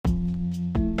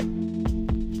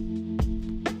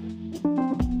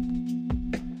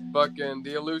Fucking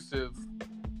the elusive.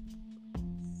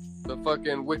 The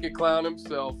fucking wicked clown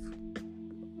himself.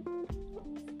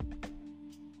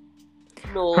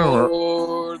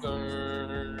 Northern.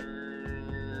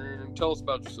 Tell us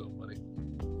about yourself, buddy.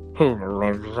 He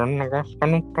lives in the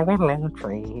western willow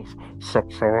trees.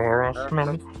 Sexual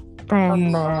harassment.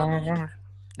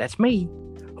 That's me.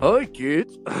 Hi,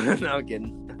 kids. No, I'm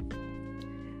kidding.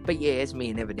 But yeah, it's me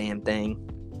and every damn thing.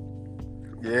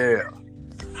 Yeah.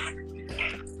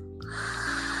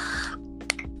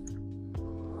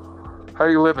 How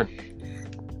you living?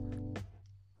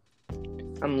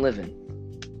 I'm living.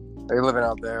 How you living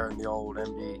out there in the old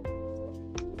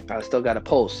MD? I still got a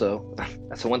pulse, so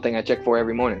that's the one thing I check for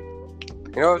every morning.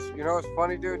 You know what's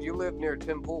funny, dude? You live near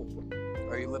Tim Pool.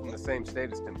 Or you live in the same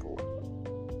state as Tim Pool.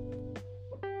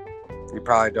 You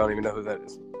probably don't even know who that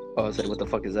is. Oh, I was like, what the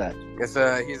fuck is that?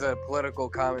 He's a political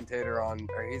commentator or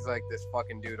he's like this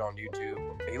fucking dude on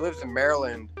YouTube. He lives in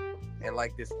Maryland and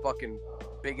like this fucking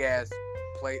big ass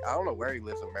place. I don't know where he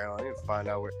lives in Maryland. I need to find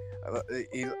out where.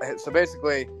 So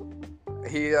basically,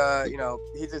 he's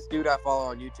this dude I follow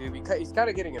on YouTube. He's kind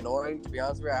of getting annoying, to be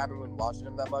honest with you. I haven't been watching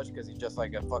him that much because he's just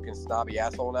like a fucking snobby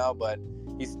asshole now. But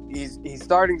he's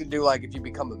starting to do, like, if you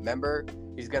become a member,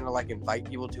 he's gonna like invite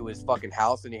people to his fucking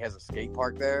house, and he has a skate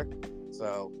park there.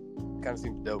 So kind of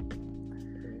seems dope.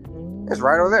 It's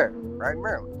right over there, right in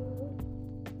Maryland.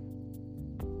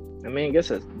 I mean, I guess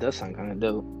it does sound kind of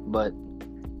dope, but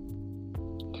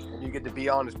and you get to be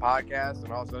on his podcast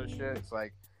and all this other shit. It's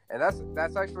like, and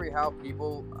that's actually how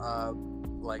people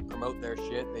like promote their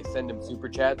shit. They send him super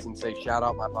chats and say shout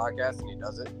out my podcast, and he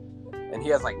does it. And he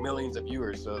has like millions of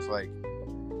viewers, so it's like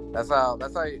that's how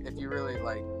if you really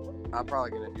like, I'm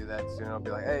probably gonna do that soon. I'll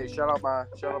be like, hey, shout out my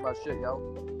shit, yo.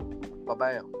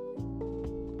 Ba-bam.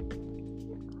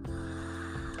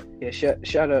 yeah,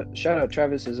 shout out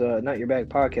Travis's Not Your Bag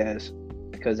podcast,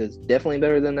 because it's definitely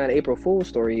better than that April Fool's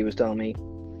story he was telling me.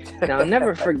 Now, I'll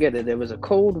never forget it. It was a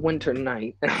cold winter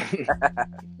night.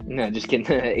 No, just kidding.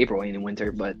 April ain't in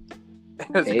winter, but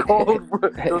It was a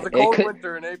cold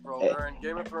winter in April during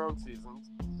Game of Thrones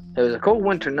seasons. It was a cold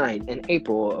winter night in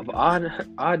April of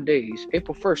odd days.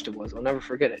 April 1st it was. I'll never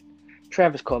forget it.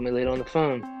 Travis called me late on the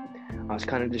phone. I was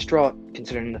kind of distraught,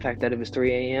 considering the fact that it was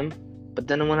 3 a.m. But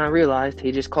then when I realized,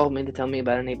 he just called me to tell me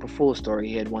about an April Fool's story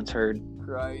he had once heard.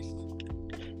 Christ.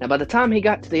 Now, by the time he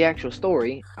got to the actual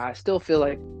story, I still feel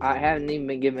like I hadn't even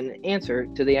been given an answer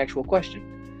to the actual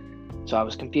question. So I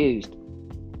was confused.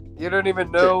 You don't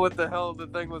even know what the hell the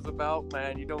thing was about,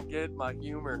 man. You don't get my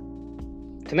humor.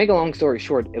 To make a long story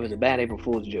short, it was a bad April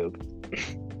Fool's joke.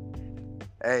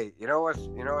 Hey, you know what's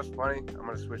funny? I'm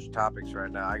gonna switch topics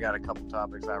right now. I got a couple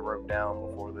topics I wrote down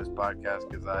before this podcast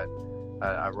because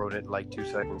I wrote it in like 2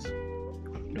 seconds.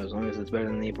 As long as it's better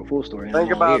than the April Fool's story.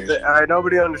 Think about it.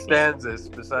 Nobody understands this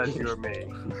besides you or me.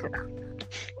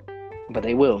 But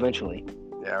they will eventually.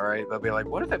 Yeah, right. They'll be like,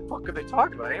 "What the fuck are they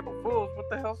talking about? April Fools? What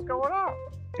the hell's going on?"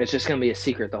 It's just gonna be a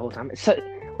secret the whole time.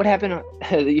 What happened?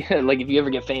 Like, if you ever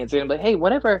get fans, they're gonna be like, "Hey,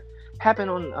 whatever happened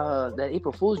on that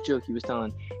April Fool's joke he was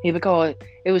telling?" He'd be like, "Oh,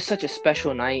 it was such a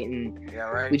special night, and yeah,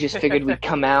 right. We just figured we'd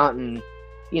come out and,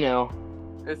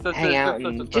 hang out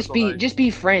and just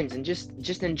be friends and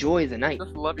just enjoy the night.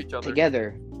 Just love each other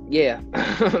together." Yeah,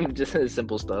 just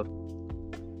simple stuff.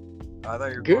 I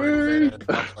thought you were going to say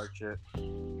that shit.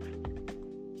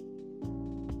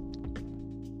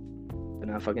 But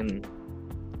not fucking.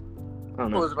 I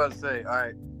don't know. What was I about to say? All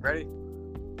right, ready?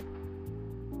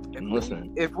 I'm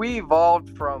listening. If we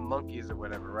evolved from monkeys or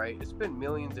whatever, right? It's been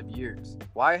millions of years.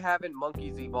 Why haven't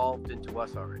monkeys evolved into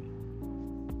us already? You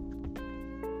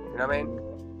know what I mean?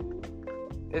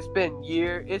 It's been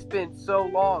years. It's been so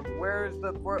long. Where's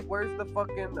the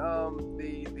fucking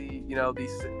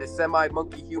the semi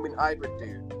monkey human hybrid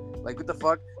dude? Like, what the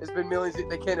fuck? It's been millions.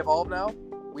 They can't evolve now.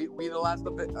 We the last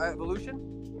evolution.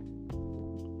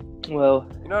 Well,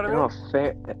 you know what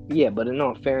I mean? But in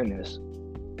all fairness,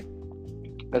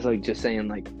 that's like just saying,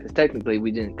 like, because technically we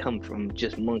didn't come from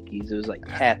just monkeys. It was like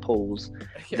tadpoles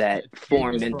that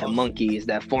formed into monkeys,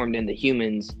 that formed into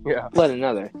humans. Yeah. Let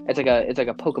another. It's like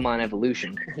a Pokemon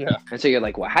evolution. Yeah. And so you're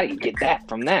like, well, how do you get that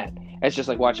from that? It's just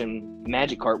like watching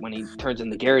Magikarp when he turns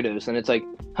into Gyarados, and it's like,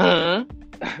 huh?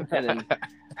 And then,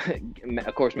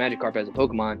 of course, Magikarp as a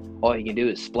Pokemon, all he can do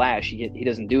is splash. He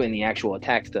doesn't do any actual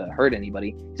attacks to hurt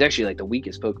anybody. He's actually like the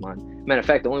weakest Pokemon. Matter of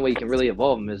fact, the only way you can really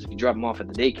evolve him is if you drop him off at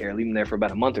the daycare, leave him there for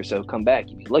about a month or so, come back.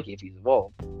 You'd be lucky if he's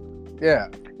evolved. Yeah.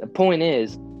 The point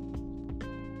is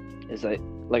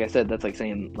like I said, that's like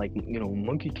saying, like,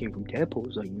 monkey came from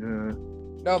tadpoles. Like, nah.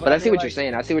 No, but I see what you're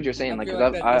saying. I see what you're saying. Like,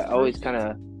 I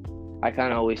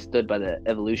kind of always stood by the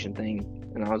evolution thing.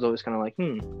 And I was always kind of like,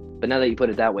 But now that you put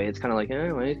it that way, it's kind of like,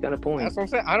 well, he's got a point. That's what I'm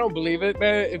saying. I don't believe it,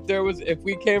 man. If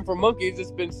we came from monkeys,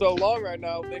 it's been so long right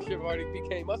now. They should have already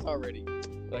became us already.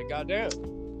 Like, goddamn.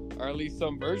 Or at least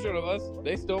some version of us.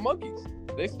 They still monkeys.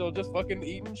 They still just fucking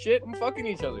eating shit and fucking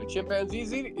each other.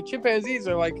 Chimpanzees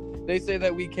are like, they say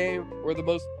that we're the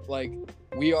most, like,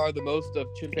 we are the most of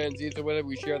chimpanzees or whatever.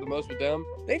 We share the most with them.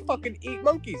 They fucking eat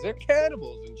monkeys. They're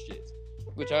cannibals and shit.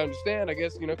 Which I understand, I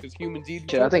guess, because humans eat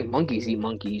each other. I think monkeys eat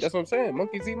monkeys. That's what I'm saying.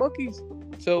 Monkeys eat monkeys.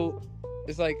 So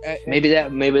it's like maybe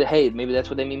that's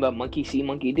what they mean by monkey see,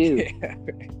 monkey do.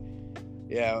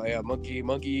 Yeah. Monkey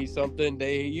eat something.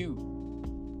 They eat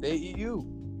you.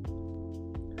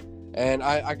 And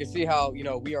I can see how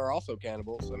we are also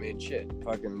cannibals. I mean, shit,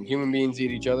 fucking human beings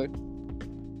eat each other.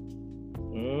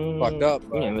 Fucked up.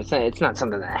 Bro. Yeah, but it's not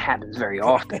something that happens very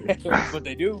often. But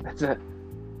they do.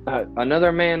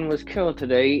 Another man was killed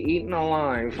today, eaten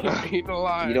alive. Eaten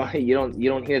alive. You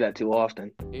don't hear that too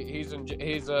often. He's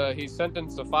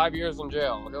sentenced to 5 years in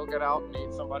jail. He'll get out and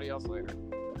eat somebody else later.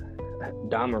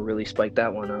 Dahmer really spiked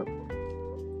that one up.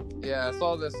 Yeah, I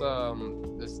saw this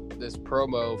this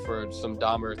promo for some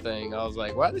Dahmer thing. I was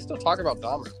like, why are they still talking about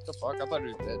Dahmer? What the fuck? I thought he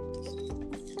was dead.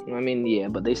 I mean, yeah,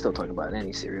 but they still talk about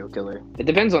any serial killer. It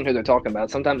depends on who they're talking about.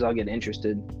 Sometimes I'll get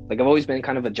interested. Like, I've always been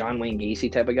kind of a John Wayne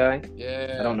Gacy type of guy.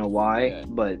 Yeah. I don't know why,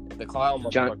 but... The clown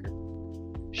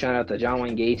motherfucker. Shout out to John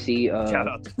Wayne Gacy. Shout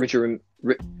out to...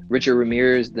 Richard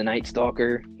Ramirez, the Night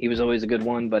Stalker. He was always a good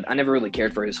one, but I never really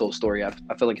cared for his whole story. I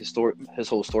feel like his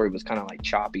whole story was kind of like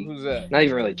choppy. Who's that? Not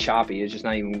even really choppy. It's just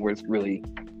not even worth really...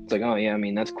 It's like, oh yeah, I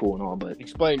mean, that's cool and all, but...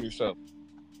 Explain yourself.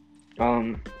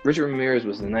 Richard Ramirez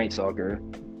was the Night Stalker.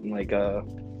 Like,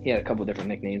 he had a couple different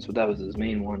nicknames, but that was his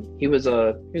main one. He was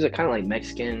a kind of like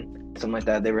Mexican, something like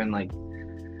that. They were in, like,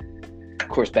 of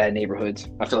course, bad neighborhoods.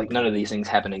 I feel like none of these things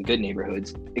happen in good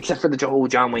neighborhoods, except for the whole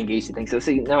John Wayne Gacy thing. So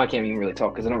see, now I can't even really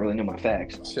talk because I don't really know my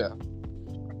facts. Yeah.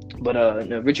 But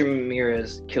no, Richard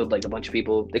Ramirez killed like a bunch of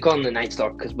people. They call him the Night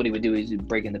Stalker because what he would do is he'd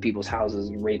break into people's houses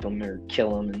and rape them or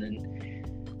kill them, and then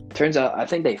turns out, I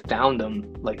think they found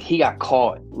him. Like, he got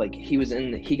caught. Like, he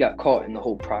got caught in the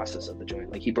whole process of the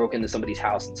joint. Like, he broke into somebody's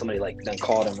house and somebody like then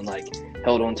caught him and like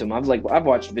held on to him. I've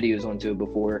watched videos onto it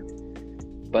before,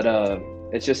 but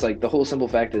it's just like the whole simple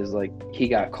fact is like he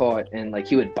got caught and like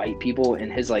he would bite people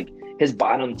and his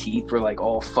bottom teeth were like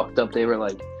all fucked up. They were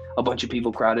like a bunch of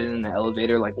people crowded in the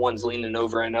elevator. Like, one's leaning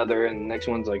over another and the next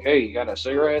one's like, hey, you got a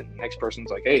cigarette? The next person's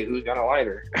like, hey, who's got a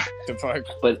lighter? The fuck?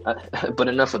 But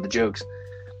enough of the jokes.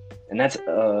 And that's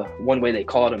one way they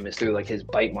caught him is through like his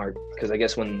bite mark, because I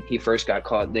guess when he first got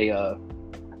caught, they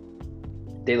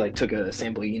like took a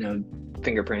sample,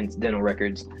 fingerprints, dental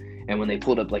records, and when they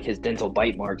pulled up like his dental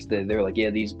bite marks, they're like, yeah,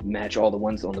 these match all the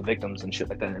ones on the victims and shit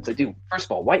like that. And it's like, dude, first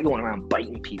of all, why are you going around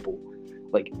biting people?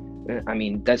 Like, I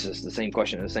mean, that's just the same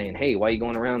question as saying, hey, why are you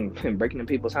going around and breaking into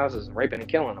people's houses and raping and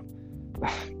killing them?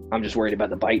 I'm just worried about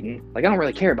the biting. Like, I don't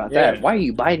really care about that. Why are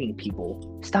you biting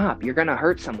people? Stop, you're gonna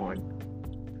hurt someone.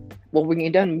 Well, when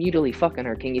you're done mutually fucking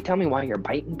her, can you tell me why you're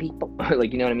biting people?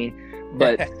 Like, you know what I mean?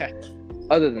 But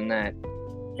other than that...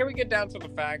 Can we get down to the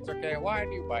facts, okay? Why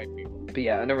do you bite people? But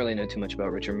yeah, I don't really know too much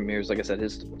about Richard Ramirez. Like I said,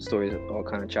 his story is all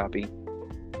kind of choppy.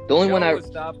 The only one I would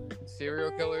stop serial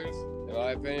killers, in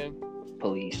my opinion.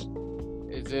 Police.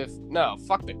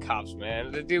 Fuck the cops,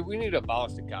 man. Dude, we need to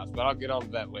abolish the cops, but I'll get on to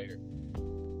that later.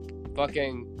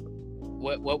 Fucking...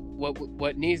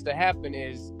 What needs to happen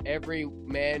is every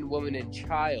man, woman, and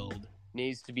child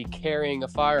needs to be carrying a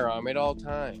firearm at all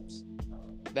times.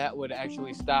 That would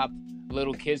actually stop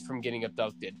little kids from getting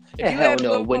abducted. Hell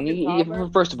no. When you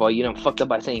first of all, you fucked up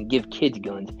by saying give kids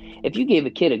guns. If you gave a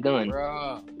kid a gun,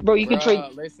 bro, you could trade.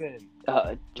 Listen,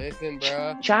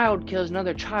 bro. Child kills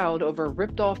another child over a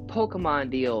ripped off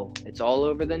Pokemon deal. It's all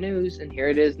over the news, and here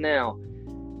it is now.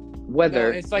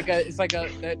 Whether it's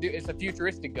a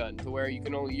futuristic gun to where you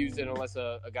can only use it unless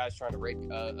a guy's trying to rape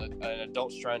an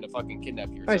adult's trying to fucking kidnap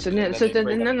you. All right, no,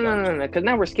 because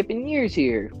now we're skipping years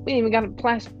here. We ain't even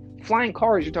got flying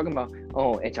cars. You're talking about,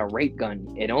 oh, it's a rape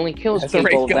gun. It only kills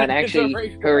people that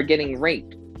actually who are getting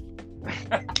raped.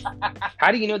 How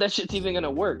do you know that shit's even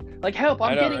gonna work? Like, help!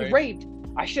 I'm getting raped.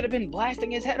 I should have been blasting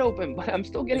his head open, but I'm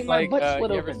still getting my butt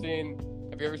split open.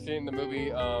 Have you ever seen the movie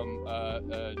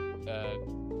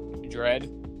Dredd?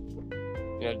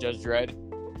 Judge Dredd?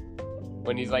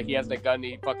 When he's like, he has the gun,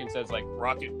 he fucking says like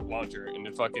rocket launcher, and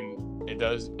it's like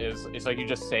you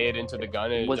just say it into the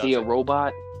gun. And was he a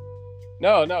robot?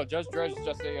 No, Judge Dredd is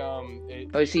just a.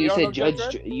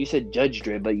 You said Judge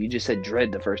Dredd, but you just said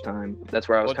Dredd the first time. That's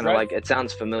where I was kind of like, it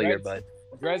sounds familiar, but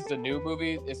Dredd's the new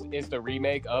movie. It's the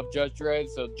remake of Judge Dredd.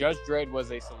 So Judge Dredd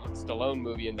was a Stallone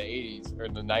movie in the 80s or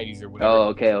the 90s or whatever. Oh,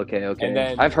 okay. And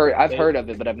then I've heard of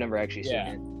it, but I've never actually seen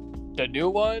it. The new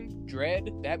one,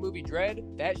 Dredd, that movie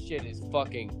Dredd, that shit is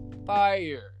fucking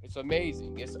fire. It's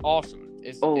amazing. It's awesome.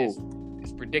 It's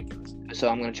ridiculous. So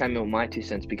I'm gonna chime in with my 2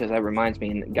 cents because that reminds me,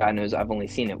 and God knows I've only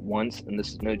seen it once, and this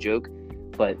is no joke,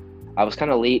 but I was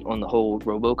kind of late on the whole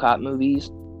RoboCop movies.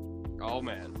 Oh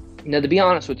man. Now, to be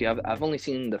honest with you, I've only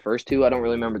seen the first two. I don't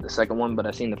really remember the second one, but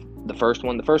I've seen the first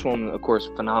one. The first one, of course,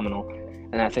 phenomenal,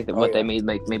 and I think that they made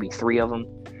like maybe 3 of them.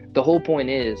 The whole point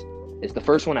is the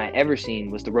first one I ever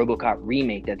seen was the RoboCop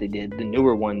remake that they did, the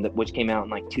newer one, which came out in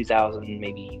like 2000,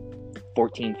 maybe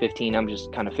 14, 15. I'm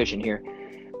just kind of fishing here.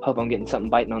 Hope I'm getting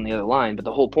something biting on the other line. But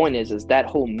the whole point is that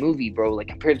whole movie, bro, like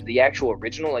compared to the actual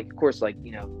original, like of course, like,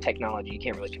 you know, technology, you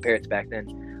can't really compare it to back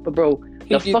then. But bro,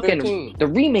 the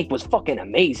remake was fucking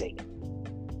amazing.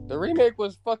 The remake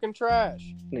was fucking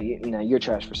trash. No, you're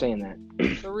trash for saying that.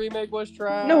 The remake was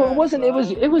trash. No, it wasn't.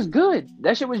 It was good.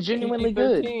 That shit was genuinely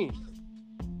good.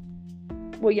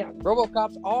 Well, yeah.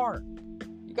 RoboCop's R.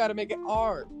 You gotta make it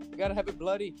R. You gotta have it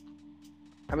bloody.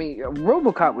 I mean,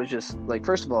 RoboCop was just, like,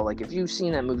 first of all, like, if you've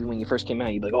seen that movie when you first came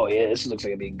out, you'd be like, oh, yeah, this looks like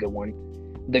it'd be a good one.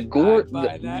 The gore... I'd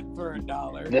buy that for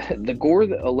 $1. The gore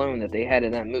alone that they had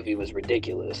in that movie was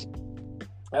ridiculous.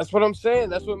 That's what I'm saying.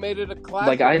 That's what made it a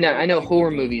classic. Like, I know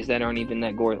horror movies that aren't even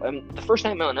that gory. The first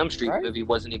Nightmare on Elm Street movie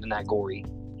wasn't even that gory.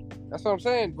 That's what I'm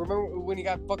saying. Remember when he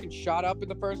got fucking shot up in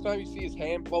the first time? You see his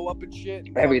hand blow up and shit?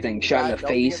 Everything. Shot in the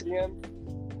face.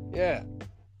 Yeah.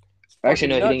 Actually,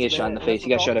 no, he didn't get shot in the face. He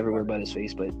got shot everywhere but his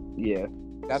face, but yeah.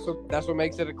 That's what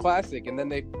makes it a classic. And then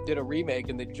they did a remake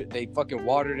and they fucking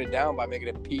watered it down by making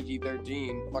it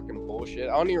PG-13. Fucking bullshit.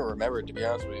 I don't even remember it, to be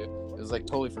honest with you. It was like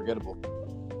totally forgettable.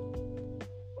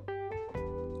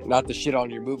 Not the shit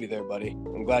on your movie there, buddy.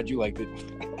 I'm glad you liked it.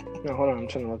 No, hold on. I'm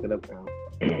trying to look it up now.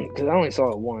 Because I only saw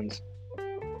it once.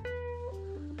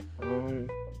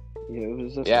 Yeah, it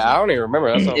was. I don't even remember.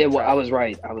 I was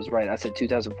right. I said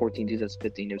 2014,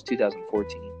 2015. It was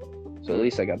 2014. So at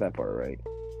least I got that part right.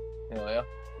 Hell yeah.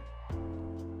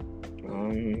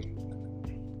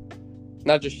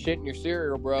 Not just shitting your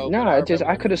cereal, bro. No, I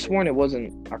could have sworn it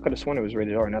wasn't. I could have sworn it was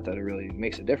rated R. Not that it really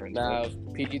makes a difference. Nah,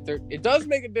 PG-13. It does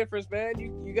make a difference, man.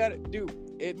 You got to do.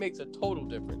 It makes a total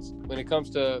difference when it comes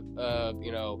to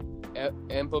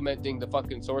implementing the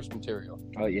fucking source material.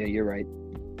 Oh yeah, you're right.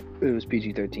 It was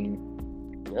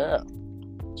PG-13. Yeah,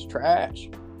 it's trash.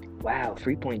 Wow,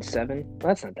 3.7. Well,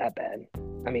 that's not that bad.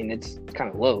 I mean, it's kind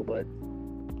of low, but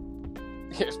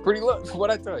it's pretty low.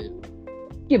 What I tell you.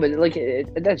 Yeah, but like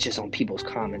that's just on people's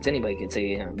comments. Anybody could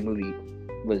say a movie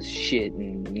was shit,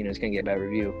 and it's gonna get a bad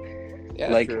review. Yeah,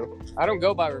 that's true. I don't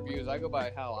go by reviews. I go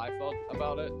by how I felt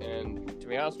about it. And to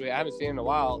be honest with you, I haven't seen it in a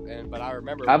while. But I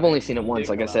remember I've only seen it once,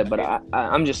 like I said. But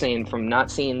I'm just saying, from not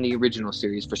seeing the original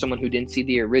series, for someone who didn't see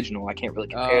the original, I can't really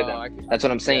compare them. That's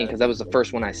what I'm saying, because that was the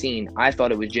first one I seen. I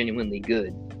thought it was genuinely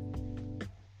good.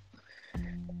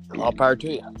 All power to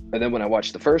you. And then when I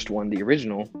watched the first one, the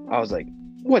original, I was like,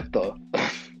 "What the?"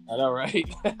 I know, right?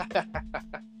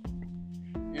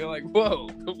 You're like, whoa,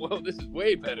 this is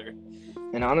way better.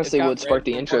 And honestly, what sparked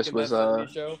the interest was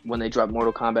when they dropped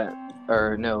Mortal Kombat,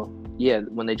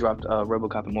 when they dropped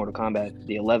RoboCop and Mortal Kombat,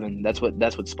 the 11. That's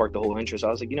what sparked the whole interest. I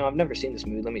was like, I've never seen this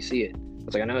movie. Let me see it. I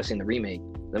was like, I know I've seen the remake.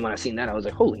 Then when I seen that, I was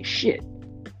like, holy shit.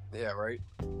 Yeah, right.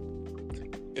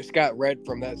 It's got Red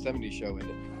from that 70s show in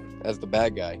it as the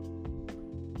bad guy.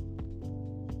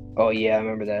 Oh yeah, I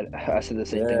remember that. I said the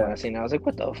same thing when I seen it. I was like,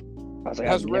 what the? I was like,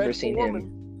 I've never seen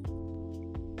him.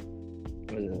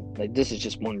 Like, this is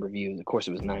just one review. Of course,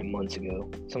 it was 9 months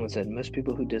ago. Someone said, most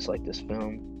people who dislike this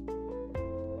film...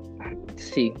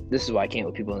 See, this is why I can't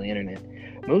with people on the internet.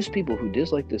 Most people who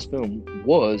dislike this film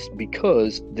was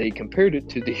because they compared it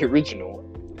to the original.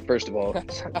 First of all,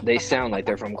 they sound like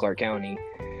they're from Clark County.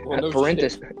 Well,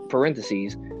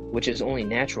 parentheses, which is only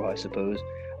natural, I suppose.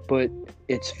 But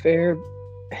it's fair...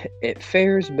 It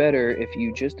fares better if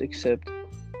you just accept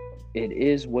it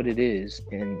is what it is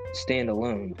and stand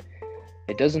alone.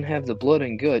 It doesn't have the blood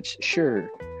and guts, sure,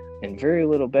 and very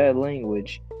little bad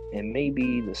language, and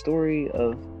maybe the story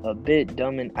of a bit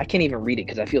dumb and... I can't even read it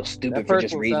because I feel stupid for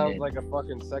just reading it. That person sounds like a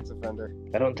fucking sex offender.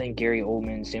 I don't think Gary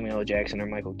Oldman, Samuel L. Jackson, or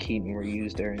Michael Keaton were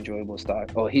used their enjoyable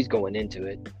stock. Oh, he's going into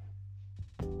it.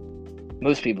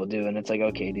 Most people do, and it's like,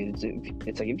 okay, dude,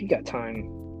 it's like if you got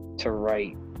time to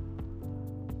write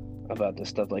about this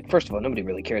stuff, like, first of all, nobody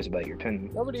really cares about your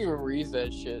opinion. Nobody even reads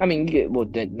that shit. I mean,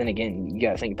 then again, you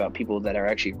gotta think about people that are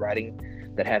actually writing,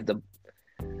 that have the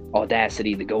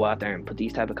audacity to go out there and put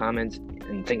these type of comments.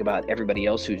 and think about everybody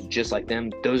else who's just like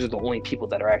them, those are the only people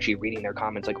that are actually reading their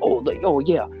comments like, oh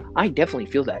yeah, I definitely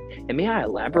feel that. And may I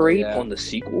elaborate on the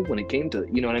sequel when it came to,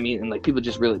 you know what I mean? And like people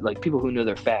just really like people who know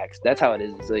their facts. That's how it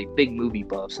is. It's like big movie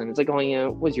buffs, and it's like, oh yeah,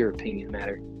 what's your opinion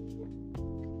matter?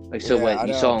 Like, so what?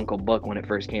 You saw Uncle Buck when it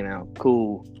first came out.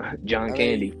 Cool. John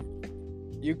Candy.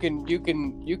 You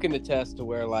can attest to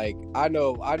where, like, I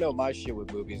know my shit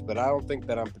with movies, but I don't think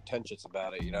that I'm pretentious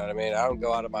about it. You know what I mean? I don't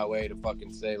go out of my way to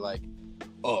fucking say like,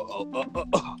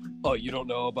 oh, you don't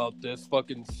know about this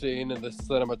fucking scene and this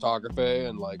cinematography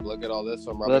and like, look at all this.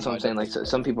 Well, that's what I'm saying. Like, so,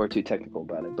 some people are too technical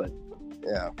about it, but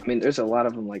yeah, I mean, there's a lot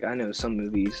of them. Like, I know some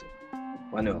movies.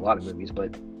 Well, I know a lot of movies,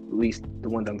 but at least the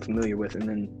ones I'm familiar with. And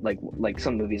then like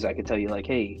some movies, I could tell you like,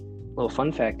 hey, little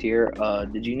fun fact here.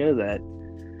 Did you know that?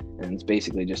 And it's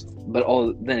basically just, but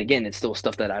then again, it's still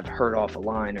stuff that I've heard off a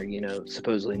line or, you know,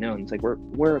 supposedly known. It's like,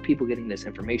 where are people getting this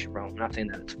information from? I'm not saying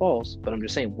that it's false, but I'm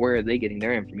just saying, where are they getting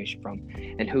their information from?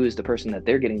 And who is the person that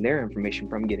they're getting their information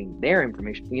from getting their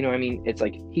information? You know what I mean? It's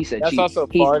like, he said,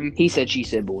 he said, she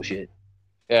said bullshit.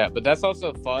 Yeah, but that's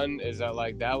also fun is that,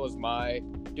 like, that was my,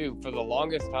 dude, for the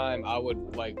longest time, I would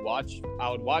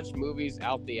watch movies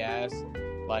out the ass,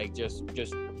 like, just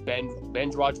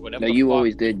binge watch whatever. No, you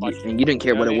always did, and you didn't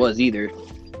care what it was either.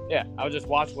 Yeah, I would just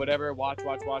watch whatever, watch.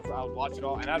 I would watch it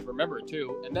all, and I'd remember it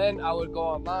too. And then I would go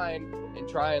online and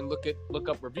try and look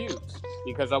up reviews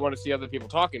because I want to see other people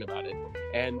talking about it.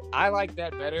 And I like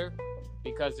that better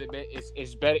because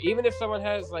it's better. Even if someone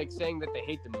has like saying that they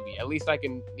hate the movie, at least I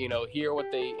can, you know, hear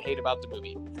what they hate about the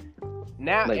movie.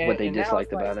 Now, like what they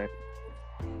disliked about it.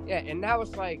 Yeah, and now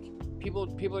it's like.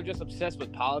 People are just obsessed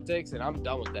with politics, and I'm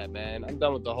done with that, man. I'm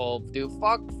done with the whole, dude,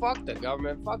 fuck the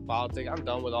government, fuck politics. I'm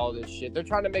done with all this shit. They're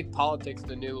trying to make politics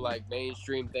the new, like,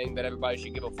 mainstream thing that everybody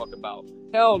should give a fuck about.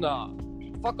 Hell nah.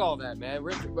 Fuck all that, man.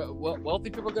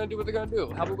 Wealthy people are gonna do what they're gonna do.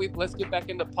 How about let's get back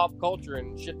into pop culture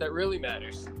and shit that really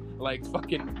matters. Like,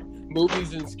 fucking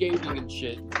movies and skating and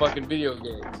shit. Fucking video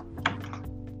games.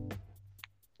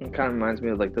 It kind of reminds me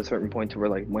of, like, the certain point to where,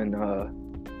 like, when,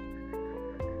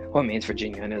 well, I mean, it's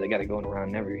Virginia. I know they got it going around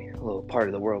in every little part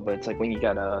of the world, but it's like when you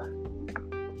got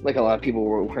like a lot of people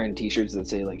were wearing T-shirts that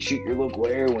say like "shoot your local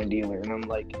heroin dealer," and I'm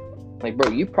like,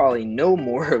 bro, you probably know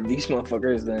more of these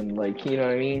motherfuckers than like, you know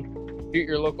what I mean? Shoot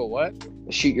your local what?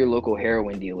 Shoot your local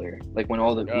heroin dealer. Like when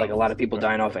all the like a lot of people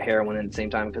dying off of heroin at the same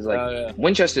time because like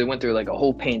Winchester went through like a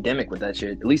whole pandemic with that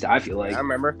shit. At least I feel like. I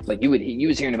remember. Like you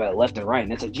was hearing about it left and right,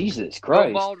 and it's like Jesus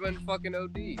Christ. Baldwin fucking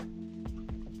OD.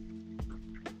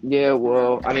 Yeah,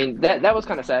 well, I mean, that was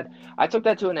kind of sad. I took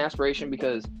that to an aspiration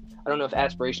because I don't know if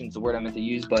aspiration is the word I meant to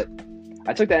use, but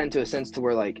I took that into a sense to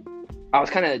where, like, I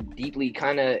was kind of deeply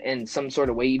in some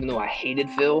sort of way, even though I hated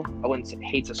Phil. I wouldn't say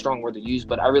hate's a strong word to use,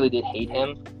 but I really did hate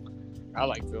him. I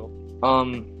like Phil.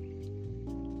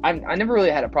 I never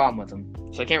really had a problem with him,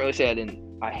 so I can't really say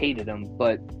I hated him,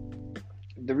 but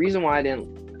the reason why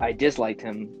I disliked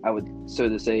him, I would so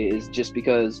to say, is just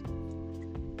because,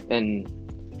 and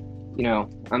you know,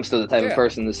 I'm still the type of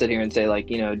person to sit here and say, like,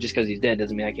 you know, just because he's dead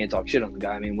doesn't mean I can't talk shit on the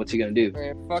guy. I mean, what's he gonna do?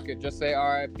 Man, fuck it. Just say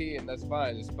R.I.P. and that's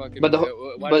fine. Just fucking. But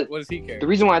what does he care? The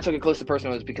reason why I took it close to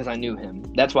personal was because I knew him.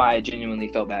 That's why I genuinely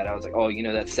felt bad. I was like, oh, you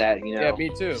know, that's sad. You know, yeah,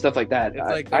 me too. Stuff like that.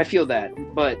 I feel that,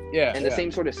 but in the same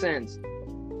sort of sense,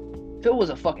 Phil was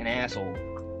a fucking asshole.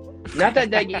 Not that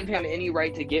gave him any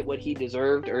right to get what he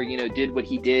deserved or, you know, did what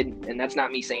he did, and that's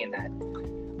not me saying that.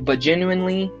 But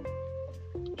genuinely,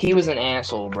 he was an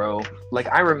asshole, bro. Like,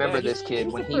 I remember this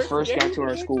kid when he first got to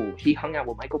our school. He hung out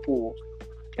with Michael Poole.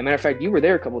 As a matter of fact, you were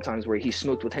there a couple of times where he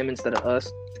smoked with him instead of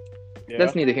us. Yeah.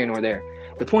 That's neither here nor there.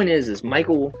 The point is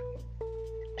Michael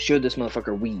showed this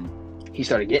motherfucker weed. He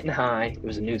started getting high. It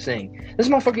was a new thing. This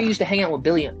motherfucker used to hang out with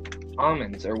Billy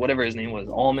Almonds, or whatever his name was.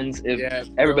 Almonds.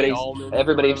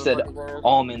 Everybody said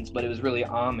Almonds, but it was really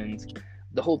Almonds.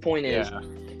 The whole point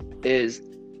is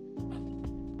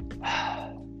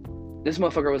this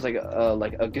motherfucker was like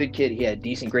a good kid. He had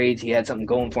decent grades. He had something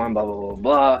going for him, blah, blah, blah,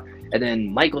 blah. And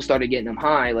then Michael started getting him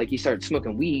high. Like, he started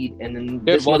smoking weed. And then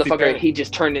this motherfucker, he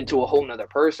just turned into a whole nother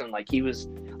person. Like, he was,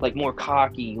 like, more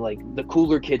cocky. Like, the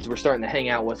cooler kids were starting to hang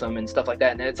out with him and stuff like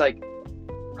that. And it's like,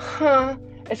 huh?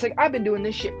 It's like, I've been doing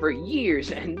this shit for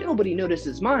years and nobody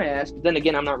notices my ass. But then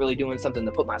again, I'm not really doing something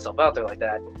to put myself out there like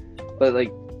that. But,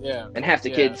 like, and half the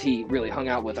kids he really hung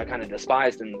out with, I kind of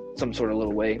despised in some sort of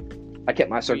little way. I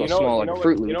kept my circle small like a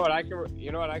Fruit Loop. You know what I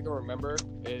can remember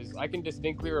is I can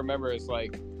distinctly remember it's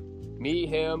like me,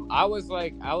 him. I was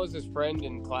his friend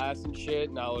in class and shit,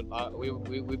 and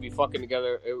we'd be fucking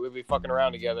together. We'd be fucking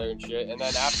around together and shit. And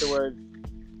then afterward,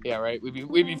 yeah, right. We'd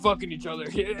be fucking each other.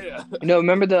 Yeah. You know,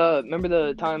 remember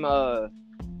the time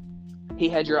he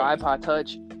had your iPod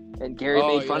Touch And Gary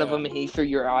made fun of yeah. him, and he threw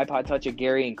your iPod Touch at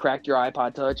Gary and cracked your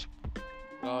iPod Touch.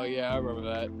 Oh yeah, I remember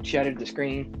that. Shattered the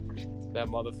screen. That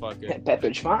motherfucker.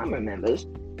 Pepperidge Farm remembers.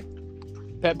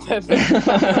 Pep.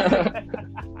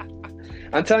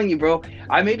 I'm telling you, bro.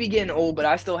 I may be getting old, but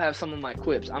I still have some of my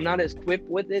quips. I'm not as quick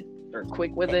with it,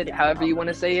 however you want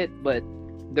to say it, but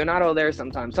they're not all there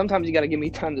sometimes. Sometimes you got to give me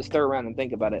time to stir around and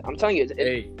think about it. I'm telling you,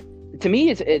 to me,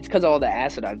 it's because of all the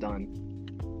acid I've done.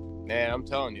 Man, I'm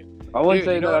telling you. I wouldn't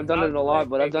say that I've done it a lot,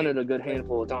 but I've done it a good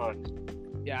handful of times.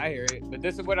 Yeah, I hear it. But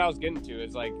this is what I was getting to.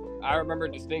 Is like I remember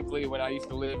distinctly when I used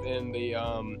to live in the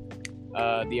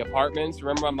apartments.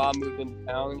 Remember my mom moved into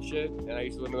town and shit, and I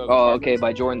used to live in those. Oh, okay,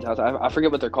 by Jordan's house. I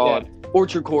forget what they're called. Yeah.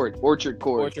 Orchard Court.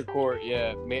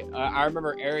 Yeah. I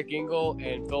remember Eric Engel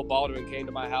and Phil Baldwin came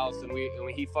to my house, and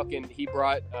he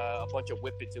brought a bunch of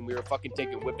whippets, and we were fucking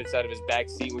taking whippets out of his back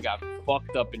seat. And we got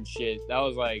fucked up and shit. That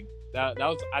was like that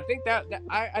was. I think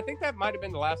that might have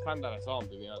been the last time that I saw him.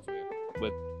 To be honest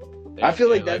with you, I feel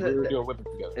like we were doing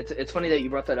whippets together. It's funny that you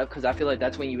brought that up because I feel like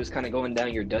that's when you was kind of going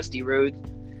down your dusty road.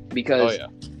 Because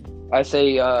I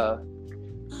say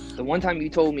the one time you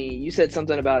told me, you said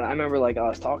something about it. I remember like I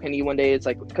was talking to you one day. It's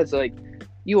like because like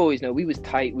you always know we was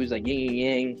tight. We was like yin and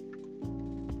yang.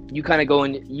 You kind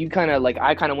of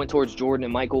I kind of went towards Jordan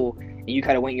and Michael, and you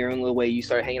kind of went your own little way. You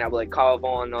started hanging out with like Kyle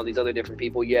Vaughn and all these other different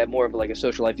people. You had more of like a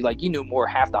social life. You knew more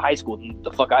half the high school than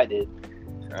the fuck I did.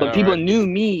 But people knew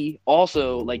me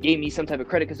also, like gave me some type of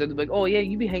credit because they're like, "Oh yeah,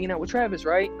 you be hanging out with Travis,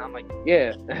 right?" And I'm like,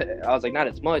 "Yeah." I was like, "Not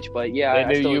as much, but yeah,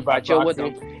 I chill with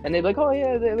them." And they're like, "Oh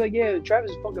yeah," they're like, "Yeah,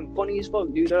 Travis is fucking funny as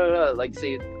fuck, dude." Like,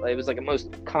 see, it was like a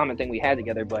most common thing we had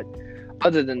together. But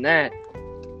other than that,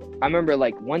 I remember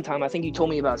like one time I think you told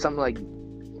me about something like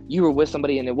you were with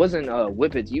somebody and it wasn't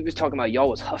Whippets. You was talking about y'all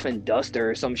was huffing Duster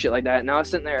or some shit like that. And I was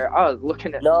sitting there, I was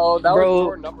looking at was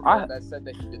Jordan Upperman that said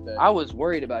that he did that. I was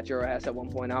worried about your ass at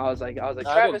one point. I was like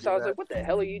Travis, I was like, what the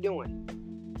hell are you doing?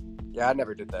 Yeah, I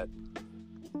never did that.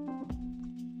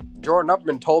 Jordan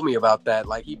Upperman told me about that.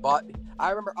 Like I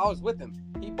remember I was with him.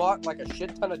 He bought like a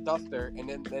shit ton of Duster, and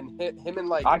then hit him and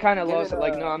like. I kind of lost it.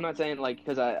 Like, no, I'm not saying like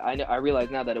because I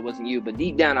realize now that it wasn't you, but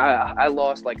deep down I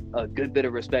lost like a good bit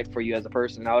of respect for you as a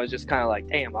person. I was just kind of like,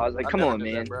 damn. I was like, come on,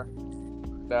 man.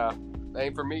 Nah,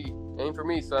 ain't for me. Ain't for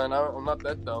me, son. I'm not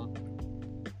that dumb.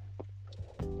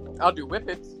 I'll do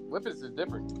Whippets. Whippets is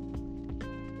different.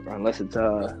 Unless it's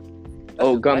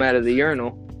gum out of the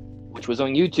urinal, which was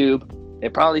on YouTube.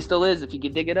 It probably still is if you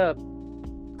could dig it up.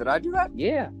 Did I do that?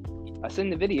 Yeah. I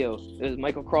seen the video. It was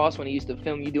Michael Cross when he used to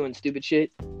film you doing stupid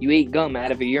shit. You ate gum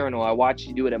out of a urinal. I watched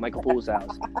you do it at Michael Poole's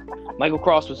house. Michael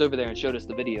Cross was over there and showed us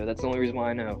the video. That's the only reason why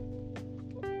I know.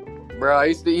 Bro, I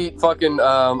used to eat fucking,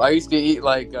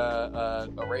 like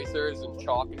erasers and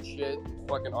chalk and shit in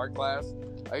fucking art class.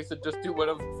 I used to just do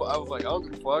whatever. I was like, I don't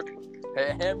give a fuck.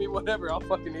 Hey, hand me whatever. I'll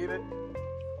fucking eat it.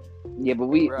 Yeah, but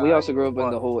we also grew up in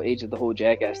the whole age of the whole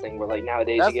Jackass thing where like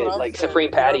nowadays you get like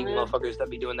Supreme Patty motherfuckers that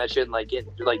be doing that shit and like get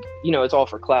like, you know, it's all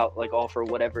for clout, like all for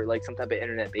whatever, like some type of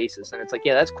internet basis. And it's like,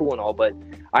 yeah, that's cool and all, but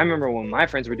I remember when my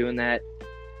friends were doing that,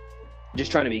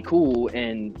 just trying to be cool,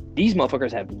 and these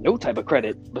motherfuckers have no type of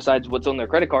credit besides what's on their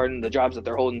credit card and the jobs that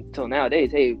they're holding till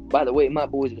nowadays. Hey, by the way, my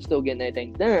boys are still getting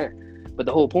everything done. But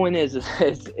the whole point is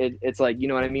it's like, you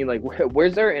know what I mean? Like,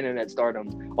 where's their internet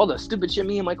stardom? All the stupid shit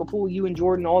me and Michael Poole, you and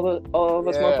Jordan, all of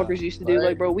us motherfuckers used to do. Right?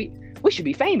 Like, bro, we should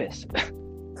be famous.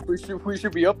 we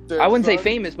should be up there. I wouldn't say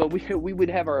famous, but we would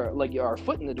have our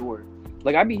foot in the door.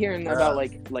 Like, I'd be hearing about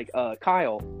like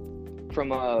Kyle from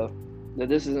the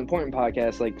This Is Important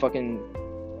podcast, like fucking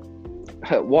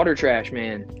Water Trash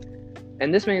Man,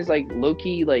 and this man's like low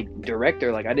key like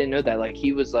director. Like, I didn't know that. Like,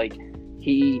 he was like.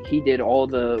 He did all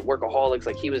the Workaholics,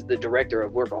 like he was the director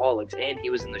of Workaholics and he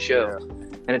was in the show. Yeah.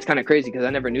 And it's kind of crazy because I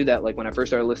never knew that like when I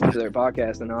first started listening to their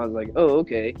podcast, and I was like, oh,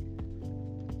 okay.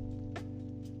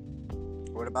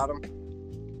 What about him?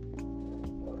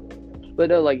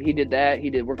 But like he did that, he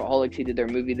did Workaholics, he did their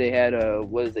movie they had,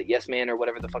 what is it, Yes Man or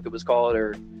whatever the fuck it was called,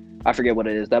 or I forget what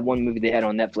it is, that one movie they had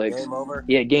on Netflix. Game Over?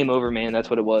 Yeah, Game Over, man, that's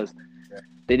what it was. Yeah.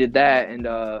 They did that, and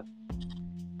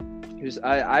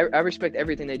I respect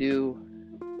everything they do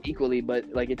equally, but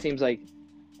like it seems like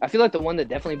I feel like the one that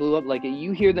definitely blew up, like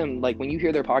you hear them, like when you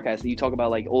hear their podcast, you talk about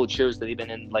like old shows that they've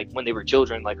been in, like when they were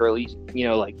children, like early, you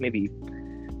know, like maybe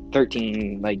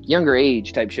 13, like younger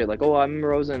age type shit. Like, oh, I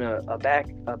remember I was in a back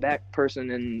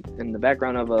person in the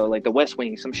background of like the West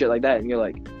Wing, some shit like that, and you're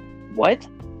like, what?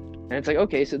 And it's like,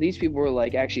 okay, so these people were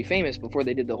like actually famous before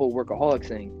they did the whole Workaholics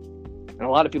thing. And a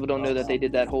lot of people don't know that they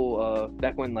did that whole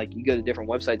back when like you go to different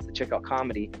websites to check out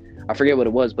comedy. I forget what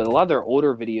it was, but a lot of their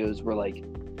older videos were like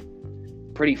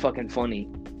pretty fucking funny,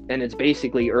 and it's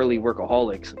basically early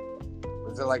Workaholics.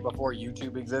 Was it like before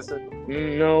YouTube existed?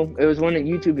 No, it was when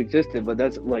YouTube existed, but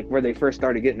that's like where they first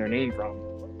started getting their name from.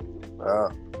 Oh.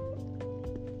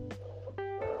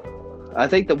 I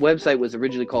think the website was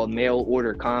originally called Mail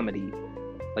Order Comedy,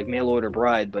 like Mail Order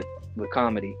Bride, but with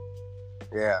comedy.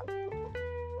 Yeah.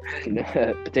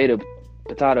 Potato,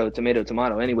 tomato,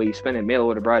 tomato. Anyway, you spin it. Mail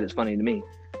Order Bride is funny to me.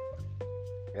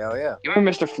 Hell yeah. You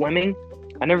remember Mr. Fleming?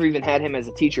 I never even had him as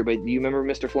a teacher, but do you remember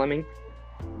Mr. Fleming?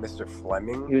 Mr.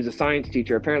 Fleming? He was a science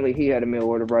teacher. Apparently, he had a mail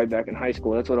order bride back in high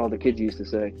school. That's what all the kids used to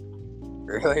say.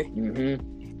 Really?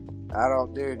 Mm-hmm. I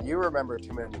don't, dude. You remember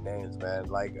too many names, man.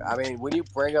 Like, I mean, when you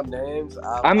bring up names,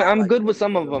 I'm like, good with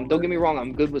some of them. Don't get me wrong.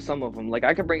 I'm good with some of them. Like,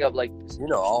 I can bring up like you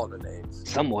know all the names.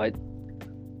 Somewhat.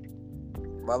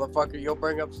 Motherfucker, you'll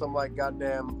bring up some like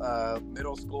goddamn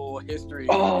middle school history.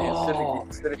 Oh,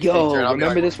 civics yo, teacher, and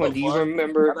remember like, this one? Do you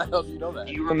remember? How the hell do you know that?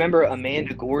 Do you remember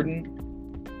Amanda Gordon?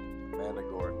 Amanda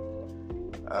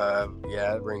Gordon.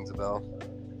 Yeah, it rings a bell.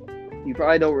 You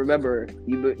probably don't remember.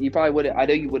 You probably would. I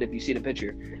know you would if you see the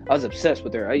picture. I was obsessed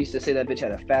with her. I used to say that bitch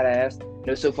had a fat ass. And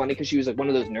it was so funny because she was like one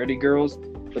of those nerdy girls.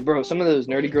 But bro, some of those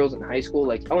nerdy girls in high school,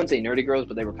 like I wouldn't say nerdy girls,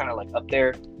 but they were kind of like up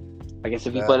there. I guess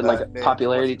if you put like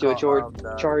popularity to a chart.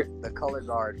 The color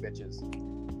guard bitches.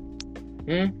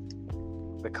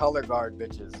 Hmm. The color guard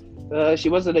bitches. She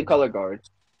wasn't a color guard.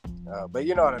 But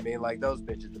you know what I mean, like those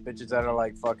bitches, the bitches that are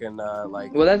like fucking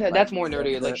like. Well, that's more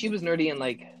nerdy. Like she was nerdy in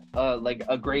like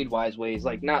a grade wise ways,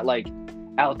 like not like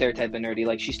out there type of nerdy.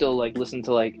 Like she still like listened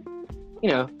to like, you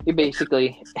know, you're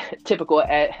basically typical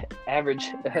average.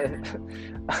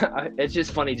 It's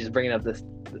just funny just bringing up this.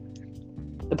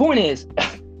 The point is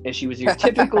she was your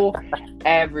typical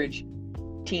average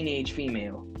teenage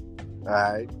female. All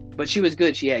right. But she was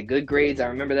good. She had good grades. I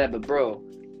remember that. But bro,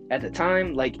 at the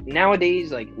time, like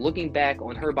nowadays, like looking back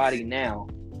on her body now,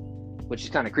 which is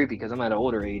kind of creepy because I'm at an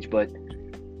older age, but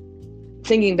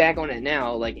thinking back on it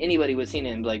now, like anybody would see it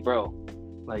and be like, bro,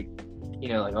 like, you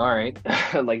know, like, all right,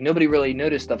 like nobody really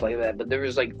noticed stuff like that. But there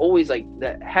was like always like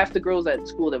that half the girls at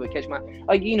school that would catch my,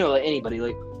 like, you know, like anybody,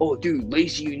 like, oh, dude,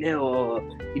 Lacey, you know,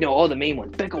 all the main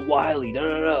ones, Becca Wiley, da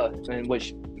da da, and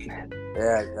which,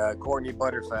 yeah, Courtney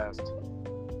Butterfast.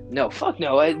 No, fuck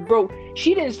no, bro.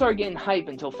 She didn't start getting hype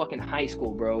until fucking high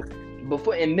school, bro.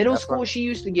 Before in middle school, she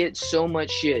used to get so much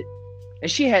shit,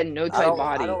 and she had no tight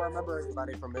body. I don't remember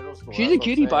anybody from middle school. She's a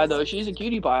cutie pie, though. She's a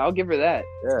cutie pie. I'll give her that.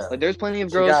 Yeah. Like, there's plenty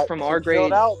of girls from our grade. She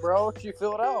filled out, bro. She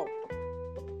filled out.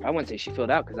 I wouldn't say she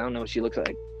filled out because I don't know what she looks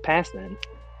like past then.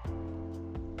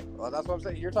 Well, that's what I'm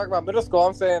saying. You're talking about middle school.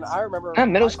 I'm saying I remember. Not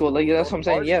middle school. Like that's what I'm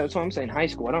saying. Yeah, that's what I'm saying. High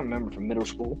school. I don't remember from middle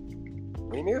school.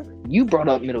 Me neither. You brought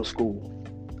up middle school.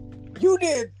 You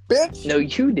did, bitch. No,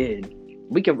 you did.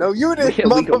 We can. No, you did.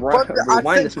 We can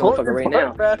rewind this motherfucker right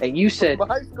now. And you said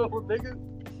high school, nigga.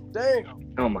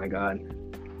 Damn. Oh my god.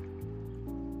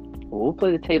 Well, we'll play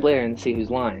the tape later and see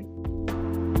who's lying.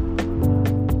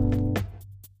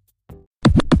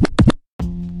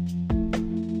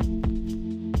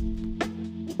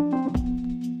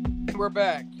 We're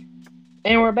back.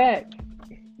 And we're back.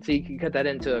 So you can cut that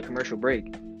into a commercial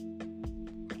break.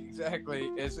 Exactly.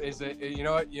 Is it? You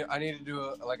know what? I need to do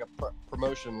a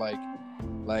promotion, like,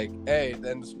 hey,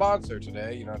 then the sponsor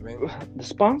today. You know what I mean? The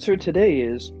sponsor today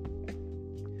is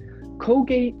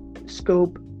Colgate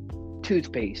Scope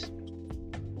toothpaste.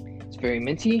 It's very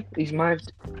minty. Leaves my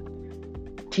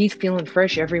teeth feeling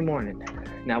fresh every morning.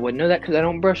 Now I wouldn't know that because I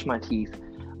don't brush my teeth,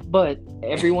 but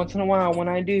every once in a while when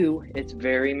I do, it's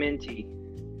very minty.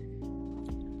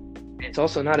 It's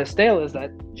also not as stale as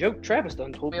that joke Travis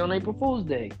done told me on April Fool's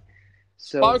Day.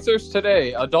 So, sponsors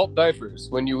today, adult diapers.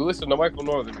 When you listen to Michael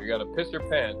Northern, you gotta piss your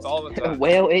pants all the time.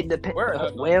 Well, it depends.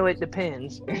 Well, it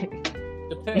depends.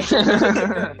 Depends.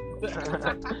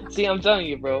 See, I'm telling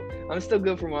you, bro. I'm still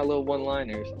good for my little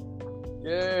one-liners.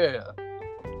 Yeah.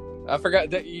 I forgot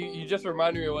that you just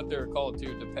reminded me of what they were called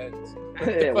too. Depends.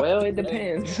 Yeah, well, it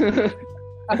depends. I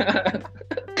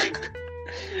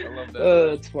love that. Oh,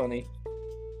 it's funny.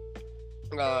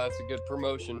 That's a good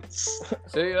promotion.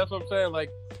 See, that's what I'm saying. Like,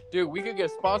 dude, we could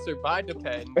get sponsored by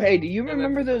Depend. Hey, do you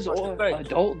remember those old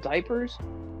adult diapers?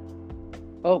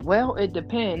 Oh, well, it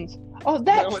depends. Oh,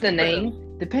 that's the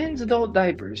name. Depends adult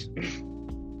diapers.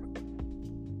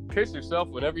 Piss yourself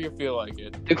whenever you feel like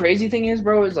it. The crazy thing is,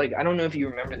 bro, is like, I don't know if you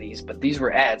remember these, but these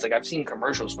were ads. Like, I've seen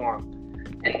commercials for them.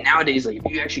 And nowadays, like, if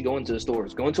you actually go into the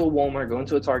stores, go into a Walmart, go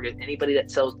into a Target, anybody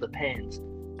that sells the pens,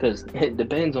 because it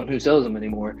depends on who sells them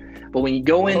anymore. But when you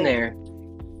go in there,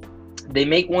 they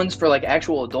make ones for like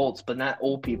actual adults, but not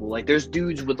old people. Like there's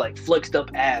dudes with like flexed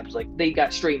up abs. Like they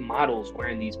got straight models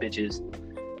wearing these bitches.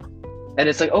 And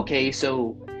it's like, okay,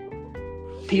 so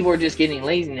people are just getting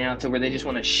lazy now to where they just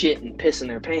want to shit and piss in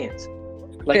their pants.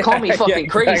 Like, call me Yeah, fucking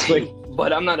exactly. crazy,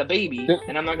 but I'm not a baby,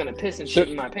 and I'm not gonna piss and shit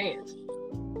in my pants.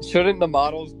 Shouldn't the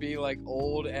models be like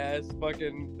old ass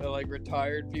fucking like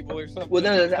retired people or something? Well,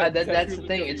 no, That's that's the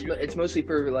really thing. what It's mostly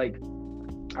for like,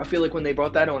 I feel like when they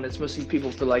brought that on, it's mostly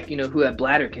people for like, you know, who have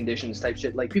bladder conditions type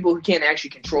shit, like people who can't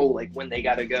actually control like when they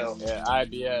gotta go. Yeah,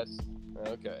 IBS.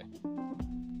 Okay.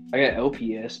 I got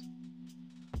LPS,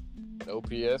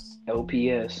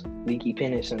 OPS. leaky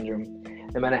penis syndrome.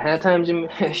 No matter how times you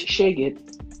shake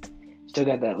it, still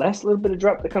got that last little bit of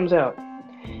drop that comes out.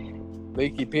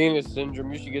 Leaky penis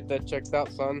syndrome. You should get that checked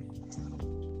out, son.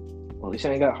 Well, at least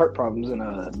I ain't got heart problems and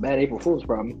a bad April Fool's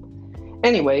problem.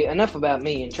 Anyway, enough about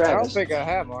me and I don't Travis. think I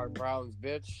have heart problems,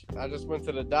 bitch. I just went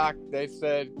to the doc. They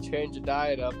said change your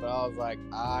diet up, and I was like,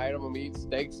 alright, I'm gonna eat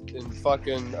steaks and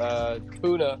fucking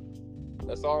tuna.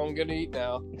 That's all I'm gonna eat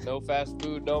now. No fast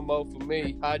food, no mo for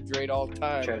me. Hydrate all the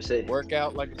time. Travis said, Work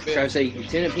out like a bitch. Travis said you can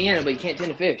tune a piano, but you can't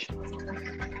tune a fish.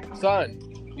 Son,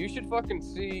 you should fucking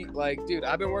see, like, dude,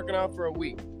 I've been working out for a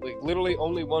week. Like, literally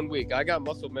only 1 week. I got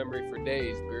muscle memory for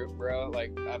days, bro.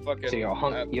 Like, I fucking... So y'all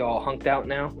hunked out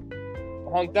now?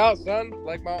 Hunked out, son.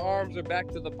 Like, my arms are back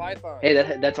to the python. Hey,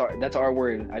 that's our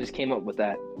word. I just came up with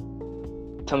that.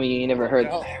 Tell me you never heard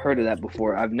of that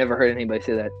before. I've never heard anybody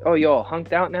say that. Oh, y'all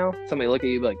hunked out now? Somebody look at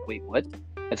you and be like, wait, what?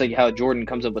 That's like how Jordan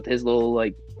comes up with his little,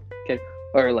 like,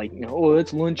 or like, you know, oh,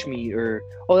 that's lunch meat, or,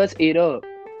 oh, that's ate up.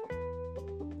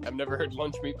 I've never heard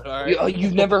lunch meat, but all right.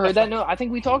 You've never heard that? No, I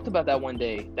think we talked about that one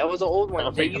day. That was an old I one.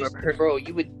 don't think I've ever heard. Bro,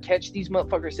 you would catch these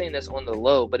motherfuckers saying this on the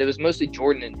low, but it was mostly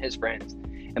Jordan and his friends.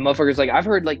 And motherfuckers, like, I've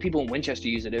heard, like, people in Winchester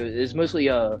use it. It was mostly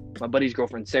my buddy's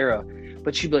girlfriend, Sarah.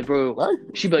 But she'd be like,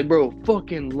 bro,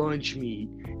 fucking lunch meat.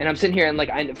 And I'm sitting here and,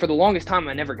 like, for the longest time,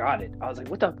 I never got it. I was like,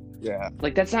 what the? Yeah.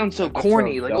 Like, that sounds so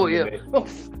corny. sounds Like, dumb oh, yeah. to me. Oh,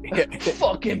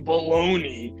 fucking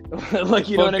baloney. Like,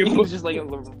 you know what I mean? It's just like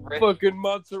a fucking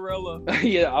mozzarella.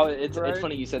 Yeah, it's Right?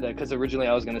 funny you said that, because originally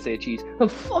I was going to say cheese.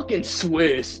 Fucking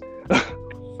Swiss.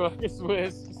 Fucking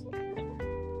Swiss.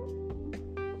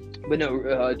 But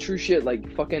no, true shit,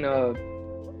 like, fucking,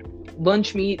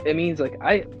 lunch meat, it means, like,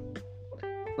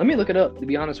 let me look it up, to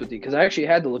be honest with you, because I actually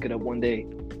had to look it up one day.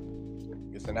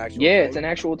 It's an actual Yeah, thing? it's an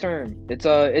actual term.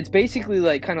 It's basically,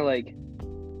 like, kind of like,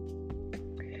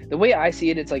 the way I see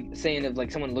it, it's like saying if,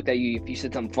 like, someone looked at you, if you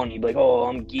said something funny, you'd be like, oh,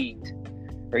 I'm geeked.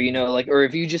 Or, you know, like, or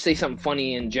if you just say something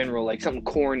funny in general, like, something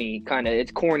corny, kind of,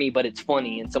 it's corny, but it's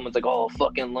funny, and someone's like, oh,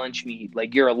 fucking lunch meat,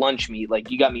 like, you're a lunch meat, like,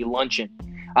 you got me lunching.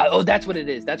 Oh, that's what it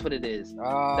is. That's what it is.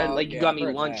 Like, you got me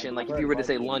luncheon. Like, if you were to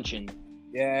say luncheon.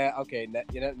 Yeah. Okay.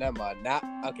 Never mind.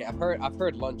 Okay. I've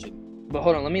heard luncheon. But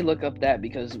hold on, let me look up that,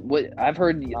 because what I've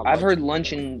heard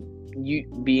luncheon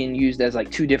being used as like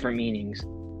two different meanings.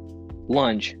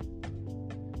 Lunch.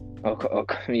 Oh,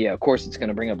 yeah. Of course, it's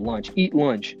gonna bring up lunch. Eat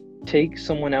lunch. Take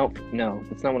someone out. No,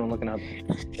 that's not what I'm looking up.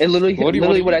 It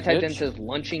literally what I typed in says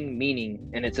lunching meaning,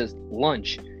 and it says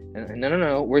lunch.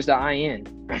 No. Where's the IN?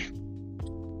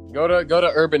 Go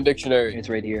to Urban Dictionary. It's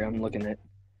right here. I'm looking at.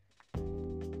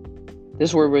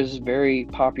 This word was very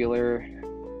popular.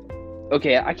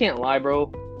 Okay, I can't lie,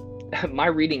 bro. My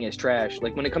reading is trash.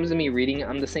 Like, when it comes to me reading,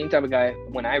 I'm the same type of guy.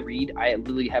 When I read, I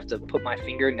literally have to put my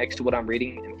finger next to what I'm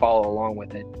reading and follow along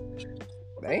with it.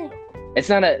 Damn. It's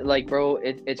not bro,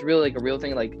 it's really like a real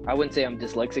thing. Like, I wouldn't say I'm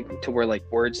dyslexic to where like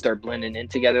words start blending in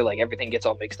together, like everything gets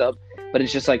all mixed up. But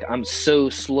it's just like I'm so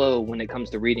slow when it comes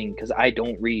to reading because I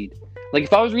don't read. Like,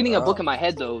 if I was reading a book in my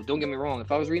head, though, don't get me wrong.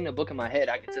 If I was reading a book in my head,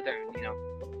 I could sit there and, you know,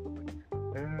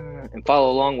 and follow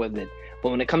along with it. But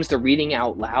when it comes to reading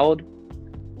out loud,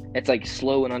 it's like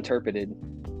slow and uninterpreted.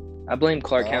 I blame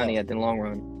Clark County at the long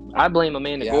run. I blame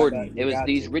Amanda Gordon. It was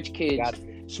these rich kids,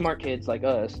 smart kids like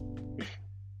us.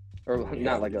 Or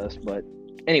not like us, but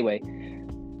anyway.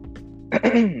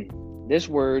 This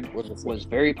word was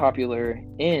very popular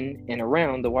in and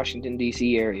around the Washington,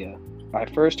 D.C. area. I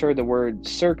first heard the word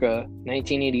circa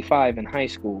 1985 in high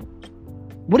school.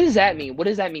 What does that mean?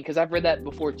 Because I've read that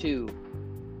before too.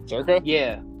 Circa?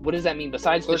 Yeah. What does that mean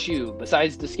besides the shoe?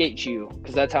 Besides the skate shoe?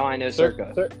 Because that's how I know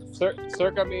circa.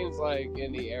 Circa means like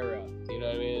in the era. You know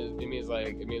what I mean? It means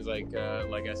like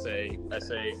I say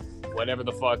whatever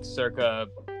the fuck, circa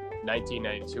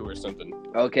 1992 or something.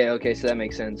 Okay, so that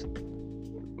makes sense.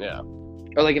 Yeah.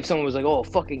 Or like if someone was like, oh,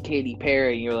 fucking Katy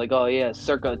Perry, and you're like, oh yeah,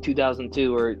 circa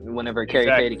 2002 or whenever Katy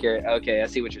Perry. Okay, I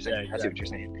see what you're saying. Yeah, exactly. I see what you're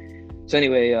saying. So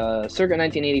anyway, circa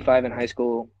 1985 in high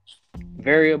school,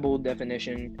 variable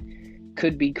definition,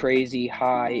 could be crazy,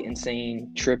 high,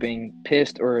 insane, tripping,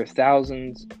 pissed, or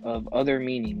thousands of other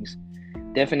meanings.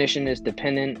 Definition is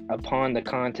dependent upon the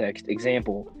context.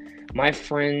 Example, my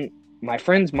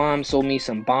friend's mom sold me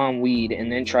some bomb weed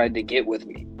and then tried to get with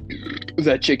me.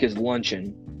 That chick is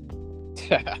luncheon.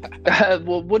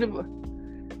 Well, what if?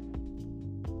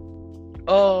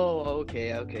 Oh,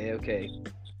 okay.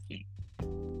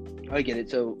 I get it.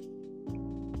 So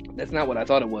that's not what I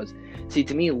thought it was. See,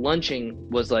 to me, lunching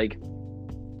was like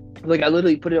I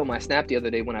literally put it on my Snap the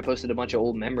other day when I posted a bunch of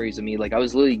old memories of me. Like I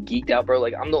was literally geeked out, bro.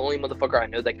 Like I'm the only motherfucker I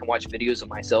know that can watch videos of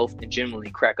myself and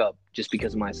genuinely crack up just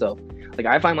because of myself. Like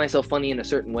I find myself funny in a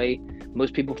certain way.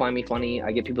 Most people find me funny.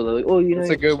 I get people that are like, oh, you know,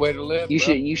 It's a good way to live. you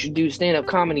should do stand-up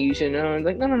comedy. You should know.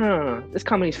 Like no. This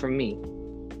comedy's for me.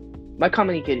 My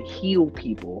comedy could heal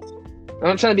people. I'm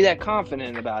not trying to be that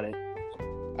confident about it.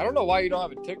 I don't know why you don't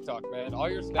have a TikTok, man. All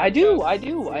your Snapchats I do.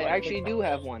 like I actually TikTok. do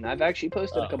have one. I've actually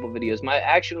posted a couple videos. My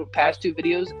actual past 2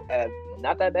 videos,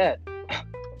 not that bad.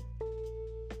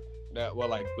 Yeah, well,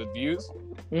 like with views.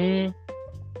 I'm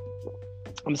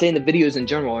saying the videos in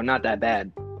general are not that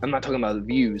bad. I'm not talking about the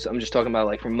views. I'm just talking about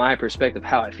like from my perspective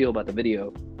how I feel about the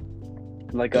video.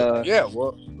 Like Yeah.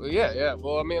 Well, yeah.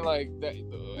 Well, I mean, like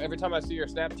every time I see your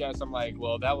Snapchats, I'm like,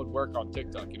 well, that would work on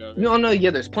TikTok, you know? What I mean? no, yeah.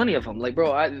 There's plenty of them. Like,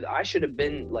 bro, I should have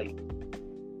been like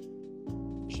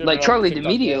Should've like been on Charlie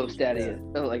TikTok D'Amelio days. status.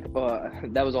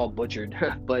 That was all butchered.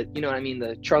 But you know what I mean?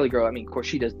 The Charlie girl, I mean, of course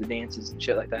she does the dances and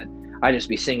shit like that. I just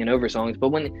be singing over songs. But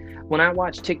when I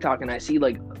watch TikTok and I see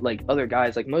like other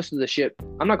guys, like most of the shit,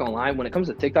 I'm not gonna lie, when it comes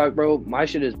to TikTok, bro, my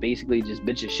shit is basically just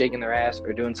bitches shaking their ass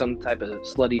or doing some type of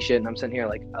slutty shit, and I'm sitting here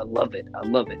like, I love it.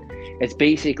 It's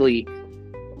basically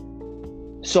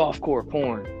softcore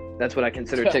porn. That's what I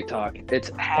consider TikTok.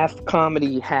 It's half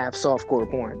comedy, half softcore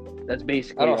porn. That's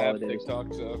basically I don't all have it is.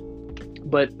 TikTok, so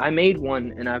But I made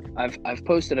one, and I've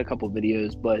posted a couple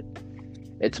videos, but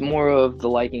it's more of the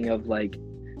liking of like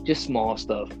just small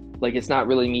stuff. Like it's not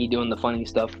really me doing the funny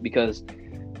stuff, because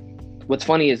what's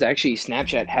funny is actually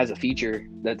Snapchat has a feature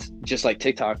that's just like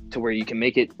TikTok, to where you can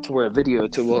make it to where a video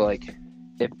to where like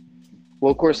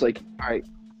of course, like, all right,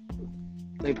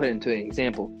 let me put it into an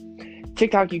example.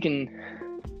 TikTok, you can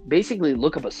basically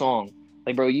look up a song.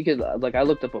 Like, bro, you could, like, I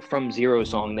looked up a From Zero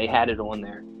song. They had it on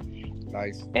there.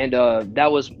 nice. And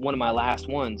that was one of my last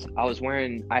ones.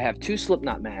 I have 2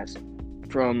 Slipknot masks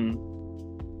from,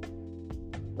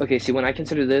 okay, see, when I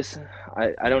consider this,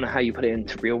 I don't know how you put it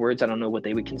into real words. I don't know what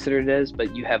they would consider it as,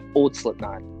 but you have old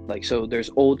Slipknot. Like, so there's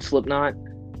old Slipknot,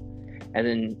 and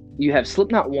then you have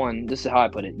Slipknot 1. This is how I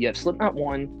put it. You have Slipknot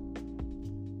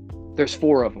 1. There's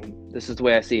 4 of them. This is the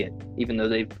way I see it, even though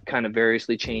they've kind of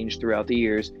variously changed throughout the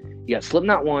years. You got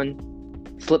Slipknot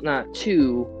 1, Slipknot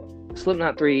 2,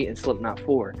 Slipknot 3, and Slipknot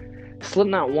 4.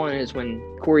 Slipknot 1 is when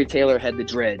Corey Taylor had the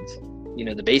dreads. You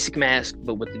know, the basic mask,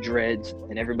 but with the dreads,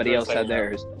 and everybody else had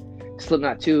theirs.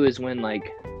 Slipknot 2 is when,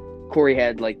 like, Corey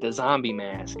had, like, the zombie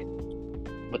mask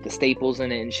with the staples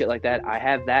in it and shit like that. I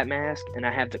have that mask, and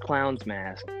I have the clown's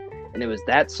mask. And it was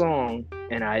that song,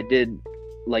 and I did,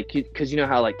 like, because you know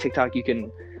how, like, TikTok, you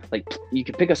can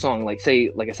pick a song, like,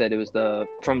 say, like I said, it was the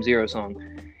From Zero song.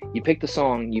 You pick the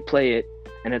song, you play it,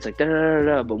 and it's like,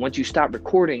 da-da-da-da, but once you stop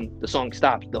recording, the song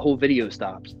stops, the whole video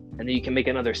stops, and then you can make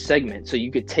another segment. So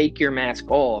you could take your mask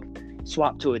off,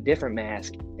 swap to a different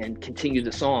mask, and continue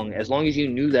the song. As long as you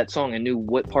knew that song and knew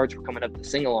what parts were coming up to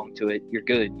sing along to it, you're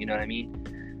good, you know what I mean?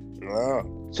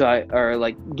 Oh.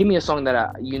 So give me a song that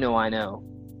I know.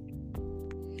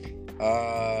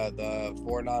 The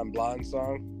 4-9 Blonde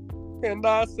song. And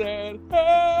I said,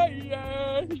 hey,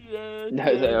 yeah.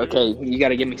 Okay, you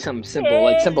gotta give me something simple,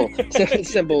 like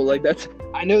simple, like that's.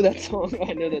 I know that song.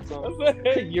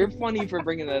 You're funny for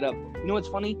bringing that up. You know what's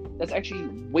funny? That's actually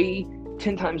way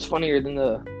 10 times funnier than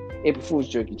the April Fool's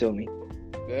joke you told me.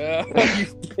 Yeah,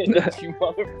 you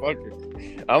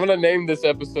motherfucker. I'm gonna name this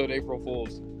episode April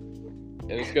Fool's,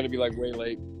 and it's gonna be like way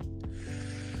late.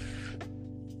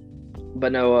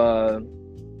 But no,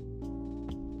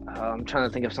 I'm trying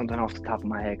to think of something off the top of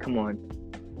my head. Come on.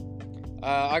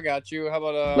 I got you. How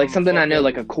about like something I know,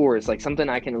 like a chorus, like something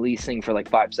I can at least sing for like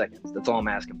 5 seconds. That's all I'm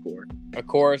asking for. a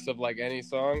chorus of like any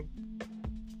song?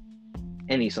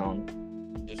 Any song.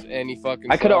 Just any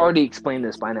fucking I could have song? already explained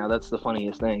this by now. That's the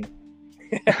funniest thing.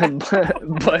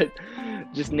 but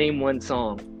just name one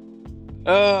song.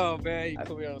 Oh man, you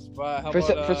put me on the spot. How For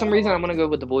about, some reason, I'm gonna go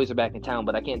with The Boys Are Back in Town,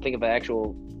 but I can't think of an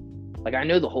actual. Like, I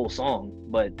know the whole song,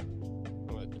 but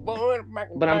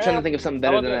I'm trying to think of something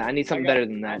better than that. I need something better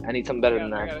than that.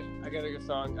 I got a good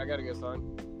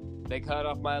song. They cut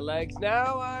off my legs.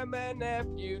 Now I'm an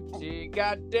amputee.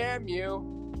 God damn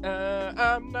you.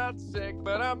 I'm not sick,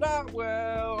 but I'm not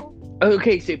well.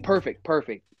 Okay, so perfect.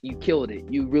 You killed it.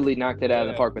 You really knocked it out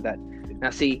of the park with that. Now,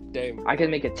 see, Damn. I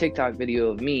can make a TikTok video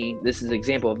of me. This is an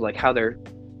example of like how they're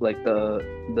like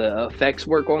the effects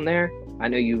work on there. I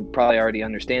know you probably already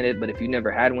understand it, but if you never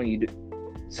had one, you do.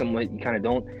 Somewhat, you kind of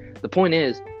don't. The point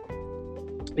is,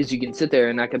 is you can sit there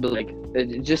and I could be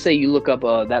like, just say you look up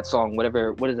that song,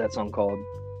 whatever. What is that song called?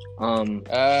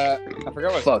 I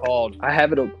forgot what it's called. I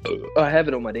have it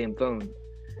on my damn phone.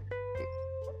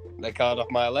 They cut off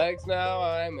my legs now.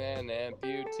 I'm an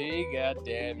amputee. God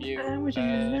damn you. I'm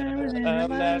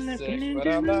not sick, but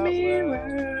I'm not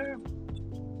well.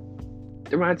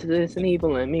 The run to this and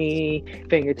evil in me.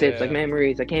 Fingertips like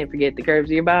memories. I can't forget the curves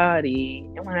of your body.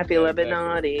 And when I feel a bit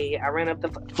naughty, I ran up the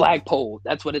flagpole.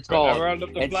 That's what it's called.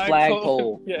 It's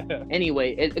flagpole. Yeah.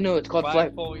 Anyway, it's called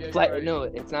flagpole. Right. No,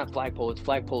 it's not flagpole. It's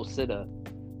flagpole sitta.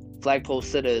 Flagpole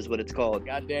sitta is what it's called.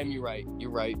 God damn, you're right.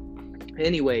 You're right.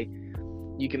 Anyway,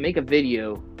 you can make a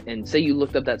video and say you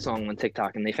looked up that song on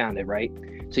TikTok and they found it, right?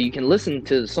 So you can listen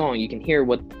to the song. You can hear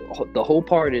what the whole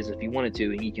part is if you wanted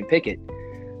to, and you can pick it.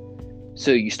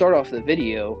 So you start off the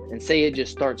video and say it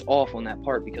just starts off on that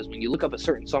part, because when you look up a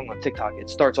certain song on TikTok, it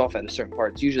starts off at a certain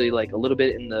part. It's usually like a little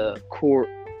bit in the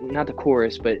not the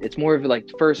chorus, but it's more of like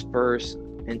the first verse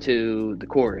into the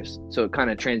chorus. So it kind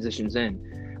of transitions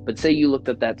in. But say you looked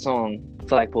up that song,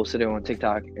 Flagpole Sitter, on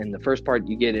TikTok, and the first part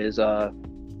you get is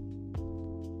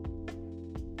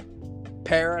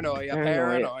Paranoia.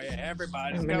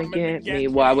 Everybody's gonna get me.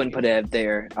 Well, I wouldn't put it up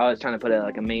there. I was trying to put it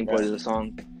like a main part of the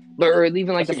song. Or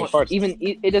even like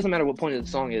it doesn't matter what point of the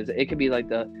song is. It could be like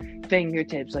the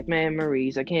fingertips like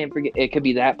memories. I can't forget. It could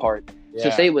be that part. Yeah. So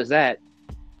say it was that.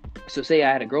 So say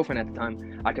I had a girlfriend at the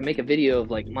time. I could make a video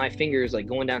of like my fingers like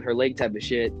going down her leg type of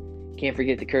shit. Can't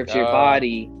forget the curves of your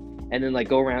body. And then like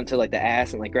go around to like the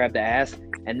ass and like grab the ass,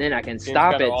 and then I can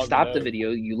stop the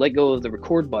video. You let go of the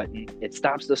record button, it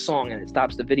stops the song and it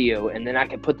stops the video, and then I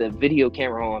can put the video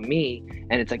camera on me,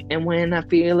 and it's like, and when I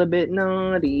feel a bit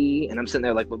naughty, and I'm sitting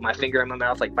there like with my finger in my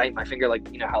mouth, like biting my finger, like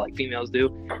you know how like females do.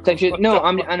 Type shit. No,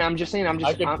 I'm just saying,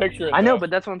 I can picture it. I know, but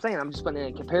that's what I'm saying. I'm just putting it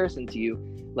in comparison to you.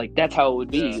 Like that's how it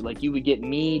would be. Yeah. Like you would get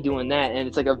me doing that, and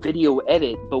it's like a video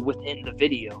edit, but within the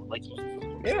video, like.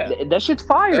 Yeah, that shit's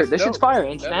fire. That shit's fire.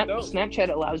 And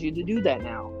Snapchat allows you to do that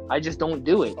now. I just don't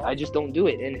do it.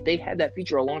 And if they had that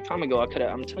feature a long time ago, I could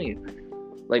have. I'm telling you,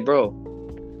 like, bro,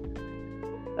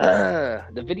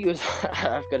 the videos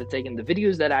I've got to take in. The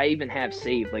videos that I even have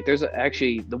saved. Like, there's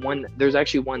actually one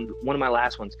of my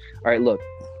last ones. All right, look,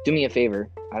 do me a favor.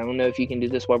 I don't know if you can do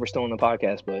this while we're still on the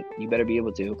podcast, but you better be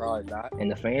able to. Probably not.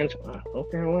 And the fans,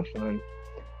 okay, well, fine.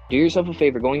 Do yourself a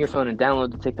favor. Go on your phone and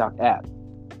download the TikTok app.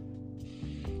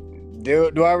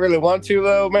 Do I really want to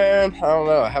though, man? I don't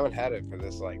know. I haven't had it for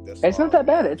this It's not that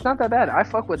bad. It's not that bad. I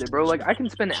fuck with it, bro. Like I can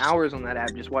spend hours on that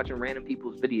app just watching random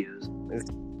people's videos.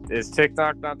 Is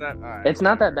TikTok not that? Right, it's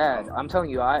not that bad. I'm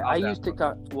telling you. I use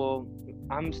TikTok. Well,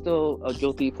 I'm still a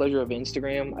guilty pleasure of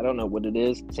Instagram. I don't know what it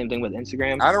is. Same thing with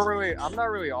Instagram. I'm not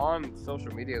really on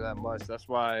social media that much. That's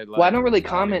why. Well, I don't really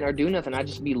comment or do nothing. I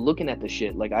just be looking at the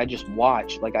shit. Like I just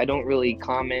watch. Like I don't really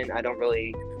comment. I don't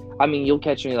really. I mean, you'll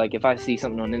catch me, like, if I see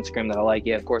something on Instagram that I like,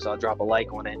 yeah, of course, I'll drop a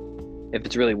like on it if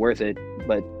it's really worth it.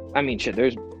 But, I mean, shit,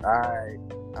 there's... All right.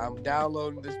 I'm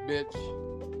downloading this bitch.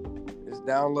 It's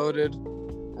downloaded,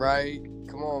 right?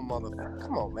 Come on, motherfucker.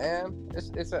 Come on, man.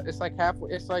 It's like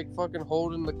halfway... It's like fucking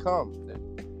holding the cum.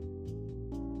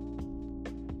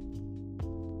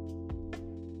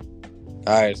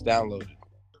 All right, it's downloaded.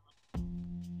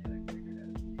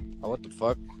 Oh, what the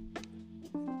fuck?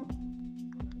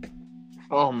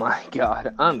 Oh my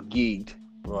god, I'm geeked.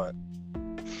 What?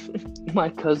 My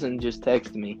cousin just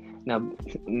texted me. Now,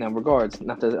 regards,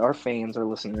 not that our fans are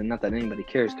listening, and not that anybody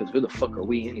cares, because who the fuck are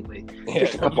we anyway? Yeah,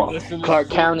 just a couple Clark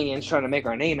Countyans trying to make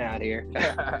our name out here.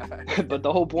 But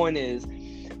the whole point is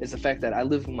the fact that I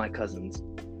live with my cousins.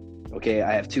 Okay,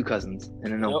 I have two cousins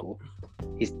and an uncle.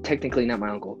 He's technically not my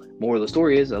uncle. Moral of the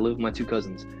story is I live with my two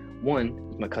cousins. One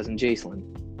is my cousin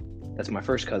Jacelyn. That's my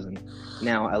first cousin.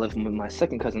 Now I live with my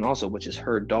second cousin also, which is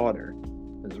her daughter,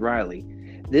 is Riley.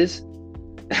 This,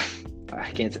 I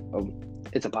can't say,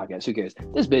 it's a podcast, who cares?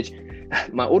 This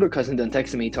bitch, my older cousin done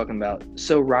texted me talking about,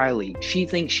 so Riley, she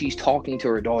thinks she's talking to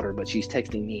her daughter, but she's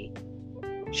texting me.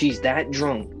 She's that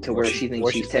drunk to where she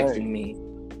thinks she's texting me.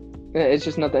 Yeah, it's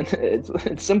just nothing,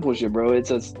 it's simple shit, bro. It's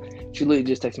just, she literally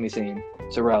just texted me saying,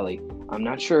 so Riley, I'm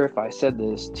not sure if I said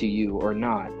this to you or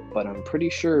not, but I'm pretty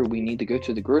sure we need to go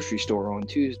to the grocery store on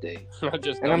Tuesday.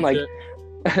 And I'm like,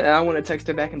 I want to text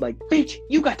her back and be like, bitch,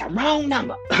 you got the wrong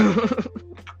number.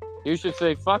 You should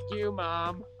say, fuck you,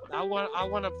 mom. I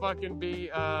want to fucking be,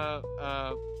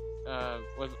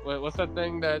 what's that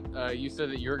thing that you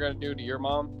said that you were going to do to your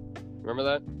mom? Remember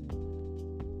that?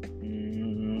 No.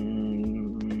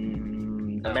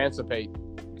 Emancipate.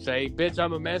 Say, bitch,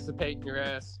 I'm emancipating your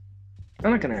ass.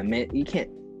 I'm not going to admit, you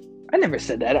can't. I never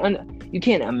said that. You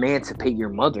can't emancipate your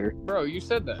mother. Bro, you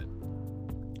said that.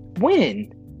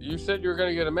 When? You said you were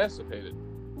gonna get emancipated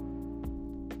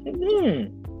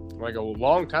Hmm. like a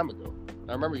long time ago.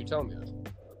 I remember you telling me that.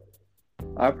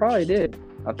 I probably did.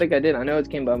 I think I did. I know it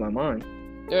came by my mind.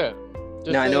 Yeah.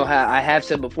 Just Now I say- know how I have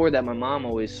said before that my mom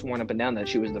always sworn up and down that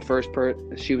she was the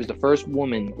first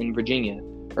woman in Virginia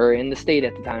or in the state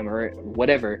at the time or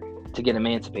whatever to get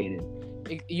emancipated.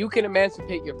 You can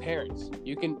emancipate your parents.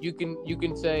 You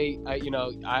can say,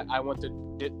 I want to.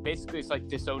 Basically, it's like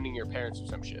disowning your parents or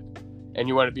some shit, and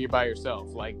you want to be by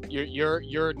yourself. Like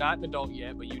you're not an adult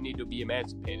yet, but you need to be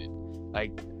emancipated.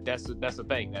 Like that's the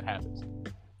thing that happens.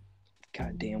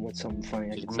 God damn, what's something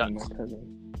funny I Just can say to my nuts.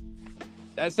 cousin?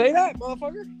 Say that,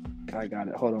 motherfucker. I got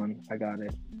it. Hold on, I got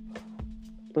it.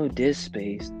 Low disk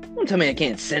space. Don't tell me I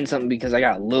can't send something because I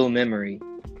got low memory.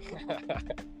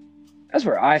 That's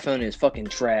where iPhone is fucking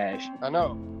trash. I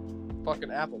know.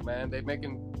 Fucking Apple, man.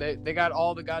 They got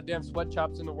all the goddamn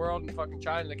sweatshops in the world in fucking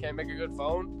China. They can't make a good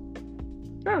phone.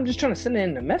 No, I'm just trying to send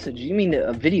in a message. You mean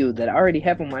a video that I already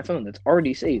have on my phone that's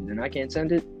already saved and I can't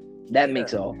send it? That Yeah.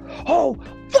 makes all. Oh,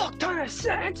 fuck ton of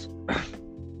sex!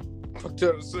 Fuck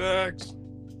ton of sex.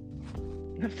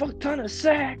 A fuck ton of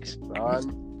sex!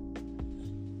 Son.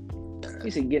 He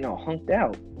said getting all hunked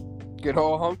out. Get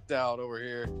all hunked out over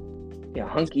here. Yeah,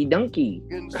 hunky dunky.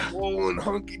 Getting swollen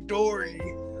hunky dory.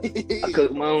 I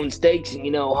cook my own steaks and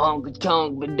honka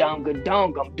tonk, badonka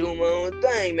donk. I'm doing my own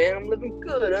thing, man. I'm living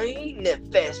good. I ain't eating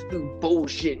that fast food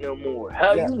bullshit no more.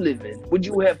 How Yeah. you living? What'd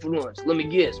you have for lunch? Let me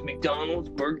guess. McDonald's,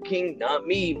 Burger King, not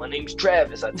me. My name's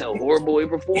Travis. I tell horrible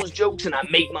April Fool's jokes and I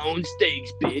make my own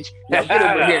steaks, bitch. Now get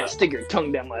over here and stick your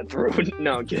tongue down my throat.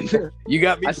 No, I'm kidding. You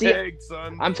got me I see- tagged,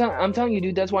 son. I'm telling you,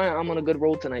 dude. That's why I'm on a good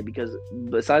roll tonight because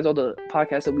besides all the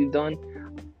podcasts that we've done,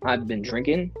 I've been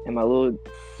drinking and my little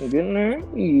getting there,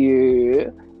 yeah.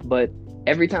 But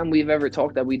every time we've ever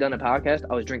talked that we've done a podcast,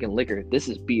 I was drinking liquor. This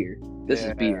is beer. This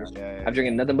is beer. Yeah. I'm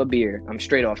drinking nothing but beer. I'm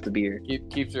straight off the beer.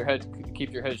 Keep your head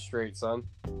straight, son.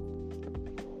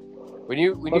 When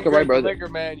you Okay, drink right, brother. liquor,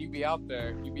 man, you be out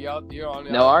there. You're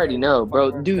on. No, I already know, bro.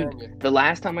 Fucking Dude, understand you. the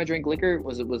last time I drank liquor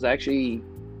was actually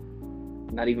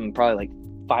not even probably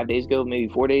like 5 days ago,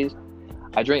 maybe 4 days.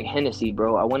 I drank Hennessy,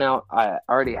 bro. I went out. I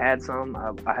already had some.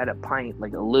 I had a pint,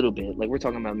 like a little bit. Like we're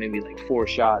talking about maybe like 4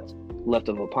 shots left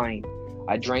of a pint.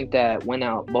 I drank that, went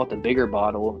out, bought the bigger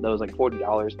bottle that was like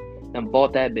 $40, then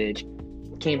bought that bitch,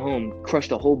 came home,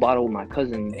 crushed a whole bottle with my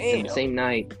cousin in the Damn. same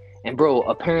night. And bro,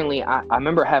 apparently I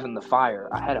remember having the fire.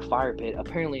 I had a fire pit.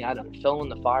 Apparently I done fell in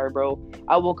the fire, bro.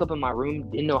 I woke up in my room,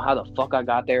 didn't know how the fuck I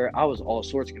got there. I was all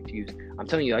sorts confused. I'm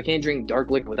telling you, I can't drink dark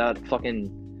liquor without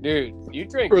fucking, Dude, you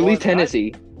drink. or at more least than I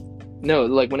Hennessy. No,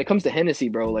 like when it comes to Hennessy,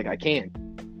 bro, like I can't.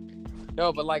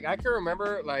 No, but like I can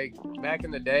remember like back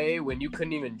in the day when you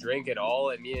couldn't even drink at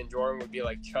all, and me and Jordan would be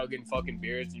like chugging fucking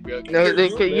beers, and you'd be like, No, "Here,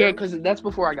 you, yeah, man." because that's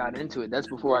before I got into it. That's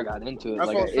That's like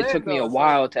what I'm it saying, took me though. a It's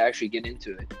while to actually get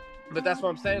into it. But that's what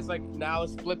I'm saying. It's like now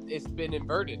it's flipped. It's been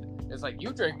inverted. It's like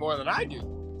you drink more than I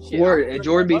do. Shit, I Word, don't and drink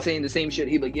Jordan that be much. saying the same shit.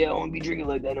 He be like, yeah, I don't be drinking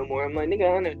like that no more. I'm like,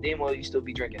 nigga, I know damn well you still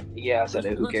be drinking. Yeah, I said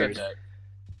it. Who said cares? that?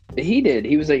 He did.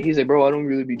 He's like, bro, I don't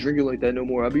really be drinking like that no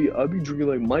more. I be drinking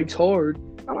like Mike's Hard.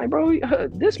 I'm like, bro,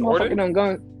 this Jordan? motherfucker done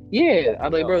gone. Yeah,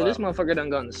 I'm like, Oh, bro, wow. this motherfucker done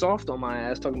gone soft on my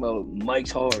ass talking about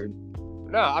Mike's Hard.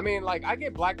 No, I mean like I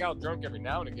get blackout drunk every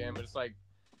now and again, but it's like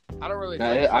I don't really.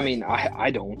 drink I mean,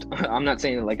 I don't. I'm not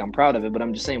saying that like I'm proud of it, but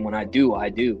I'm just saying when I do, I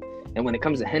do. And when it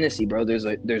comes to Hennessy, bro, there's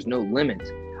no limit.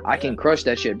 I can crush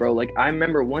that shit, bro. Like I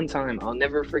remember one time, I'll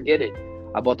never forget it.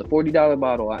 I bought the $40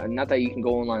 bottle. Not that you can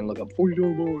go online and look up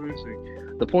 $40 bottle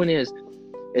Hennessy. The point is,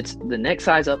 it's the next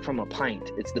size up from a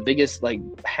pint. It's the biggest like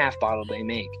half bottle they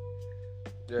make.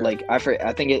 Yeah. Like I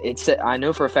think it's I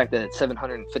know for a fact that it's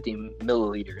 750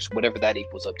 milliliters, whatever that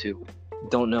equals up to.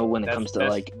 Don't know when it comes to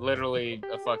that's like. literally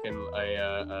a fucking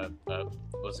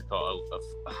what's it called?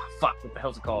 Fuck, what the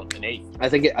hell's it called? An eighth. I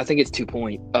think it's 2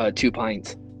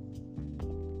 pints.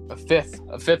 A fifth.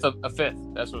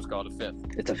 That's what it's called. A fifth.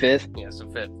 It's a fifth. Yeah, it's a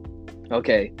fifth.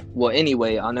 Okay. Well,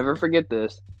 anyway, I'll never forget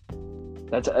this.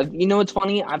 That's it's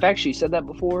funny. I've actually said that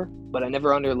before, but I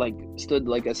never understood,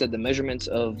 like I said, the measurements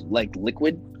of like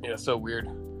liquid. Yeah, so weird.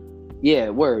 Yeah,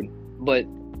 word. But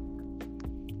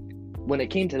when it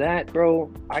came to that,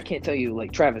 bro, I can't tell you.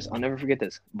 Like Travis, I'll never forget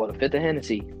this. Bought a fifth of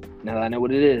Hennessy. Now that I know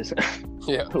what it is,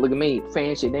 Yeah. look at me,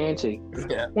 fancy dancy.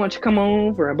 Yeah. Why don't you come on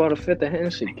over? I bought a fifth of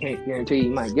Hennessy. Can't guarantee you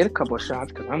might get a couple of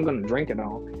shots because I'm gonna drink it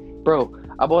all, bro.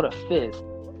 I bought a fifth.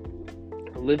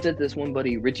 Lived at this one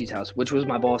buddy Richie's house, which was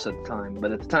my boss at the time,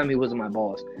 but at the time he wasn't my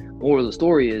boss. Moral of the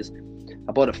story is,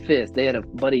 I bought a fifth. They had a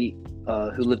buddy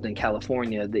who lived in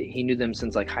California. That he knew them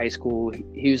since like high school.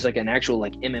 He was like an actual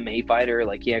like MMA fighter.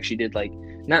 Like he actually did like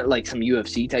not like some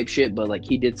UFC type shit, but like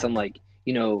he did some like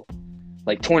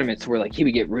like tournaments where like he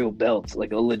would get real belts,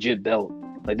 like a legit belt.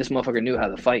 Like this motherfucker knew how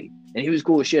to fight, and he was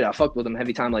cool as shit. I fucked with him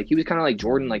heavy time. Like he was kind of like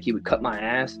Jordan, like he would cut my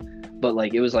ass, but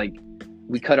like it was like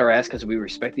we cut our ass because we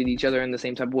respected each other in the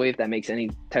same type of way. If that makes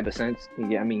any type of sense.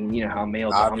 Yeah, I mean, you know how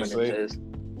male dominance is.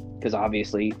 Because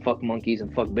obviously, fuck monkeys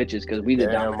and fuck bitches. Because we the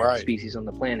dominant species on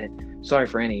the planet. Sorry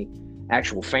for any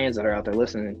actual fans that are out there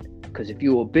listening. Because if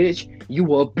you a bitch, you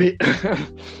a bitch.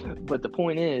 But the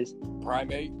point is,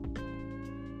 primate.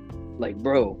 Like,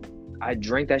 bro, I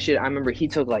drank that shit. I remember he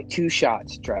took like 2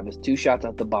 shots, Travis, 2 shots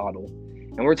out the bottle.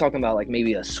 And we're talking about like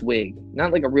maybe a swig.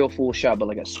 Not like a real full shot, but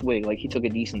like a swig. Like he took a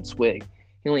decent swig.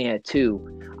 He only had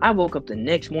 2. I woke up the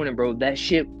next morning, bro. That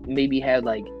shit maybe had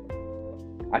like,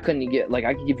 I couldn't get, like,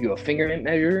 I could give you a fingerprint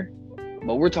measure,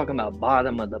 but we're talking about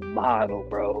bottom of the bottle,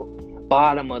 bro.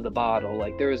 Bottom of the bottle.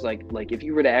 Like, there was, like if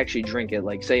you were to actually drink it,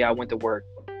 like, say I went to work,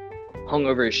 hung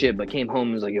over as shit, but came home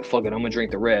and was like, yo, fuck it, I'm gonna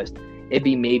drink the rest. It'd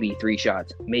be maybe 3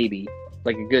 shots. Maybe.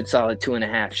 Like, a good solid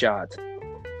 2.5 shots.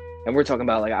 And we're talking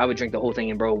about, like, I would drink the whole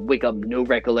thing and, bro, wake up no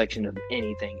recollection of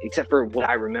anything, except for what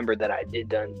I remember that I did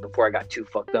done before I got too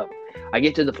fucked up. I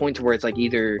get to the point to where it's, like,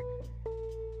 either...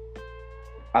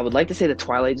 I would like to say the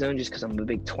Twilight Zone just because I'm a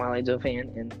big Twilight Zone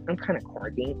fan and I'm kind of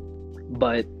quirky.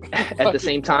 But at the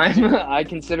same time, I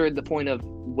consider it the point of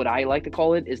what I like to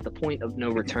call it is the point of no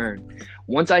return.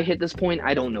 Once I hit this point,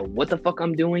 I don't know what the fuck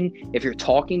I'm doing. If you're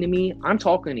talking to me, I'm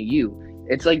talking to you.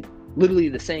 It's like literally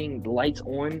the saying, lights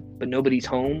on, but nobody's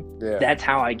home. Yeah. That's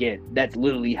how I get. That's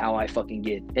literally how I fucking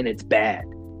get. And it's bad.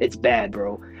 It's bad,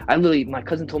 bro. My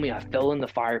cousin told me I fell in the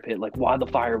fire pit, like while the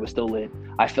fire was still lit.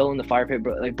 I fell in the fire pit,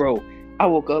 bro. Like, bro, I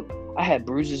woke up, I had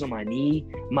bruises on my knee.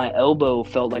 My elbow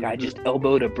felt like I just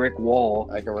elbowed a brick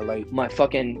wall. I can relate. My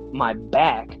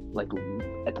back, like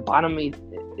at the bottom of me,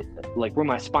 like where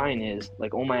my spine is,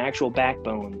 like on my actual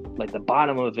backbone, like the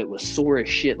bottom of it was sore as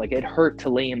shit. Like it hurt to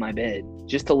lay in my bed,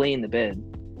 just to lay in the bed.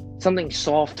 Something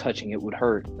soft touching it would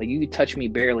hurt. Like you could touch me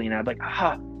barely and I'd be like,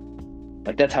 ah.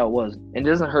 Like that's how it was. And it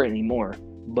doesn't hurt anymore.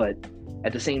 But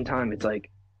at the same time, it's like,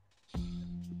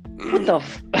 what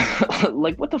the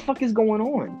like what the fuck is going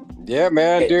on? Yeah,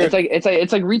 man, dude. It's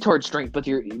like retard strength, but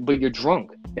you're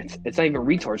drunk. It's not even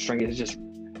retard strength. It's just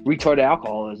retarded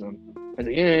alcoholism. It's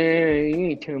like, yeah, you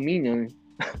ain't tell me nothing.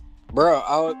 Bro,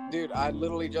 I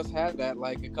literally just had that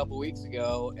like a couple weeks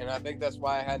ago, and I think that's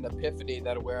why I had an epiphany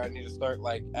that where I need to start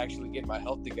like actually getting my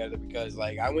health together because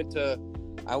like I went to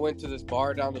this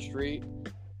bar down the street.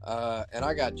 And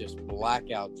I got just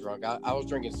blackout drunk. I was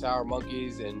drinking Sour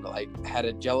Monkeys and like had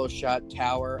a Jello shot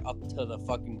tower up to the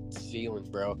fucking ceiling,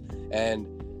 bro. And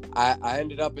I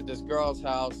ended up at this girl's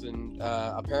house, and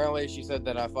apparently she said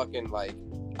that I fucking like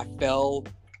I fell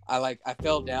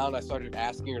down. I started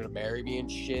asking her to marry me and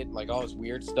shit, like all this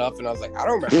weird stuff. And I was like, I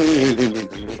don't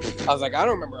remember. I was like, I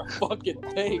don't remember a fucking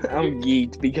thing. I'm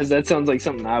geeked because that sounds like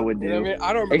something I would do. You know what I mean?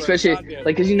 I don't remember. Especially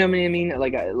like, cause you know what I mean.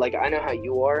 Like I know how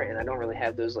you are, and I don't really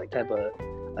have those like type of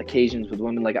occasions with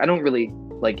women. Like I don't really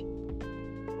like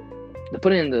to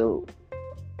put it into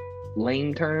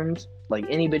lame terms. Like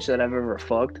any bitch that I've ever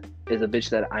fucked is a bitch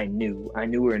that I knew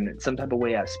her in some type of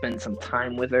way. I spent some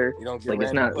time with her. You don't get like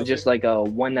it's not just like a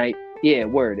one night. Yeah,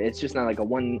 word. It's just not like a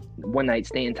one night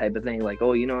stand type of thing. Like,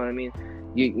 oh, you know what I mean?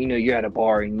 You know, you're at a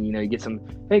bar and you get some.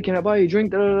 Hey, can I buy you a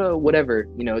drink? Whatever.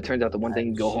 You know, it turns out the one thing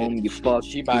you go home, you fuck,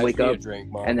 you wake up,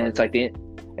 drink, and then it's like the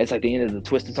end of the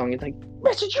Twisted song. It's like,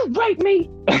 Richard, you rape me,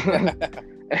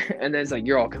 and then it's like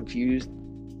you're all confused.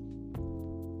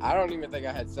 I don't even think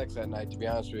I had sex that night, to be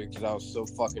honest with you, because I was so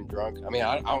fucking drunk. I mean,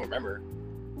 I don't remember.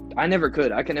 I never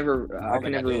could. I could never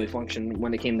really function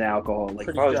when it came to alcohol. Like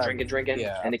if I was drinking,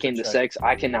 and it came to sex,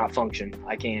 I cannot function.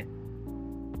 I can't.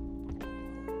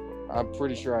 I'm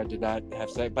pretty sure I did not have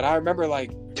sex, but I remember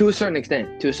like to a certain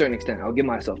extent. I'll give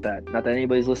myself that. Not that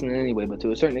anybody's listening anyway, but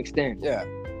to a certain extent. Yeah.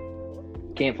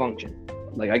 Can't function.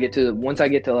 Like once I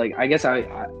get to like, I guess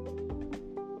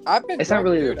I've been. It's drunk,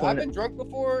 not really dude. the point. I've been drunk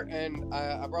before, and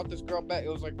I brought this girl back. It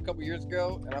was like a couple years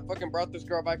ago, and I fucking brought this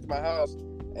girl back to my house,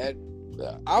 and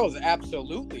I was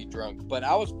absolutely drunk, but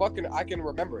I was fucking. I can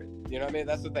remember it. You know what I mean?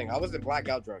 That's the thing. I wasn't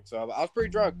blackout drunk, so I was pretty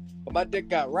drunk, but my dick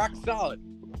got rock solid.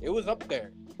 It was up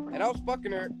there, and I was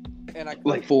fucking her, and I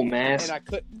like full mass, and I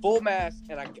could full mass,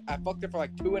 and I fucked her for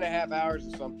like 2.5 hours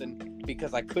or something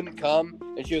because I couldn't come,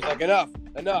 and she was like, enough.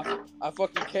 I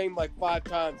fucking came like 5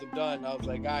 times. I'm done. I was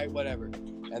like, all right, whatever.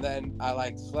 And then I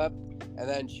like slept, and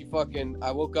then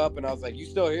I woke up and I was like, you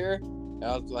still here? And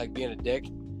I was like being a dick,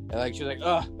 and like she was like,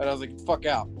 ugh, and I was like, fuck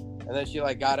out. And then she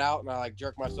like got out, and I like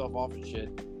jerked myself off and shit.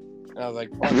 And I was like,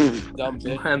 fuck this dumb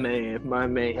bitch. My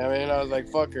man. I mean, I was like,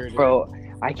 fuck her, dude. Bro,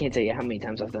 I can't tell you how many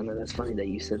times I've done that. That's funny that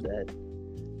you said that.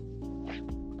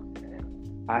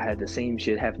 I had the same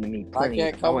shit happen to me I plenty.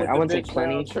 can't come with the wouldn't say bitch now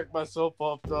plenty. and trick myself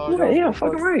off, dog. Yeah,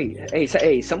 fucking right.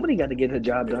 Hey, somebody got to get the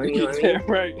job done. You know what I mean?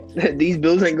 Right. These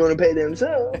bills ain't going to pay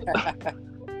themselves.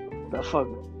 The fuck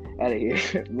out of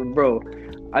here, bro.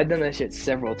 I've done that shit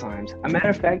several times. A matter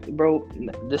of fact, bro,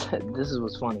 this is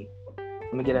what's funny.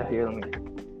 Let me get out here. Let me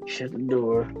shut the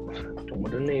door. Don't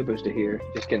want the neighbors to hear.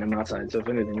 Just kidding, I'm outside, so if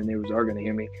anything, the neighbors are gonna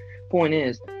hear me. Point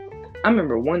is, I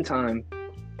remember one time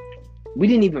we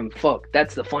didn't even fuck.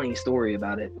 That's the funny story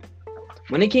about it.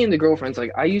 When it came to girlfriends,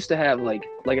 like I used to have like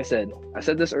I said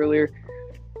this earlier.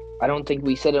 I don't think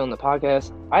we said it on the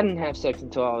podcast. I didn't have sex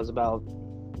until I was about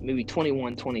maybe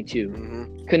 21, 22.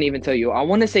 Mm-hmm. Couldn't even tell you. I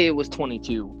want to say it was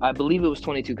 22. I believe it was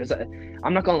 22 because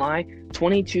I'm not gonna lie.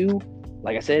 22,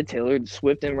 like I said, Taylor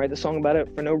Swift didn't write the song about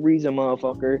it for no reason,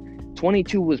 motherfucker.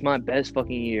 22 was my best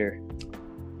fucking year.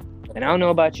 And I don't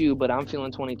know about you, but I'm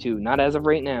feeling 22. Not as of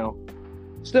right now.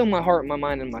 Still in my heart, my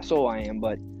mind, and my soul I am,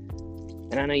 but...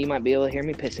 And I know you might be able to hear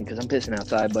me pissing because I'm pissing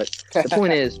outside, but the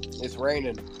point is... It's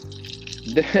raining.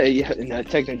 Yeah, no,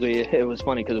 technically, it was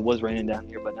funny because it was raining down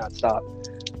here, but not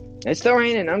stopped. It's still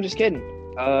raining. I'm just kidding.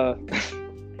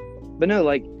 But no,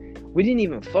 like, we didn't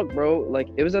even fuck, bro. Like,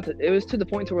 it was to the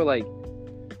point to where, like,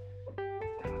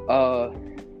 I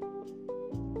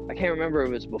can't remember if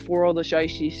it was before all the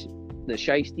shiesty,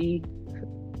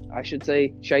 I should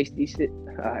say,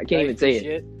 I can't even say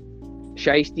it.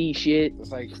 Shiesty shit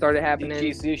It's like started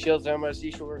happening. seashells down by the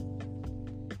seashore.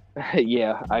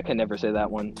 Yeah, I can never say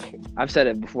that one. I've said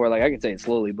it before, like I can say it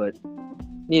slowly, but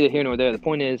neither here nor there. The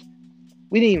point is,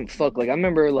 we didn't even fuck. Like I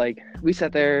remember, like we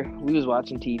sat there, we was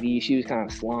watching TV. She was kind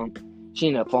of slumped. She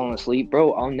ended up falling asleep,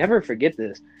 bro. I'll never forget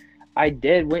this. I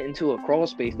went into a crawl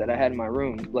space that I had in my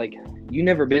room. Like you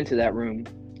never been to that room,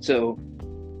 so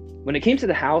when it came to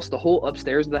the house, the whole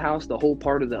upstairs of the house, the whole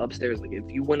part of the upstairs, like if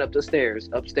you went up the stairs,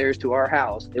 upstairs to our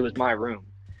house, it was my room.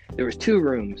 There was 2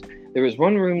 rooms. There was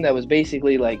one room that was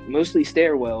basically like mostly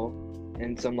stairwell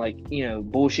and some like, you know,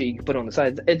 bullshit you could put on the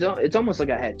sides. It's almost like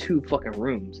I had 2 fucking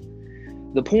rooms.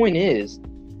 The point is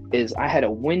I had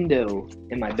a window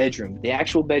in my bedroom, the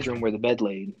actual bedroom where the bed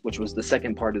laid, which was the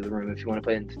second part of the room, if you want to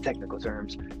put it into technical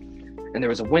terms. And there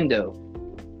was a window.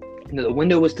 And the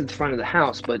window was to the front of the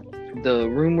house, but the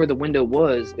room where the window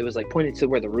was, it was like pointed to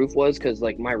where the roof was, because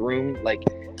like my room, like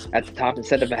at the top,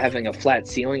 instead of having a flat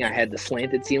ceiling, I had the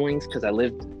slanted ceilings because I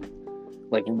lived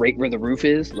like right where the roof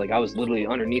is. Like I was literally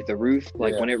underneath the roof.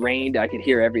 Like when it rained, I could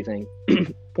hear everything.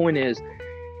 Point is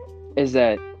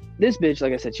that this bitch,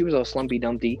 like I said, she was all slumpy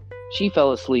dumpty. She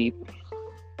fell asleep.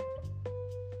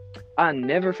 I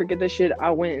never forget this shit. I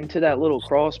went into that little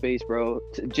crawl space, bro,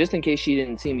 just in case she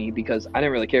didn't see me, because I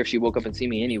didn't really care if she woke up and see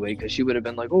me anyway, because she would have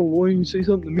been like, oh, why didn't you say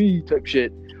something to me type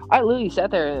shit. I literally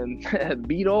sat there and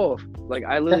beat off. Like,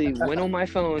 I literally went on my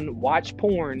phone, watched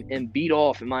porn, and beat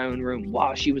off in my own room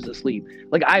while she was asleep.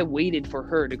 Like, I waited for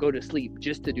her to go to sleep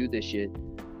just to do this shit.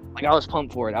 Like, I was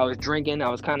pumped for it. I was drinking. I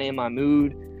was kind of in my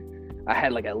mood. I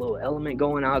had, like, a little element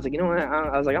going. I was like, you know what?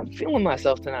 I was like, I'm feeling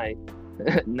myself tonight.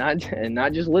 not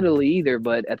just literally either,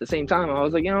 but at the same time, I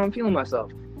was like, you know, I'm feeling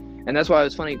myself. And that's why it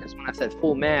was funny, because when I said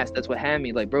full mass, that's what had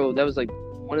me. Like, bro, that was, like,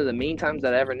 one of the main times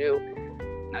that I ever knew.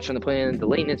 Not trying to put it into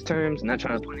layman's terms, not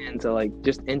trying to put it into, like,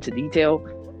 just into detail.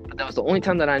 But that was the only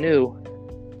time that I knew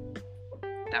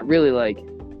that really, like,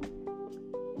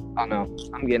 I don't know.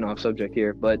 I'm getting off subject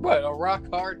here, but... What, a rock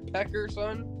hard pecker,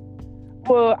 son?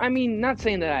 Well, I mean, not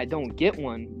saying that I don't get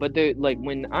one, but they're, like,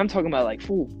 when I'm talking about, like,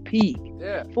 full peak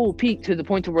to the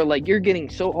point to where, like, you're getting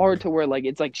so hard to where, like,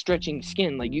 it's, like, stretching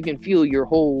skin. Like, you can feel your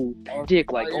whole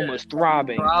dick, like, almost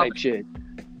throbbing type shit.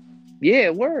 Yeah,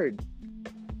 word.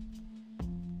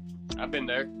 I've been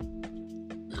there.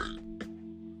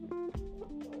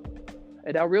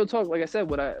 And now, real talk, like I said,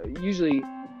 what I usually,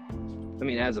 I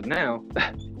mean, as of now,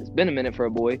 it's been a minute for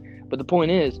a boy, but the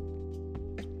point is,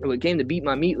 when it came to beat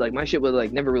my meat, like, my shit would,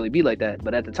 like, never really be like that.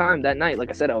 But at the time, that night, like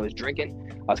I said, I was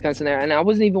drinking, I was kind of sitting there, and I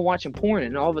wasn't even watching porn,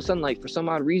 and all of a sudden, like, for some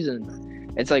odd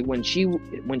reason, it's like, when she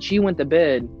went to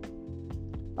bed,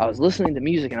 I was listening to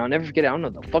music, and I'll never forget it. I don't know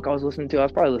what the fuck I was listening to. I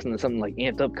was probably listening to something, like,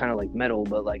 amped up, kind of like metal,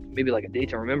 but, like, maybe, like, a Day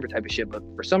to Remember type of shit. But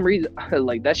for some reason,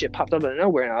 like, that shit popped up out of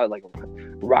nowhere, and I was, like,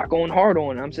 rock on hard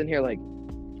on, and I'm sitting here, like,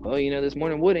 well, you know, this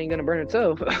morning wood ain't gonna burn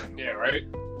itself. Yeah, right?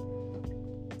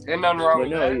 Ain't nothing wrong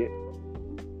with that.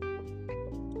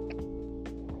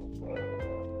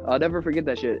 I'll never forget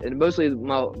that shit. And mostly,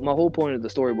 my whole point of the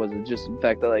story was just the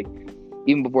fact that, like,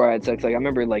 even before I had sex, like, I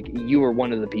remember, like, you were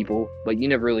one of the people, but you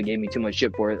never really gave me too much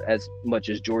shit for it, as much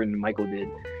as Jordan and Michael did.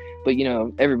 But, you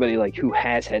know, everybody, like, who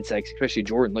has had sex, especially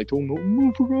Jordan, like, told me,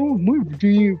 I'm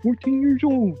 14 years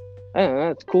old. I don't know,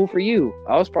 that's cool for you.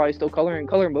 I was probably still coloring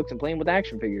books and playing with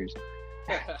action figures.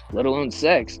 let alone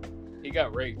sex. He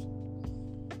got raped.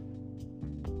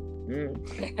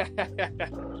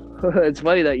 It's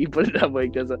funny that you put it that way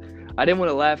because I didn't want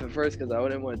to laugh at first because I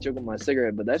didn't want to choke on my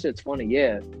cigarette, but that shit's funny.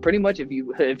 Yeah, pretty much if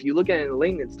you look at it in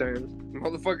layman's terms,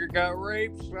 Motherfucker got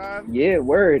raped, son. yeah,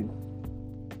 word.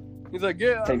 He's like,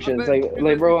 yeah. Type shit. It's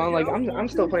like, bro, I'm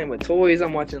still playing with toys.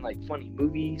 I'm watching like funny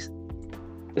movies.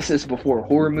 This is before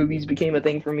horror movies became a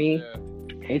thing for me. Yeah.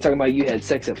 And you're talking about you had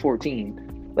sex at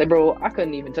 14. Like, bro, I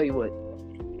couldn't even tell you what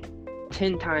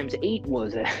 10 times 8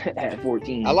 was at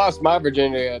 14. I lost my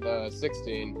virginity at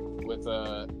 16 with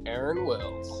Aaron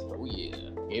Wells. Oh yeah,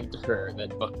 gave it to her,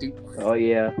 that buck dude. Oh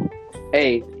yeah.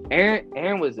 Hey,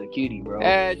 Aaron was a cutie, bro.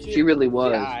 She really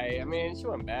was. I mean, she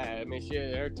wasn't bad. I mean,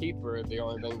 her teeth were the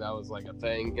only thing that was like a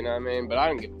thing. You know what I mean? But I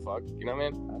didn't give a fuck. You know what I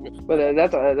mean? But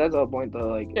that's a point though.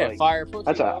 Like, yeah, like, fire pussy.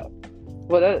 That's how.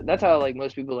 Well, that's how like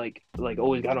most people like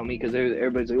always got on me because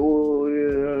everybody's like, oh,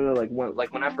 yeah. Like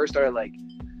when I first started like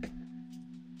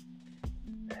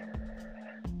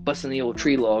busting the old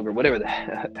tree log or whatever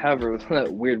however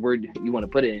weird word you want to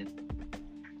put it in.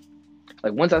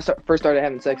 Like once I first started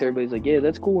having sex, everybody's like, yeah,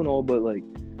 that's cool and all, but like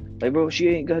bro, she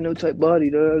ain't got no type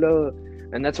body, da da.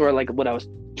 And that's where like what I was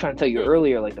trying to tell you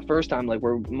earlier, like the first time, like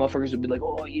where motherfuckers would be like,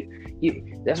 oh, you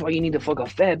that's why you need to fuck a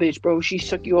fat bitch, bro. She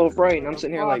suck you off right. And I'm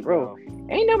sitting here like, bro,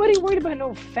 ain't nobody worried about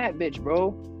no fat bitch,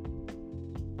 bro.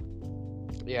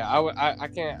 Yeah, I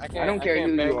can't. I don't care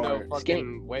who you are. No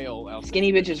skinny whale outfit.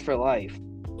 Skinny bitches for life.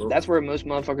 That's where most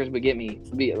motherfuckers would get me.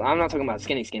 I'm not talking about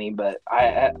skinny, but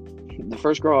I the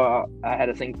first girl I had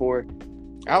a thing for.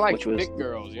 I like big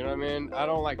girls. You know what I mean? I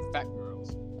don't like fat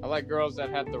girls. I like girls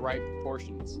that have the right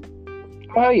proportions.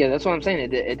 Oh yeah, that's what I'm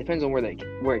saying. It depends on where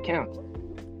it counts.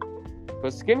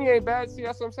 But skinny ain't bad. See,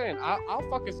 that's what I'm saying. I'll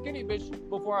fuck a skinny bitch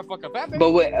before I fuck a fat bitch.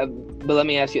 But wait, but let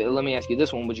me ask you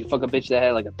this one: would you fuck a bitch that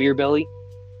had like a beer belly?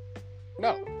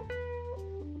 No.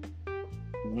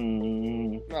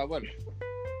 No, I wouldn't.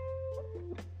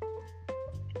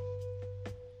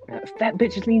 Fat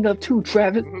bitches need love too,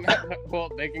 Travis. Well,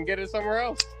 they can get it somewhere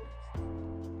else.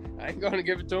 I ain't gonna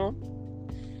give it to them.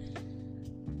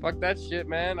 Fuck that shit,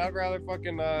 man. I'd rather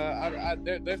fucking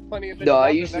there's plenty of. No, I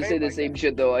used to say the same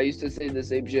shit though. I used to say the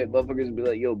same shit. Motherfuckers would be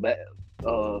like, "Yo, fat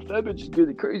bitch is good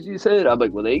the craziest head." I'm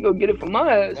like, "Well, they ain't gonna get it from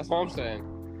my ass." That's what I'm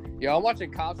saying. Yo, I'm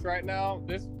watching Cops right now.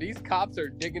 These cops are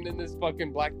digging in this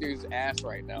fucking black dude's ass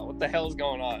right now. What the hell's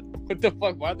going on? What the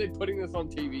fuck? Why are they putting this on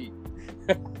TV?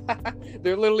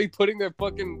 They're literally putting their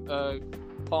fucking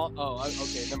palm. Oh,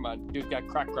 okay, never mind. Dude's got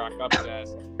crack up his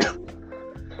ass.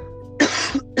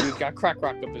 Dude's got crack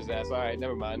up his ass. All right,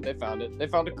 never mind. They found it. They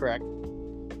found a crack.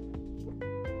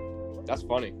 That's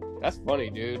funny. That's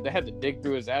funny, dude. They had to dig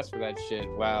through his ass for that shit.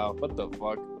 Wow, what the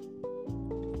fuck?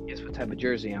 Guess what type of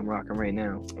jersey I'm rocking right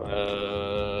now?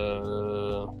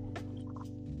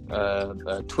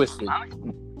 Twisted.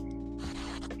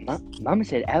 Mama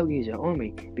said alligators are on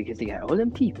me because they got all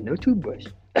them teeth and no toothbrush.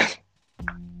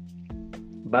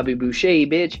 Bobby Boucher,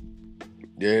 bitch.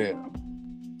 Yeah.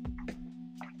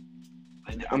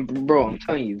 Bro, I'm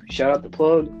telling you, shout out the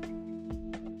plug.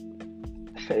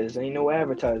 This ain't no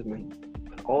advertisement.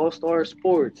 All-Star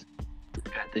Sports.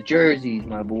 Got the jerseys,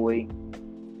 my boy.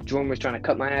 Jordan was trying to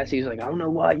cut my ass. He was like, I don't know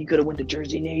why you could have went to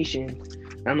Jersey Nation.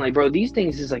 And I'm like, bro, these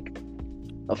things is like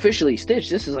officially stitched.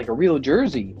 This is like a real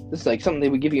jersey. This is like something they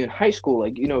would give you in high school,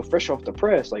 like, you know, fresh off the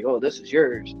press. Like, oh, this is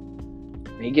yours.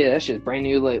 And you get that shit brand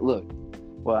new. Like, look.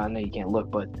 Well, I know you can't look,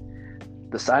 but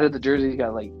the side of the jersey's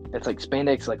got like, it's like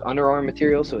spandex, like underarm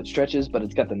material, so it stretches, but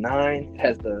it's got the 9. It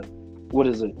has the, what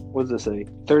is it? What does this say?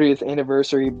 30th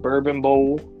anniversary Bourbon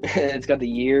Bowl. It's got the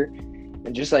year.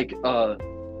 And just like,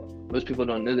 most people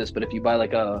don't know this, but if you buy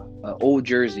like a old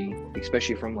jersey,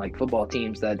 especially from like football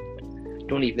teams that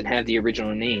don't even have the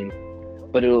original name,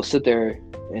 but it'll sit there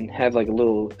and have like a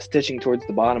little stitching towards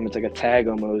the bottom. It's like a tag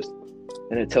almost,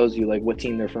 and it tells you like what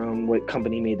team they're from, what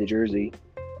company made the jersey.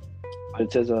 But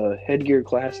it says Headgear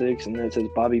Classics, and then it says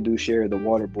Bobby Boucher, the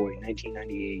Water Boy,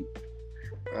 1998.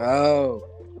 Oh.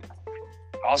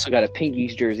 Also got a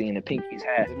Pinkies jersey and a Pinkies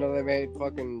hat. Didn't know they made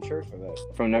fucking shirts for that.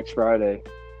 From next Friday.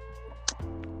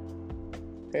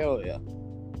 Hell yeah.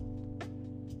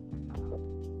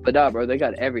 But nah, bro, they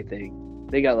got everything.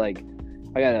 They got like,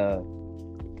 I got a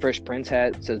Fresh Prince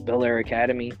hat. It says Bel Air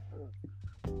Academy.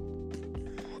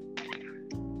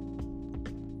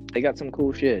 They got some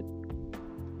cool shit.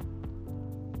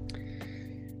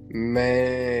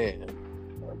 Man,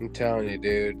 I'm telling you,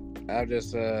 dude. I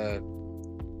just, I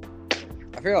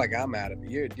feel like I'm out of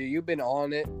it. You've been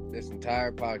on it this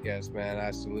entire podcast, man.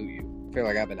 I salute you. I feel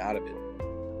like I've been out of it.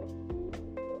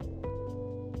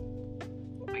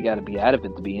 You got to be out of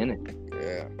it to be in it.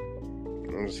 Yeah.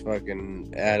 I'm just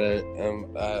fucking at it.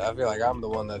 I feel like I'm the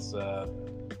one that's.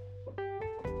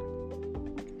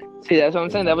 See, that's what I'm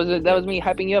saying. That was me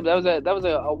hyping you up. That was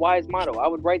a wise motto. I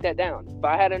would write that down. If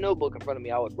I had a notebook in front of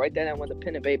me, I would write that down with a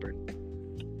pen and paper.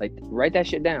 Like, write that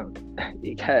shit down.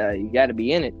 You gotta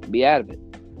be in it, be out of it.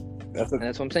 And that's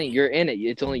what I'm saying. You're in it.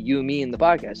 It's only you and me in the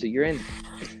podcast, so you're in it.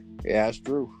 Yeah, that's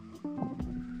true.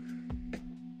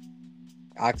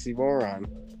 Oxymoron.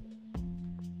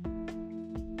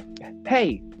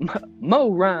 Hey,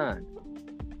 Moron.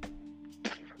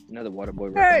 Another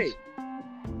Waterboy reference.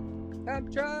 Hey, I'm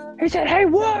trying. He said, "Hey,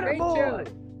 Waterboy.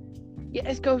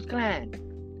 Yes, Ghost Clan.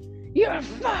 You're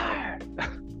fired."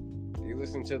 You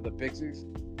listen to the Pixies?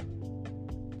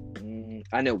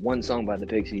 I know one song by the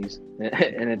Pixies,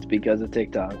 and it's because of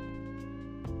TikTok.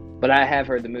 But I have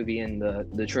heard the movie and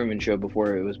the Truman Show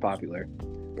before it was popular.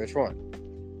 Which one?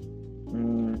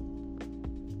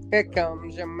 Here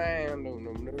comes your man.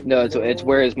 No, it's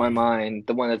Where Is My Mind?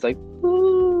 The one that's like.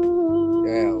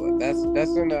 Yeah, well, that's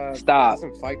in Stop. That's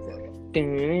in Fight Club.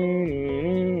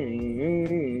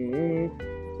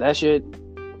 That shit.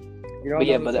 You know, But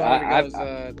yeah, the but song I goes,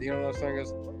 you know that song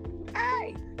goes,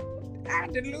 "Hey, I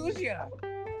did lose you.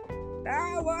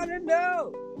 I wanna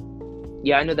know."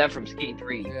 Yeah, I know that from Skate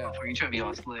 3. Yeah. Where you trying to be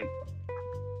all slick.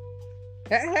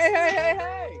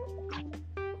 Hey.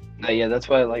 No, yeah, that's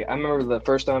why. Like, I remember the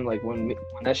first time, like when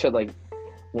that shit, like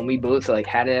when we both like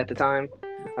had it at the time.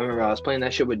 I remember I was playing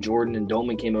that shit with Jordan and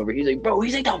Dolman came over. He's like, "Bro,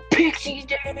 he's like the Pixies,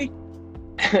 dude."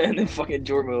 And then fucking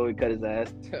Jordan would cut his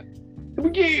ass.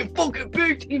 Yeah, fucking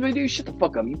Pixies, man, dude. Shut the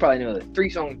fuck up. You probably know like 3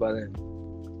 songs by then.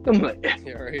 I'm like,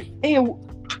 Yeah, right. and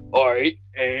all right,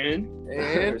 and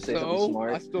say so something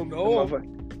smart. I still know.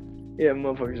 Yeah,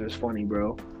 motherfuckers is funny,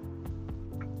 bro.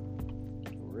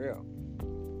 For real.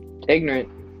 Ignorant,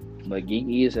 but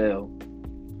geeky as hell.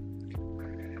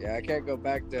 Yeah, I can't go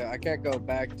back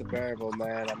to Bearable,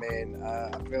 man. I mean,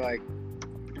 I feel like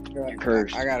You're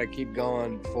cursed. I gotta keep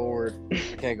going forward.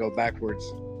 I can't go backwards.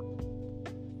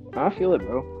 I feel it,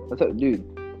 bro. That's what, dude.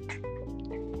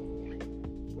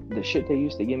 The shit they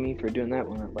used to give me for doing that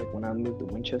when I moved to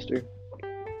Winchester,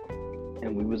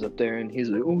 and we was up there, and he's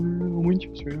like, "Oh,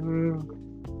 Winchester."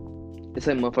 It's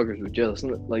like motherfuckers were jealous.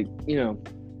 Like, you know,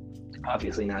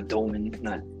 obviously not Dolman,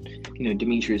 not, you know,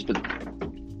 Demetrius, but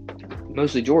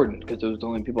mostly Jordan, because those were the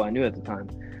only people I knew at the time.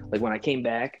 Like when I came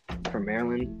back from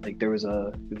Maryland, like it was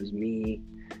me,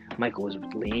 Michael was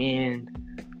with Leanne.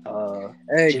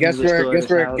 Hey, Jimmy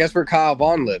guess where Kyle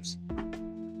Vaughn lives?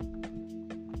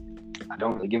 I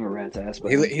don't really give a rat's ass,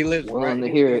 but He lives. willing Right,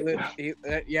 to hear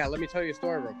it. Yeah, let me tell you a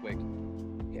story real quick.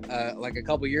 Like a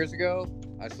couple years ago,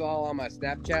 I saw on my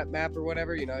Snapchat map or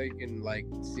whatever. You know, you can like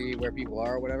see where people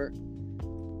are or whatever.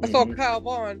 I saw Kyle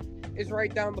Vaughn is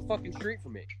right down the fucking street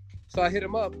from me. So I hit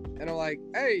him up and I'm like,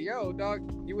 "Hey, yo, dog,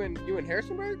 you in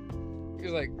Harrisonburg?" He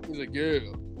was like, "Yeah."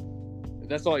 And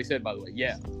that's all he said, by the way.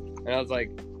 Yeah. And I was like,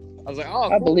 "Oh,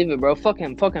 cool." I believe it, bro. Fuck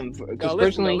him. Because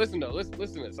personally, listen to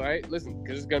this, all right? Listen,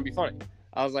 because it's gonna be funny.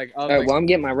 I was like, all right, well, I'm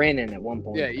getting my rant in at one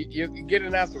point. yeah, you get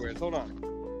it afterwards. Hold on.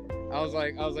 I was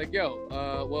like, yo,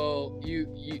 well,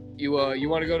 you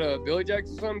want to go to Billy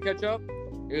Jack's or something, catch up?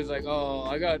 He was like, "Oh,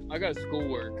 I got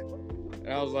schoolwork,"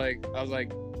 and I was like,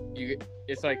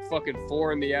 it's like fucking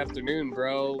 4 PM,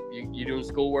 bro. You doing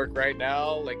schoolwork right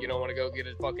now? Like, you don't want to go get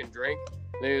a fucking drink?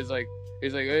 And he was like,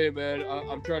 "Hey man,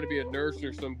 I'm trying to be a nurse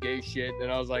or some gay shit."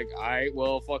 And I was like, "All right,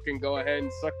 well, fucking go ahead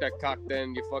and suck that cock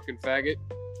then, you fucking faggot."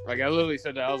 Like, I literally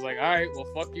said that. I was like, "All right, well,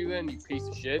 fuck you then, you piece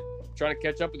of shit. Trying to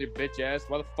catch up with your bitch ass.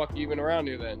 Why the fuck are you even around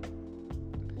here then?"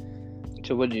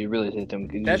 So what did you really say to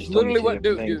him? That's literally what,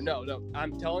 dude. No.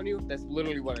 I'm telling you, that's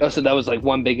literally what. Oh, so that was like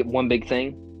one big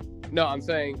thing. No, I'm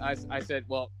saying I said,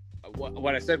 well,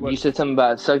 what I said was, You said something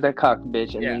about suck that cock,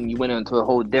 bitch, and then you went into a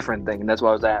whole different thing, and that's what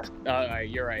I was asking.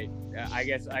 You're right. I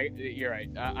guess you're right.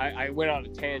 I went on a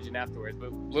tangent afterwards,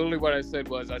 but literally what I said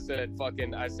was, I said,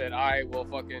 all right, well,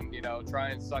 fucking, you know, try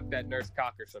and suck that nurse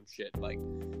cock or some shit. Like,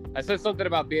 I said something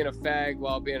about being a fag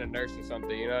while being a nurse or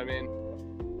something. You know what I mean?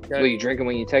 Were you drinking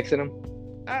when you texted him?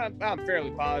 I'm fairly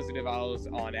positive I was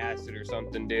on acid or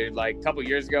something, dude. Like a couple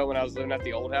years ago when I was living at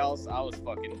the old house, I was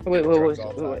fucking. Wait.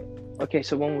 Okay,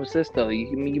 so when was this though?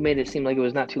 You made it seem like it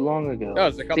was not too long ago. No, it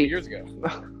was a couple years ago.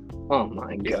 Oh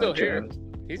my god. He's still here.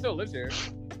 He still lives here.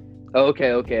 Oh,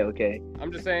 okay.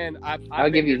 I'm just saying.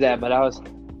 I'll give you that, but I'm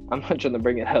not trying to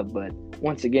bring it up. But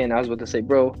once again, I was about to say,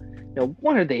 bro, no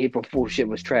wonder the April Fool shit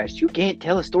was trash. You can't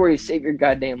tell a story to save your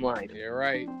goddamn life. You're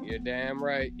right. You're damn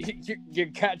right. You're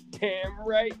goddamn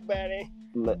right, buddy.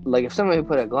 Like if somebody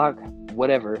put a Glock,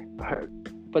 whatever,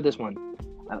 put this one,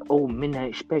 old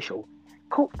midnight special,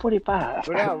 Colt 45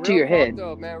 But no, to your head.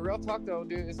 Though, man, real talk though,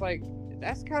 dude. It's like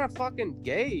that's kind of fucking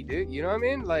gay, dude. You know what I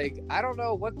mean? Like, I don't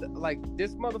know what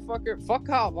this motherfucker. Fuck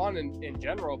Kyle Vaughn in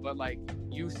general, but like,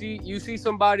 you see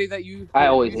somebody that you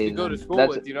always used to hated go to them. school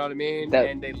with. You know what I mean?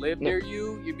 And they live No. near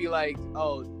you. You'd be like,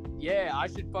 oh yeah, I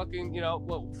should fucking,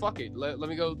 well, fuck it. Let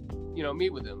me go,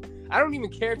 meet with him. I don't even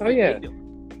care if I hate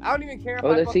him. I don't even care if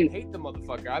I fucking hate the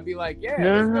motherfucker. I'd be like, yeah,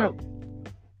 let's go.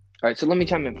 All right, so let me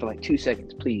chime in for like 2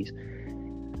 seconds, please.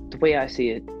 The way I see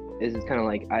it is it's kind of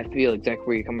like, I feel exactly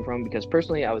where you're coming from, because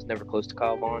personally, I was never close to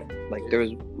Kyle Vaughn. Like, there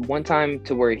was one time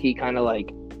to where he kind of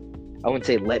like, I wouldn't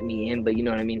say let me in, but you know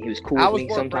what I mean? He was cool with me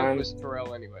sometimes. With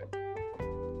Terrell anyway.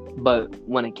 But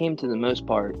when it came to the most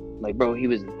part, like, bro, he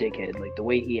was a dickhead. Like, the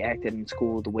way he acted in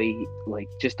school, the way he, like,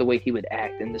 just the way he would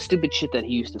act, and the stupid shit that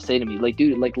he used to say to me. Like,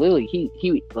 dude, like, literally, he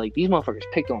like, these motherfuckers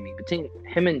picked on me. Between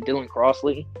him and Dylan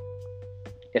Crossley,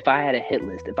 if I had a hit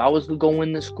list, if I was to go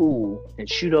into school and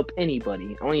shoot up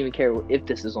anybody, I don't even care if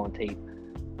this is on tape,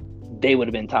 they would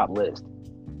have been top list.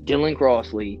 Dylan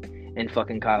Crossley and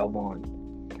fucking Kyle Vaughn.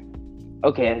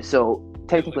 Okay, so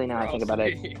technically now I think about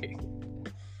it,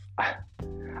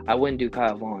 I wouldn't do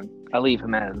Kyle Vaughn. I leave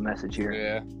him out of the message here.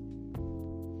 Yeah.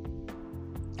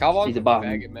 Kyle Vaughn's He's a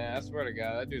faggot, man. I swear to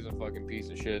God, that dude's a fucking piece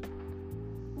of shit.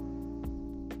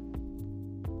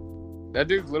 That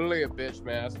dude's literally a bitch,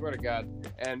 man. I swear to God.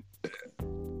 And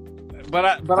but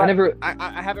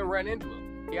I haven't run into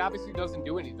him. He obviously doesn't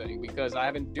do anything because I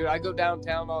haven't. Dude, I go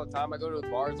downtown all the time. I go to the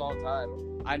bars all the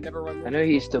time. I never run. I know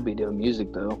he'd still be doing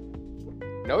music though.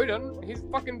 No, he doesn't. He's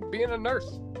fucking being a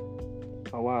nurse.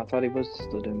 Oh wow, I thought he was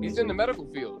still doing music. He's in the medical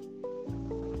field.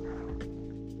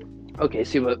 Okay,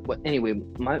 see what anyway,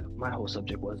 my whole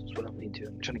subject was what I'm into.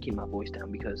 I'm trying to keep my voice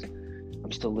down because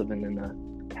I'm still living in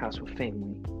a house with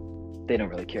family. They don't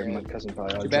really care. My cousin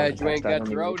probably. Too bad you ain't got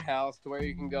your own house to where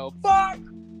you can go, fuck!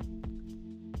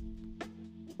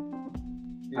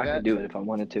 I could do it if I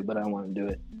wanted to, but I don't want to do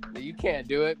it. You can't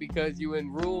do it because you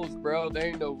in rules, bro. There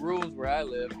ain't no rules where I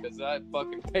live because I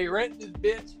fucking pay rent in this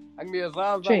bitch. I can be as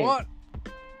loud as I want.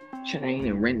 Shit, I ain't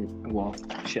even renting. Well,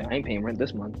 shit, I ain't paying rent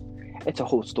this month. It's a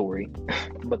whole story.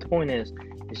 But the point is,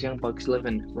 this young buck's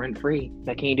living rent-free.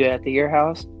 Now, can you do it at your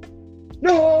house?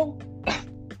 No!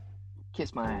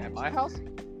 Kiss my ass. At my house?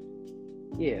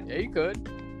 Yeah. Yeah, you could.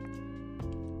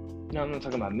 No, I'm not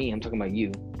talking about me. I'm talking about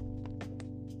you.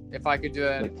 If I could do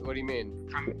that, like, what do you mean?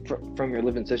 From your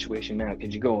living situation now,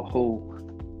 could you go a whole...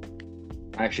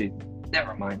 Actually,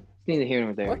 never mind. Neither here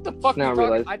nor there. What the fuck are you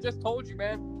talking? I just told you,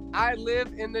 man. I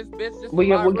live in this bitch. This well,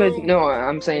 yeah, well, no,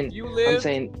 I'm saying... If you live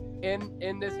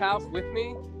in this house with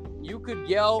me, you could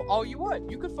yell all you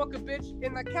want. You could fuck a bitch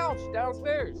in the couch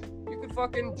downstairs. You could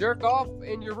fucking jerk off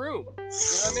in your room. You know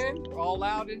what I mean? All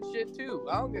loud and shit too.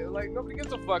 I don't get nobody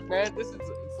gives a fuck, man. This is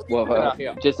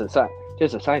just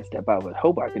a sidestep. I would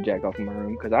hope I could jack off in my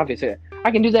room because obviously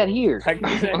I can do that here. I can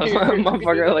do that here.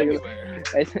 Motherfucker,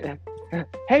 like,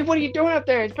 hey, what are you doing up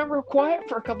there? It's been real quiet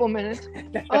for a couple of minutes.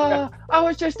 I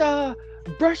was just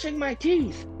brushing my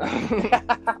teeth.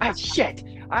 Shit.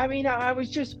 I mean, I was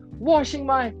just washing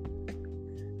my.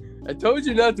 I told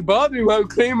you not to bother me while I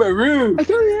clean my room. I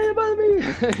told you not to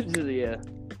bother me. Yeah.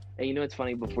 And you know what's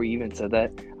funny? Before you even said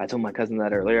that, I told my cousin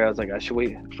that earlier. I was like, I should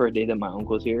wait for a day that my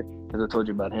uncle's here, because I told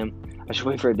you about him. I should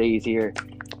wait for a day he's here.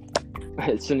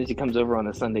 As soon as he comes over on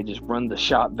a Sunday, just run the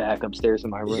shop back upstairs in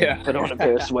my room, put on a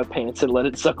pair of sweatpants, and let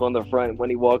it suck on the front. When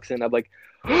he walks in, I'm like,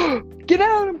 get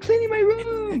out! I'm cleaning my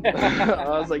room.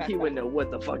 I was like, he wouldn't know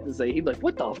what the fuck to say. He'd be like,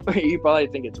 what the fuck? He'd probably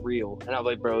think it's real. And I'm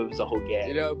like, bro, it was a whole gag.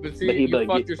 You know, but see, but you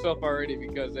fucked yourself already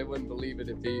because they wouldn't believe it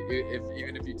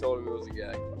even if you told them it was a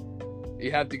gag.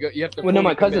 You have to go. You have to. Well, no,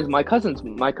 my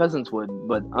cousins would,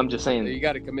 but I'm just saying. So you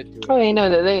got to commit to it. Oh, you know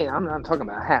that I'm not talking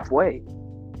about halfway.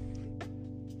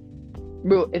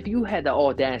 Bro, if you had the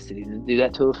audacity to do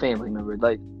that to a family member,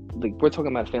 like we're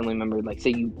talking about a family member, like say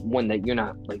you one that you're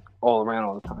not like all around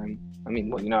all the time. I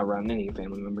mean, well, you're not around any of your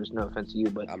family members. No offense to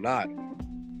you, but I'm not.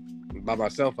 I'm by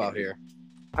myself out here.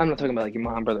 I'm not talking about like your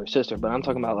mom, brother, or sister, but I'm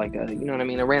talking about like you know what I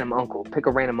mean, a random uncle. Pick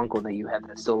a random uncle that you have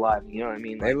that's still alive. You know what I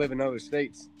mean? They live in other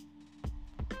states.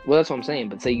 Well, that's what I'm saying.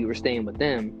 But say you were staying with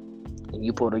them, and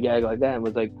you pulled a gag like that and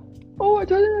was like, "Oh, I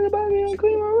told you about me. I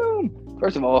clean my room."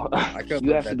 First of all,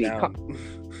 you have to be. Yeah,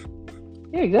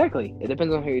 exactly. It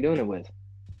depends on who you're doing it with.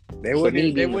 They wouldn't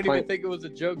even think it was a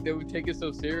joke. They would take it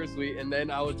so seriously, and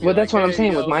then I would. Well, that's what I'm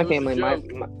saying with my family.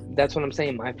 That's what I'm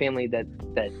saying. My family that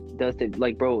does it,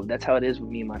 like, bro. That's how it is with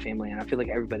me and my family, and I feel like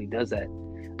everybody does that.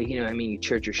 Like, you know what I mean? You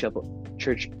church.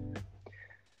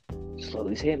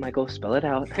 Slowly say it, Michael. Spell it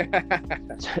out.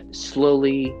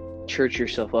 Slowly church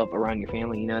yourself up around your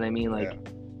family. You know what I mean? Like,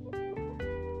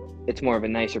 it's more of a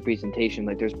nicer presentation.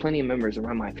 Like there's plenty of members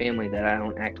around my family that I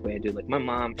don't act the way I do. Like my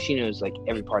mom, she knows like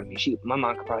every part of me. My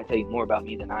mom could probably tell you more about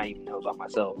me than I even know about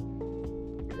myself.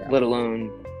 Yeah. Let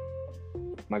alone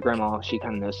my grandma, she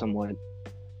kind of knows somewhat.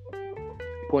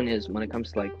 Point is, when it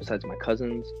comes to like, besides my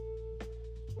cousins,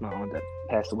 my aunt that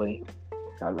passed away,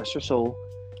 God rest her soul,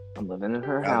 I'm living in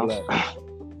her house.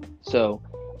 So,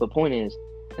 the point is,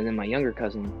 and then my younger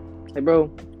cousin, like,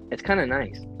 bro, it's kind of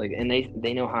nice. Like, and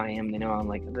they know how I am. They know I'm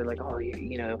like, they're like, oh,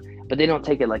 you know, but they don't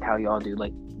take it like how y'all do.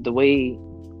 Like, the way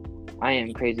I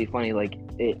am crazy funny, like,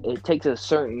 it takes a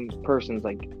certain person's,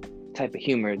 like, type of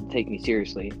humor to take me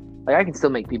seriously. Like, I can still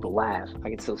make people laugh. I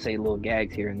can still say little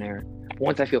gags here and there. But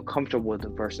once I feel comfortable with the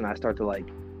person, I start to, like,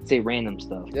 say random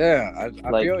stuff. Yeah, I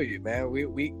like, feel you, man.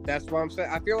 We that's what I'm saying.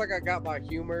 I feel like I got my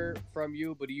humor from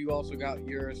you, but you also got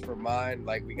yours from mine.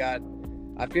 Like, we got...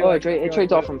 I feel like it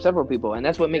trades off from several people, and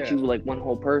that's what makes you like one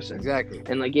whole person. Exactly.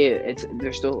 And like, yeah,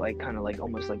 there's still like kind of like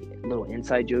almost like little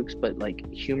inside jokes, but like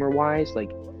humor wise, like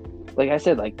I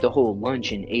said, like the whole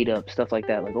lunch and ate up stuff like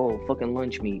that, like, oh, fucking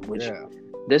lunch meat. Which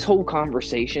this whole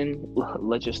conversation,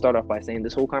 let's just start off by saying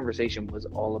this whole conversation was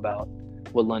all about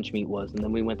what lunch meat was, and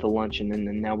then we went to lunch, and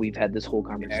then now we've had this whole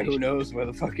conversation. Yeah, who knows where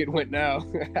the fuck it went now?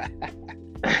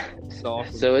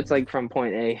 Awesome. So it's like from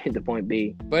point A to point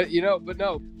B. But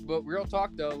real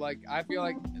talk though, like I feel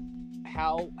like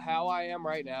how I am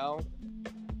right now.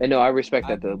 And no, I respect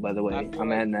that though. By the way,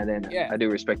 I'm adding that in. Yeah, I do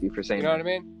respect you for saying. You know what I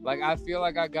mean? Like I feel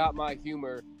like I got my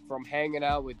humor from hanging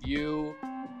out with you,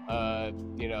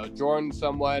 Jordan,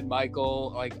 somewhat,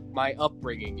 Michael, like my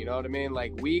upbringing. You know what I mean?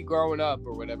 Like we growing up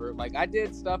or whatever. Like I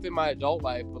did stuff in my adult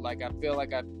life, but like I feel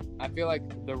like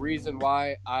the reason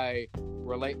why I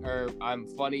relate or I'm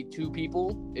funny to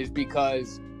people is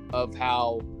because of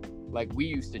how like we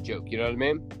used to joke, you know what I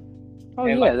mean? Oh,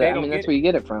 and yeah, I mean that's where you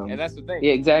get it from. And that's the thing.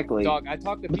 Yeah, exactly. Dog, I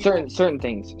talk to people, certain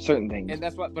things. And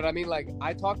that's what, but I mean, like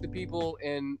I talk to people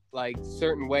in like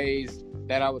certain ways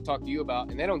that I would talk to you about,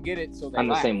 and they don't get it, so they I'm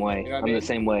laugh. the same way. You know I'm the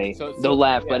same way. They'll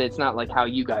laugh, but it's not like how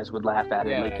you guys would laugh at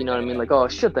it. Like, you know what I mean? Like, oh,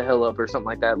 shut the hell up or something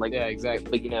like that. Like, yeah, exactly.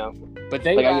 But you know, but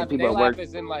they laugh, they laugh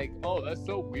as in like, oh, that's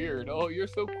so weird. Oh, you're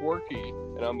so quirky,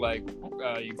 and I'm like,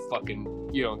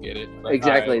 you don't get it. Like,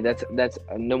 exactly. Right. That's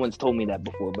no one's told me that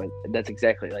before, but that's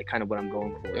exactly like kind of what I'm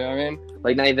going for. You know what I mean?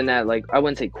 Like, not even that. Like, I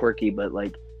wouldn't say quirky, but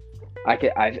like.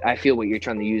 I feel what you're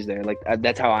trying to use there. Like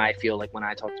that's how I feel like when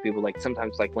I talk to people. Like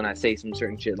sometimes like when I say some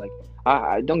certain shit, like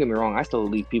I don't get me wrong, I still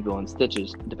leave people in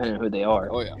stitches depending on who they are.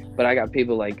 Oh yeah. But I got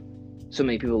people like so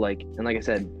many people like, and like I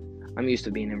said, I'm used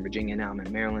to being in Virginia, now I'm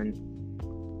in Maryland,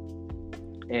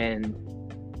 and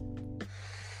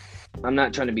I'm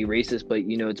not trying to be racist, but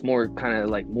you know it's more kind of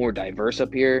like more diverse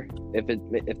up here. If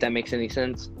that makes any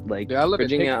sense, like I live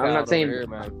Virginia, I'm not saying here,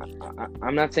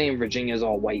 I'm not saying Virginia is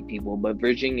all white people, but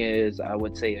Virginia is, I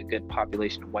would say, a good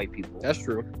population of white people. That's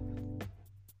true.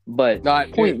 But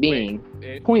point being.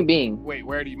 Wait,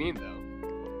 where do you mean though?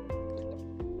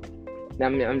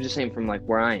 I'm just saying from like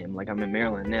where I am. Like I'm in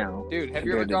Maryland now. Dude, have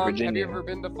you ever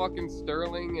been to fucking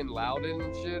Sterling and Loudoun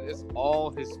and shit? It's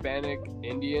all Hispanic,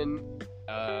 Indian,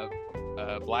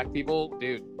 black people,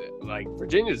 dude. Like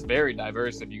Virginia's very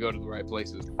diverse if you go to the right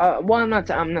places. Well, I'm not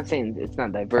saying it's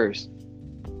not diverse.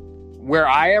 Where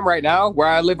I am right now, where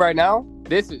I live right now,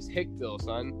 this is Hickville,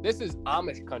 son. This is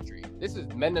Amish country. This is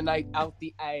Mennonite out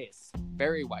the ass.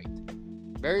 Very white.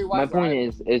 Very white.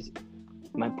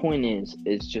 My point is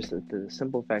just the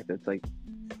simple fact that it's like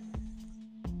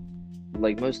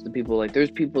most of the people, like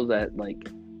there's people that like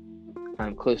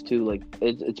I'm close to, like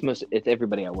it's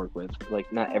everybody I work with,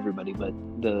 like not everybody, but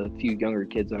the few younger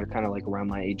kids that are kind of like around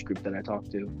my age group that I talk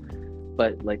to,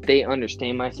 but like they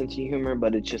understand my sense of humor.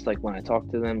 But it's just like when I talk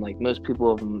to them, like most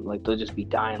people of them, like they'll just be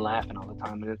dying laughing all the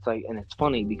time, and it's like, and it's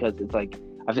funny because it's like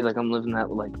I feel like I'm living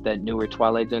that newer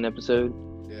Twilight Zone episode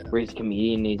where he's a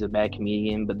comedian, he's a bad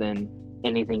comedian, but then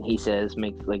anything he says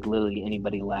makes like literally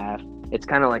anybody laugh. It's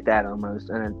kind of like that almost,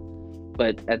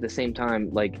 but at the same time,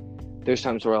 like there's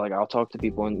times where like I'll talk to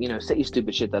people and, you know, say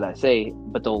stupid shit that I say,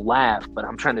 but they'll laugh, but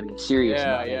I'm trying to be serious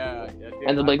about it.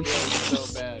 And they're like,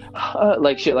 so bad.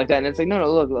 Like shit like that. And it's like,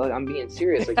 no, look, I'm being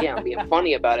serious. Like, yeah, I'm being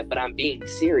funny about it, but I'm being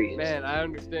serious. Man, I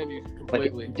understand you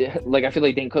completely. Like I feel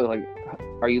like Dane Cook, like,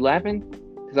 are you laughing?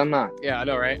 Because I'm not. Yeah, I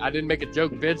know, right? I didn't make a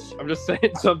joke, bitch. I'm just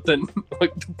saying something.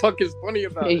 Like, the fuck is funny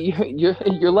about it?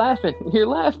 You're laughing. You're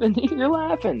laughing. You're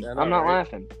laughing. Yeah, I'm not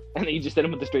laughing. And then you just hit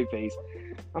him with a straight face.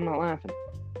 I'm not laughing.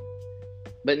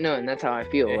 But no, and that's how I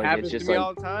feel. It like happens it's just to me like,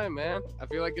 all the time, man. I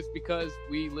feel like it's because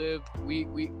we lived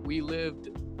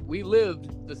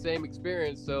the same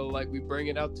experience, so like we bring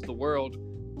it out to the world,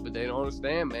 but they don't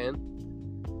understand, man.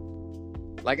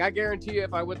 Like I guarantee you,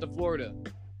 if I went to Florida,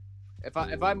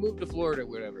 if I move to Florida, or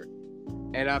whatever,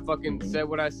 and I fucking said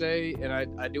what I say, and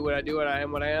I do what I do, and I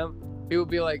am what I am, people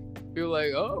be like,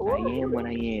 oh, whoa, I am what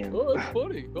I am. Oh, that's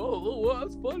funny. Oh,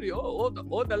 that's funny.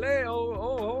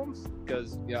 Holmes.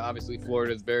 Because, you know, obviously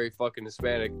Florida is very fucking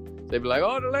Hispanic. They'd be like,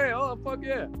 oh, Dele, oh, fuck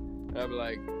yeah. And I'd be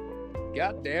like,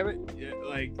 God damn it. Yeah,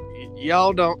 like,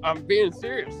 y'all don't, I'm being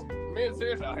serious. I'm being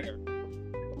serious out here.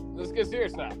 Let's get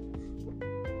serious now.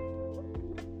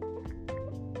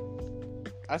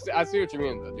 I see what you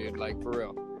mean, though, dude. Like, for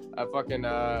real. I fucking,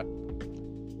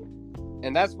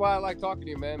 and that's why I like talking to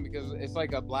you, man, because it's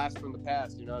like a blast from the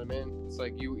past. You know what I mean? It's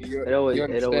like you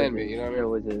understand me. You know what I mean? It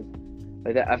always is.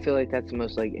 Like that, I feel like that's the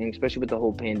most like, and especially with the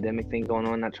whole pandemic thing going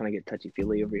on. Not trying to get touchy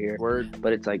feely over here. Word.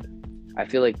 But it's like, I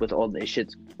feel like with all this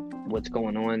shit's what's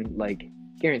going on, like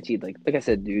guaranteed. Like I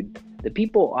said, dude, the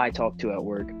people I talk to at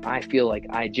work, I feel like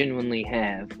I genuinely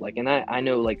have like, and I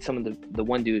know like some of the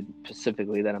one dude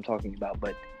specifically that I'm talking about,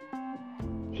 but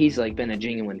he's like been a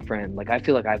genuine friend. Like I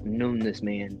feel like I've known this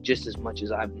man just as much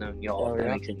as I've known y'all. If that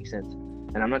makes any sense.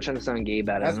 And I'm not trying to sound gay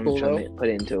about it. I'm not trying to put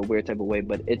it into a weird type of way,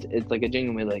 but it's like a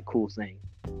genuinely like cool thing.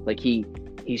 Like he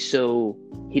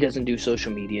doesn't do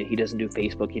social media. He doesn't do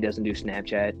Facebook. He doesn't do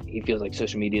Snapchat. He feels like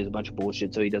social media is a bunch of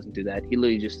bullshit, so he doesn't do that. He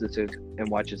literally just sits there and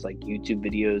watches like YouTube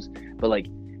videos. But like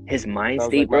his mind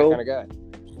state, bro. My kind of guy.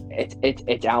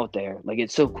 It's out there. Like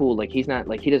it's so cool. Like he's not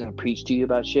like he doesn't preach to you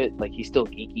about shit. Like he's still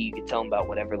geeky. You can tell him about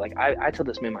whatever. Like I tell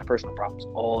this man my personal problems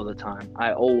all the time.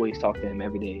 I always talk to him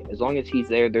every day. As long as he's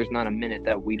there, there's not a minute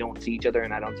that we don't see each other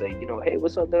and I don't say, you know, hey,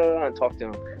 what's up? And talk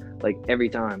to him like every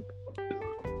time.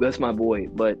 That's my boy.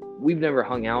 But we've never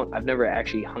hung out. I've never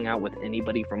actually hung out with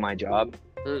anybody from my job.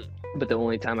 But the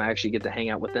only time I actually get to hang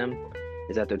out with them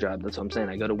is at their job. That's what I'm saying.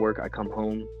 I go to work, I come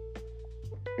home,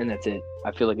 and that's it.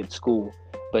 I feel like it's school.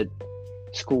 But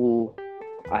school,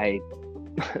 I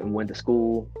went to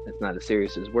school. It's not as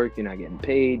serious as work. You're not getting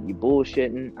paid. You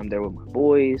bullshitting. I'm there with my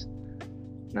boys.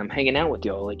 And I'm hanging out with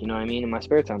y'all. Like, you know what I mean? In my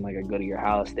spare time, like, I go to your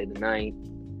house, stay the night.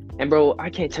 And, bro, I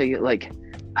can't tell you, like,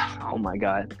 oh, my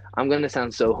God. I'm going to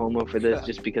sound so homo for this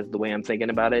just because of the way I'm thinking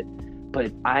about it.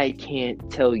 But I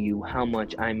can't tell you how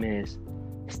much I miss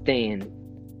staying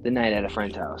the night at a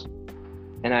friend's house.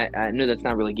 And I know that's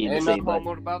not really gay to say, but... Ain't nothing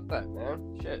homo about that,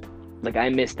 man. Shit. Like, I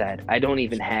miss that. I don't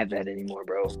even have that anymore,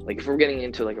 bro. Like, if we're getting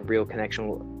into, like, a real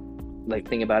connection, like,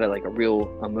 thing about it, like, a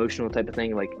real emotional type of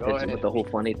thing, like, with the whole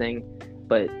funny thing.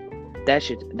 But that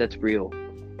shit, that's real.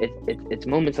 It's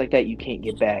moments like that you can't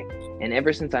get back. And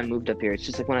ever since I moved up here, it's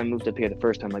just like when I moved up here the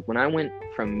first time. Like, when I went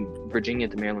from Virginia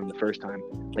to Maryland the first time,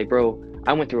 like, bro,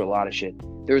 I went through a lot of shit.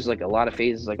 There was, like, a lot of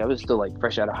phases. Like, I was still, like,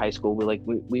 fresh out of high school.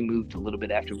 We moved a little bit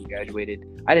after we graduated.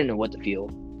 I didn't know what to feel.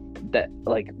 That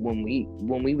like when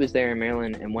we was there in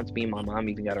Maryland, and once me and my mom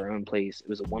even got our own place, it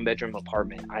was a 1-bedroom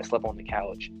apartment. I slept on the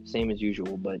couch, same as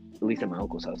usual, but at least at my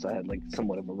uncle's house I had like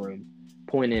somewhat of a room.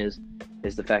 Point is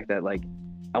the fact that like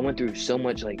I went through so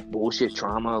much like bullshit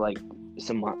trauma. Like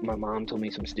my mom told me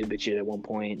some stupid shit at one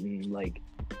point, and like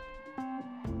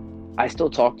I still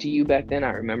talk to you back then.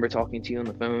 I remember talking to you on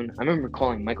the phone. I remember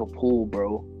calling Michael Poole,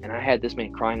 bro, and I had this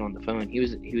man crying on the phone. He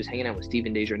was hanging out with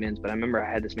Steven Desjardins, but I remember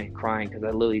I had this man crying because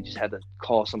I literally just had to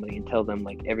call somebody and tell them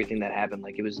like everything that happened.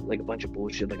 Like it was like a bunch of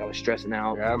bullshit. Like I was stressing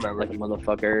out, I remember. like a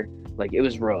motherfucker. Like it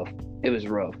was rough. It was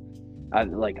rough.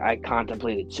 I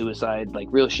contemplated suicide, like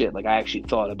real shit. Like I actually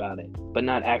thought about it, but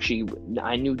not actually.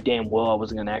 I knew damn well I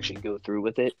wasn't gonna actually go through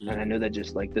with it, and I know that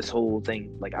just like this whole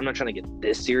thing. Like I'm not trying to get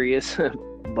this serious,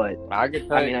 but I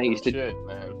used to. Shit,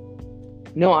 man.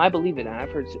 No, I believe it.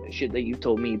 I've heard shit that you've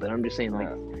told me, but I'm just saying like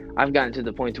I've gotten to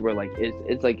the point to where like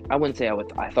it's like I wouldn't say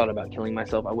I thought about killing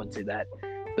myself. I wouldn't say that,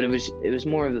 but it was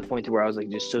more of the point to where I was like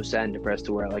just so sad and depressed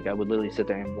to where like I would literally sit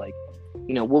there and like,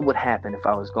 you know, what would happen if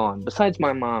I was gone? Besides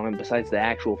my mom and besides the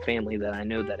actual family that I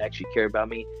know that actually care about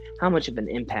me, how much of an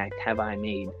impact have I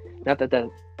made? Not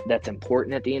that's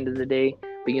important at the end of the day,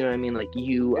 but you know what I mean? Like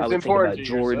I would think about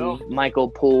Jordan, yourself. Michael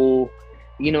Poole,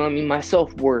 you know what I mean? My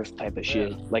self-worth type of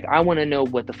shit. Like, I want to know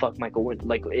what the fuck Michael went,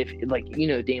 like, if, like, you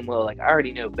know, damn well, like, I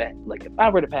already know that, like, if I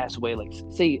were to pass away, like,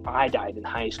 say I died in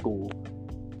high school,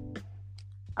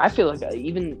 I feel like I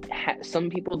even some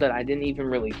people that I didn't even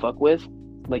really fuck with,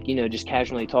 like, you know, just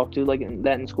casually talk to, like,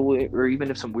 that in school, or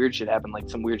even if some weird shit happened, like,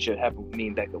 some weird shit happened with me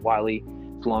and Becca Wiley.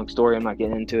 It's a long story. I'm not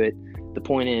getting into it. The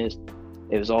point is,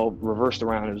 it was all reversed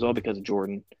around. It was all because of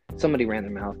Jordan. Somebody ran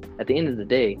their mouth. At the end of the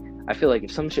day, I feel like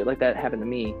if some shit like that happened to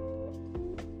me,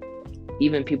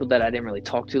 even people that I didn't really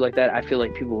talk to like that, I feel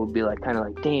like people would be like, kind of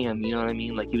like, damn, you know what I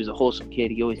mean? Like, he was a wholesome kid.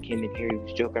 He always came in here. He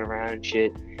was joking around and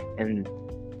shit. And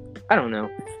I don't know.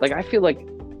 Like, I feel like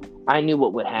I knew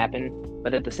what would happen.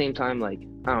 But at the same time, like,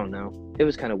 I don't know. It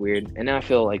was kind of weird, and now I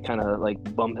feel like kind of like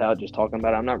bummed out just talking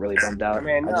about it. I'm not really bummed out.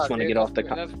 I just want to get off the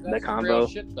convo. Real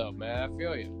shit though, man. I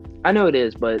feel you. I know it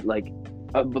is, but like,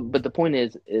 but the point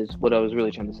is what I was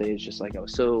really trying to say is just like I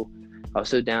was so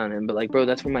down, and but like, bro,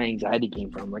 that's where my anxiety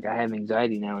came from. Like, I have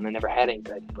anxiety now, and I never had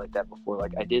anxiety like that before.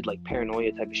 Like, I did like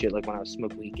paranoia type of shit, like when I was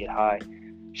smoking weed, get high,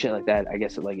 shit like that. I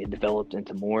guess it developed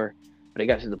into more, but it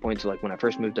got to the point to like when I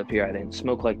first moved up here, I didn't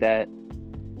smoke like that.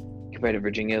 Compared to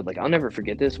Virginia, like I'll never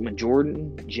forget this when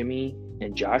Jordan, Jimmy,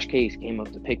 and Josh Case came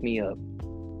up to pick me up.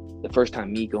 The first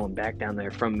time me going back down there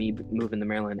from me moving to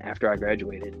Maryland after I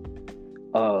graduated,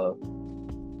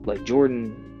 like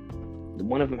Jordan,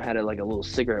 one of them had a little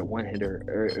cigarette one hitter,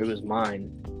 or it was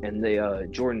mine, and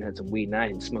Jordan had some weed, and I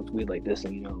hadn't smoked weed like this,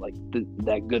 and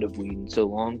that good of weed in so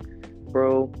long,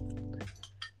 bro.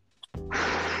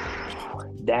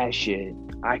 That shit,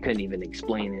 I couldn't even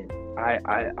explain it.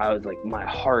 I was like, my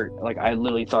heart, like I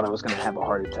literally thought I was gonna have a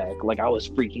heart attack. Like I was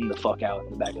freaking the fuck out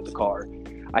in the back of the car.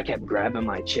 I kept grabbing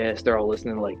my chest. They're all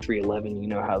listening to like 311. You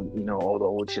know how all the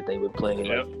old shit they would play,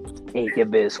 like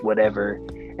Incubus, whatever.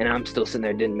 And I'm still sitting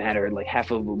there. It didn't matter. Like half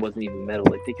of it wasn't even metal.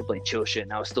 Like they could play chill shit,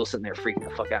 and I was still sitting there freaking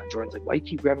the fuck out. And Jordan's like, "Why you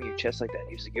keep grabbing your chest like that?"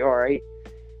 He was like, "You all right?"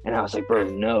 And I was like, "Bro,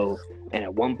 no." And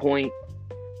at one point,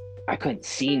 I couldn't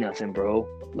see nothing, bro.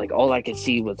 Like all I could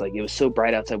see was like it was so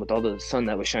bright outside with all the sun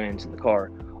that was shining into the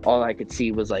car. All I could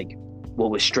see was like what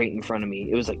was straight in front of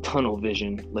me. It was like tunnel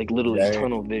vision, like literally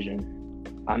tunnel vision.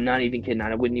 I'm not even kidding. I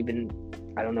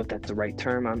don't know if that's the right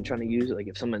term I'm trying to use. Like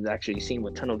if someone's actually seen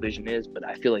what tunnel vision is, but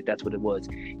I feel like that's what it was.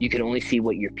 You could only see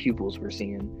what your pupils were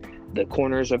seeing. The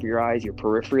corners of your eyes, your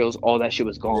peripherals, all that shit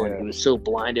was gone. Yeah. It was so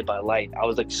blinded by light. I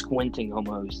was like squinting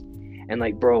almost. And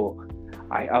like, bro,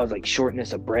 I was like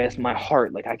shortness of breath. My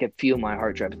heart, like I could feel my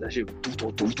heart drop. That shit,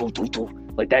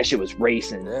 like that shit was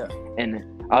racing. Yeah. And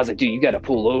I was like, dude, you got to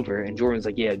pull over. And Jordan's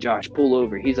like, yeah, Josh, pull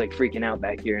over. He's like freaking out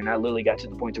back here. And I literally got to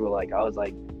the point where like, I was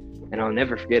like, and I'll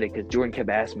never forget it because Jordan kept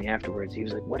asking me afterwards. He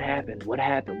was like, what happened? What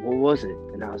happened? What was it?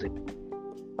 And I was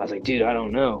like, dude, I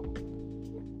don't know.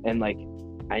 And like,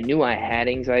 I knew I had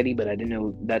anxiety, but I didn't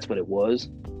know that's what it was.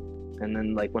 And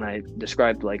then like when I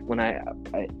described, like when I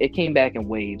it came back in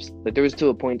waves. Like there was to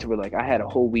a point to where like I had a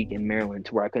whole week in Maryland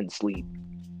to where I couldn't sleep.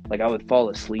 Like I would fall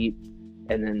asleep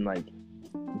and then like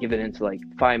give it into like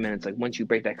 5 minutes. Like once you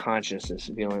break that consciousness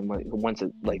feeling, like once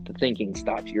it, like the thinking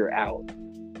stops, you're out.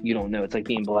 You don't know. It's like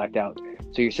being blacked out.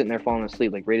 So you're sitting there falling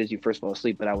asleep, like right as you first fall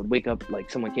asleep. But I would wake up like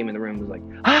someone came in the room and was like,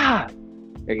 ah,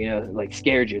 or like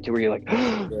scared you to where you're like,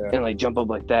 and like jump up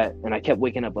like that. And I kept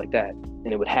waking up like that, and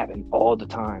it would happen all the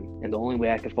time. And the only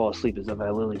way I could fall asleep is if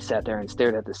I literally sat there and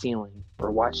stared at the ceiling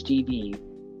or watched TV.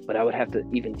 But I would have to,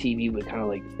 even TV would kind of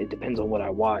like, it depends on what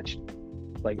I watched.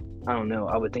 Like I don't know.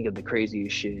 I would think of the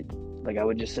craziest shit. Like I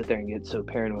would just sit there and get so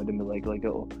paranoid and be like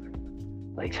oh,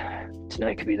 like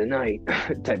tonight could be the night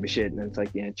type of shit. And it's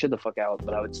like, yeah, chill the fuck out.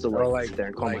 But I would still like sit there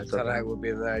and calm myself. Tonight would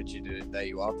be the night that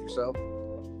you off yourself.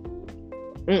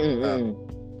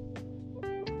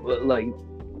 Well,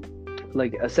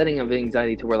 like a setting of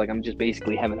anxiety to where like I'm just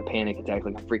basically having a panic attack.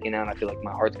 Like I'm freaking out. I feel like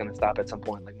my heart's gonna stop at some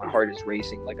point. Like my heart is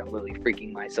racing. Like I'm literally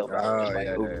freaking myself out just by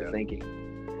overthinking.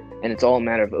 And it's all a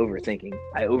matter of overthinking.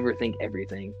 I overthink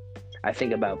everything. I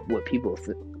think about what people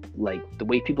like the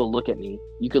way people look at me.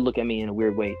 You could look at me in a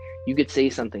weird way. You could say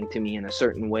something to me in a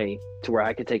certain way to where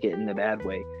I could take it in a bad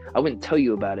way. I wouldn't tell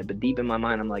you about it, but deep in my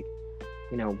mind, I'm like,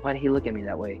 why did he look at me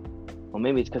that way? Well,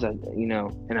 maybe it's because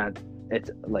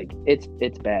it's like,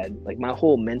 it's bad. Like my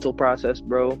whole mental process,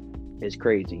 bro, is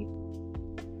crazy.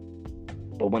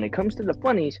 But when it comes to the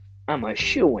funnies, I'm a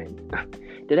shoo-in.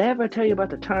 Did I ever tell you about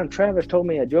the time Travis told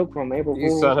me a joke from April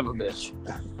Fool's? You son of a bitch.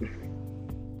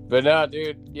 But no,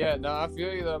 dude. Yeah, no, I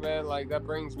feel you though, man. Like that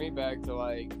brings me back to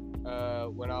like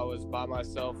when I was by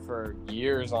myself for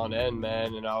years on end,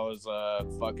 man, and I was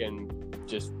fucking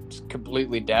just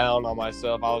completely down on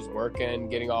myself. I was working,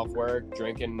 getting off work,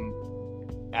 drinking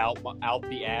out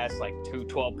the ass like 2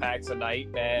 12-packs a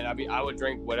night, man. I mean, I would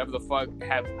drink whatever the fuck,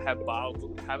 I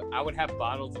would have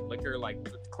bottles of liquor like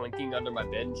clinking under my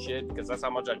bed and shit because that's how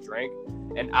much I drank.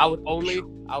 And I would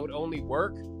only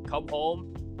work, come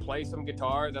home, play some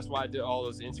guitar. That's why I did all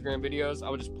those Instagram videos. I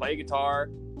would just play guitar,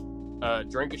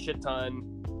 drink a shit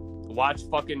ton, watch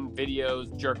fucking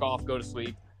videos, jerk off, go to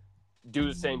sleep, do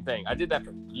the same thing. I did that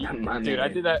for years. Dude, I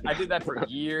did that for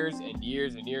years and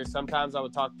years and years. Sometimes I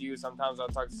would talk to you, sometimes I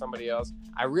would talk to somebody else.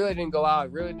 I really didn't go out. I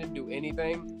really didn't do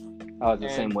anything. I was the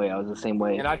same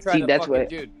way. And I tried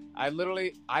dude, I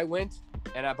went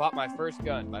and I bought my first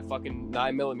gun, my fucking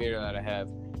 9mm that I have.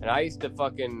 And I used to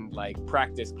fucking like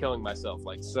practice killing myself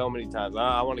like so many times.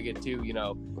 I want to get to,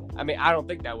 I mean, I don't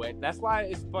think that way. That's why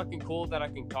it's fucking cool that I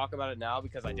can talk about it now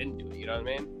because I didn't do it. You know what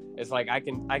I mean? It's like I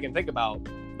can think about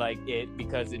like it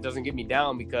because it doesn't get me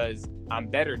down because I'm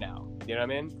better now. You know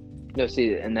what I mean? No,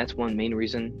 see, and that's one main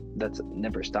reason that's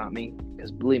never stopped me. Because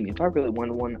believe me, if I really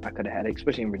wanted one, I could have had it.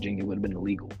 Especially in Virginia, it would have been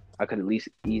illegal. I could at least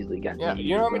easily gotten. Yeah,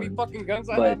 you know how many fucking guns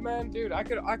I have, man, dude. I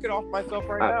could off myself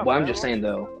right now. Well, I'm just saying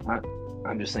though.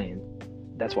 I'm just saying.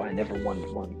 That's why I never wanted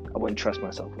one. I wouldn't trust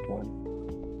myself with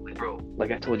one. Like, bro,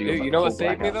 like I told you. Dude, you know what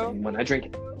saved me though? When I drink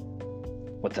it.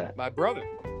 What's that? My brother,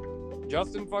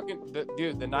 Justin,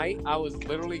 dude. The night I was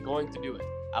literally going to do it,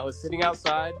 I was sitting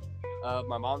outside of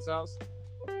my mom's house.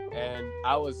 And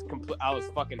I was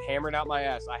fucking hammered out my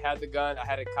ass. I had the gun, I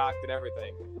had it cocked and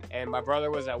everything. And my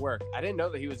brother was at work. I didn't know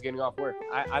that he was getting off work.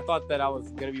 I thought that I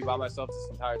was gonna be by myself this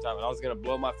entire time, and I was gonna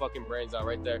blow my fucking brains out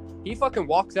right there. He fucking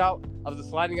walks out of the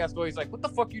sliding ass door. He's like, "What the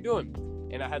fuck you doing?"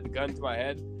 And I had the gun to my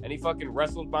head, and he fucking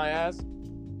wrestled my ass.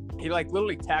 He like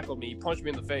literally tackled me, he punched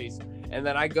me in the face, and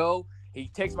then I go. He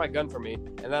takes my gun from me,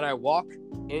 and then I walk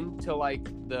into like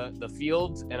the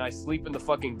fields, and I sleep in the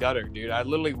fucking gutter, dude. I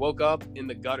literally woke up in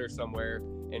the gutter somewhere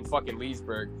in fucking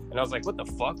Leesburg, and I was like, "What the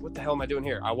fuck? What the hell am I doing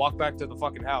here?" I walked back to the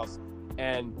fucking house,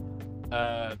 and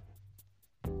that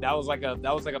was like a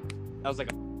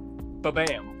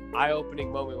bam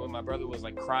eye-opening moment when my brother was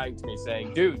like crying to me,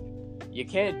 saying, "Dude, you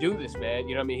can't do this, man."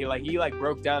 You know what I mean? He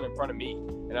broke down in front of me,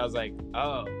 and I was like,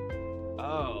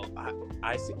 "Oh,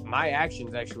 I see. My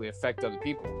actions actually affect other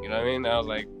people." You know what I mean? And I was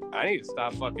like, I need to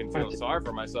stop fucking feeling sorry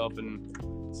for myself and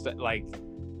like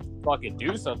fucking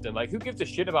do something. Like, who gives a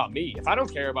shit about me? If I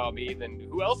don't care about me, then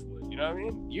who else would? You know what I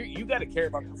mean? You got to care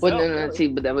about yourself. Well, no. See,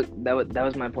 but that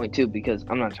was my point too, because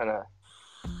I'm not trying to.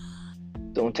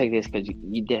 Don't take this because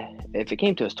you did. If it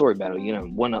came to a story battle, you know,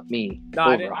 one up me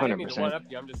over 100%. I didn't mean to one up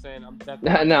you. I'm just saying. I'm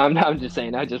just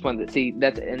saying. I just wanted to see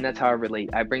that's how I relate.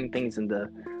 I bring things into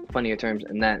funnier terms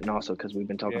and also because we've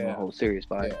been talking about the whole serious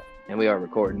vibe, and we are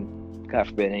recording. God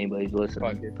forbid anybody's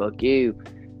listening. Fuck you.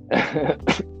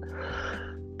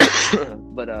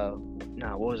 But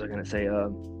what was I gonna say?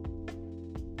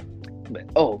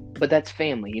 But that's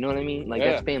family. You know what I mean? Like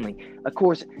that's family. Of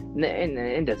course, and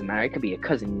it doesn't matter. It could be a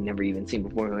cousin you never even seen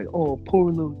before. Like, oh,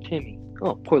 poor little Timmy.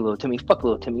 Oh, poor little Timmy. Fuck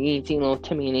little Timmy. You ain't seen little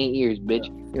Timmy in 8 years, bitch.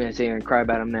 You're gonna sit here and cry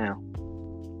about him now.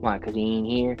 Why? Cause he ain't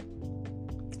here.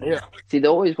 Yeah. See,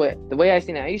 the way I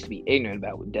seen it, I used to be ignorant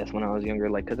about death when I was younger,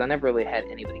 like, because I never really had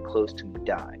anybody close to me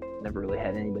die. Never really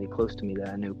had anybody close to me that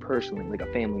I knew personally, like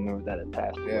a family member that had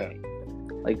passed away.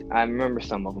 Like, I remember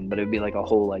some of them, but it'd be like a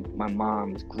whole, like, my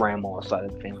mom's grandma side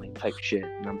of the family type shit.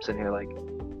 And I'm sitting here like,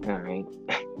 all right.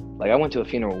 Like, I went to a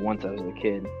funeral once I was a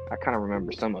kid. I kind of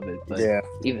remember some of it, but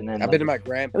even then, I've been to my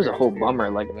grandparents. It was a whole bummer.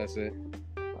 Like, that's it.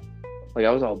 Like, I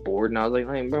was all bored, and I was like,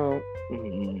 hey, bro,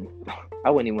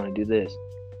 I wouldn't even want to do this.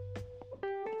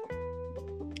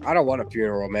 I don't want a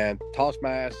funeral, man. Toss my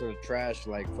ass in the trash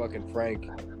like fucking Frank.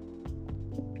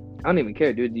 I don't even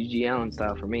care, dude. DG Allen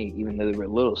style for me, even though they were a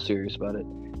little serious about it.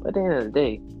 But at the end of the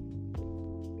day,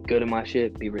 go to my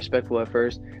shit, be respectful at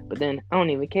first, but then I don't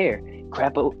even care.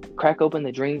 Crack open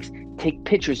the drinks, take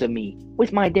pictures of me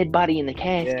with my dead body in the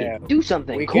casket. Do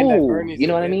something cool. You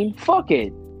know what I mean? Fuck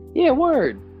it. Yeah,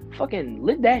 word. Fucking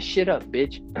lit that shit up,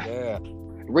 bitch. Yeah.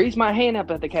 Raise my hand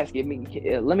up at the casket.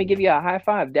 Let me give you a high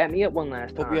five. Dap me up one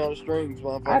last time. Put me on the strings,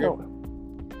 motherfucker.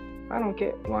 I don't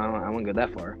care. Well, I wouldn't go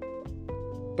that far.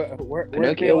 But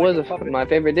Pinocchio was my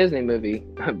favorite Disney movie,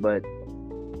 but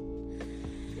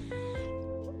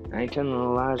I ain't telling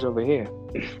no lies over here.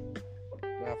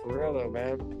 Nah, for real though,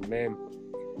 man. Man,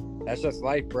 that's just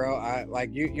life, bro. I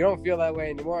like you don't feel that way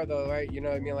anymore though, right? You know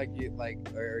what I mean? Like you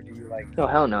or do you like? No,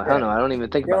 hell no. I don't even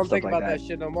think about stuff like that. You don't think about that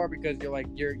shit no more because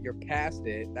you're past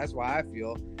it. That's why I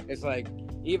feel. It's like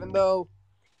even though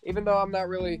I'm not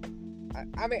really,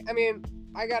 I mean.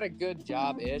 I got a good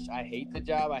job-ish. I hate the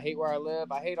job. I hate where I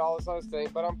live. I hate all this other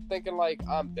stuff. But I'm thinking like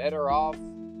I'm better off.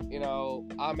 You know,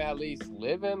 I'm at least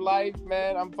living life,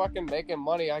 man. I'm fucking making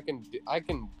money. I can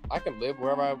live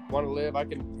wherever I want to live. I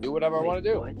can do whatever I want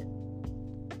to do. What?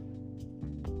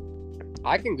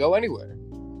 I can go anywhere.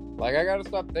 Like I gotta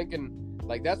stop thinking.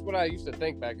 Like that's what I used to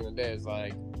think back in the day. Is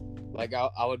like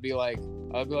I would be like,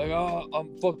 oh,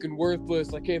 I'm fucking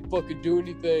worthless. I can't fucking do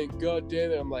anything. God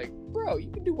damn it. I'm like, bro, you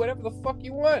can do whatever the fuck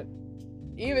you want.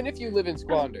 Even if you live in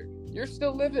squander, you're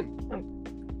still living.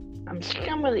 I'm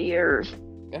scum of the earth.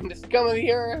 I'm the scum of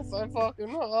the earth. I'm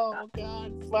fucking, oh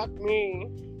God, fuck me.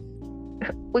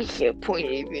 What's the point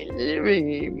of even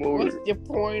living anymore? What's the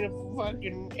point of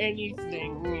fucking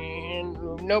anything, man?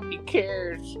 Nobody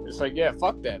cares. It's like, yeah,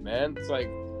 fuck that, man. It's like,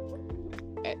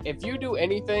 if you do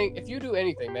anything,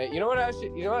 man. You know what?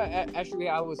 Actually,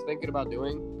 I was thinking about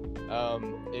doing.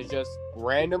 is just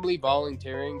randomly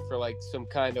volunteering for like some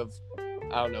kind of,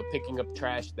 I don't know, picking up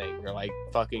trash thing, or like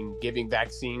fucking giving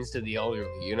vaccines to the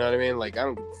elderly. You know what I mean? Like, I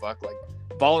don't give a fuck. Like,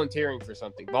 volunteering for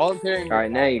something. Volunteering. All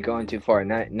right, now you're going too far.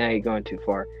 Now you're going too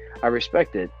far. I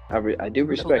respect it. I do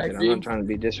respect it. I'm not trying to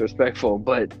be disrespectful,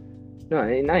 but no,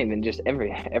 not even just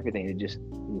everything. It just,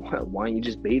 why don't you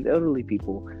just bathe elderly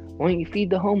people? Why don't you feed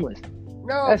the homeless?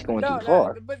 No, that's going too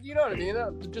far. But you know what I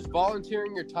mean? Just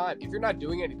volunteering your time. If you're not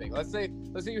doing anything, let's say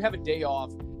you have a day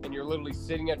off and you're literally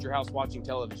sitting at your house watching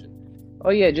television. Oh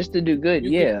yeah, just to do good.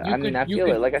 I feel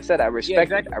it. Like I said, I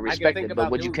respect it. I respect it.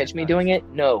 But would you catch me doing it?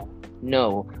 No.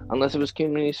 Unless it was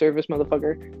community service,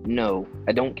 motherfucker. No,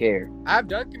 I don't care. I've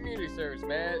done community service,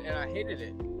 man, and I hated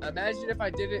it. Imagine if I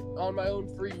did it on my own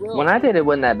free will. When I did it,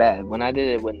 wasn't that bad.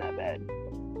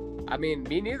 I mean,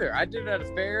 me neither. I did it at a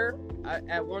fair.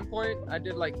 At one point, I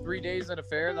did like 3 days at a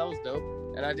fair. That was dope.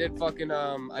 And I did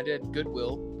I did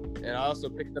Goodwill. And I also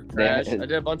picked up trash.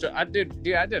 I did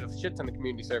a shit ton of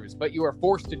community service. But you are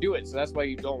forced to do it, so that's why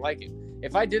you don't like it.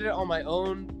 If I did it on my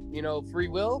own, free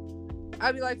will,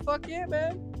 I'd be like, fuck yeah,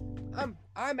 man.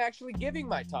 I'm actually giving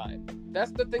my time.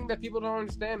 That's the thing that people don't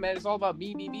understand, man. It's all about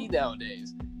me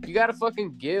nowadays. You gotta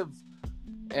fucking give.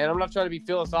 And I'm not trying to be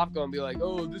philosophical and be like,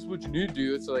 oh, this is what you need to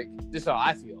do. It's like, this is how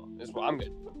I feel. This is what I'm gonna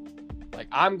do. Like,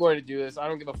 I'm going to do this. I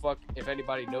don't give a fuck if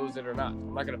anybody knows it or not.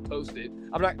 I'm not going to post it.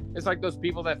 It's like those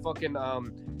people that fucking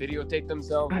videotape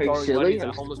themselves throwing money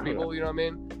at homeless people, you know what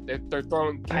I mean? They're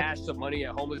throwing cash of money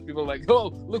at homeless people like, oh,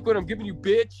 look what I'm giving you,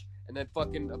 bitch. And then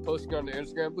fucking posting on their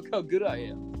Instagram, look how good I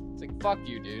am. It's like, fuck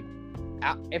you, dude.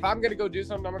 If I'm going to go do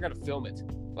something, I'm going to film it.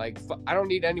 Like, I don't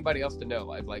need anybody else to know.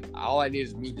 Like all I need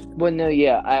is me. Well, no,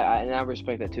 yeah, I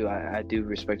respect that too. I do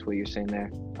respect what you're saying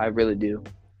there. I really do.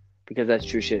 Because that's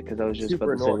true shit. Because I was just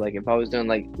about to say, like, if I was doing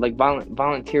like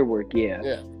volunteer work,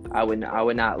 yeah, I would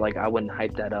not like, I wouldn't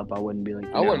hype that up. I wouldn't be like,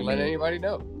 I wouldn't let anybody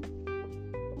know.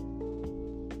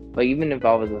 Like, even if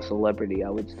I was a celebrity, I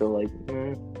would still like.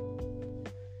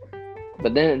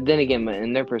 But then again,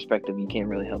 in their perspective, you can't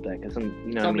really help that because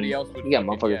somebody else would. You got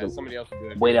motherfuckers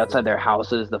that wait outside their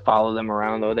houses to follow them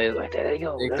around all day. Like, there you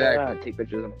go. Exactly. Take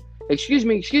pictures of them. Excuse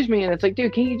me, and it's like,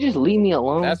 dude, can you just leave me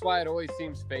alone? That's why it always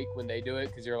seems fake when they do it,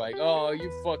 because you're like, oh, you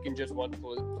fucking just want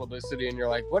publicity, and you're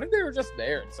like, what if they were just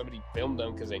there and somebody filmed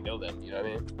them because they know them? You know what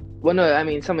I mean? Well, no, I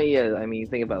mean,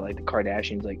 think about like the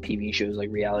Kardashians, like TV shows, like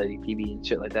reality TV and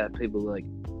shit like that. People like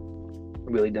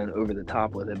really done over the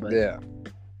top with it, but yeah.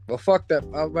 Well, fuck that.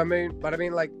 I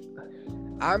mean, like,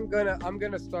 I'm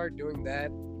gonna start doing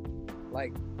that,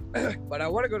 like. But I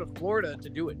want to go to Florida to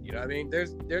do it. You know what I mean?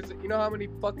 There's you know how many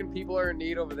fucking people are in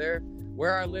need over there?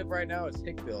 Where I live right now is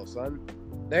Hickville, son.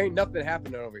 There ain't nothing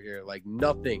happening over here. Like,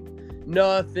 nothing.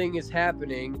 Nothing is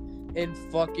happening in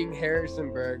fucking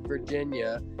Harrisonburg,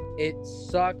 Virginia. It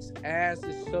sucks ass.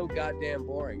 It's so goddamn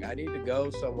boring. I need to go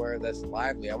somewhere that's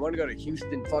lively. I want to go to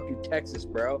Houston, fucking Texas,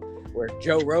 bro, where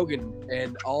Joe Rogan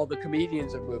and all the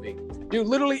comedians are moving. Dude,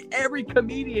 literally every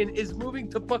comedian is moving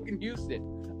to fucking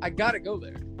Houston. I gotta go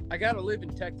there. I gotta live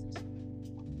in Texas.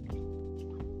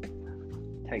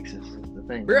 Texas is the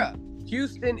thing. Bruh,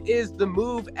 Houston is the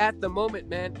move at the moment,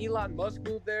 man. Elon Musk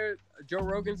moved there. Joe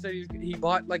Rogan said he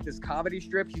bought like this comedy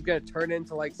strip. He's gonna turn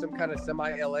into like some kind of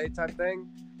semi-LA type thing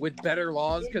with better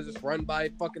laws because it's run by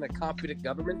fucking a competent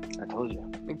government. I told you.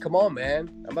 I mean, come on, man.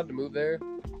 I'm about to move there.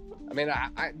 I mean,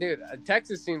 dude,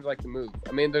 Texas seems like the move.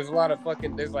 I mean, there's a lot of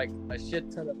there's like a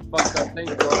shit ton of fucked up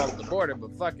things going on at the border,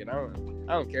 but fuck it,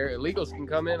 I don't care. Illegals can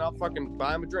come in. I'll fucking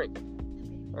buy them a drink.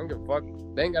 I don't give a fuck.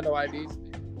 They ain't got no IDs.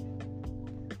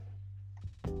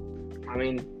 I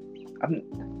mean,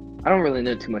 I don't really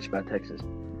know too much about Texas.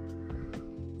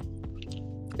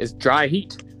 It's dry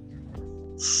heat.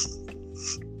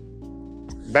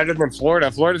 Better than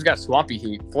Florida. Florida's got swampy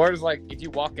heat. Florida's like, if you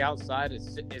walk outside,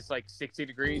 it's like 60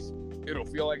 degrees. It'll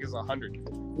feel like it's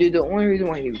 100. Dude, the only reason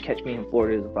why you would catch me in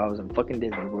Florida is if I was in fucking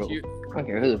Disney World. I don't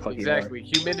care who the fuck you are. Exactly.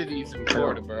 Humidity's in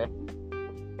Florida, bro.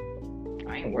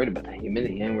 I ain't worried about that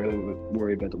humidity. I ain't really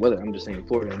worried about the weather. I'm just saying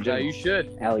Florida in general. Yeah, you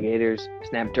should. Alligators,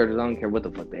 snap turtles, I don't care what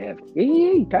the fuck they have.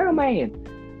 Yay, turtle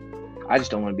man. I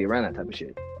just don't want to be around that type of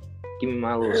shit. Give me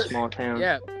my little small town.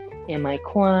 Yeah. In my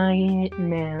quiet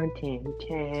mountain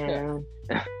town.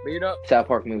 But you know, South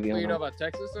Park movie. Do you know about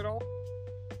Texas at all?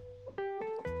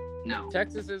 No.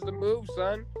 Texas is the move,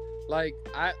 son. Like,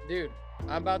 I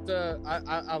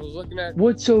was looking at.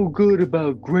 What's so good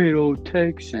about great old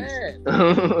Texas?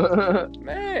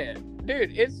 Man,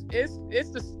 dude,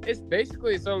 it's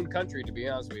basically its own country, to be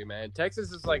honest with you, man.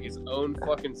 Texas is like its own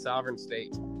fucking sovereign state.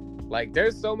 Like,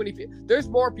 there's so many there's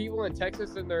more people in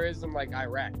Texas than there is in like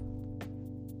Iraq.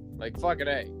 Like, fucking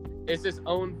A. It's its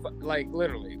own, like,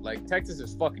 literally, like, Texas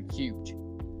is fucking huge.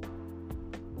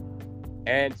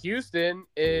 And Houston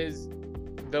is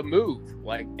the move.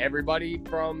 Like, everybody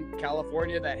from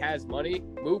California that has money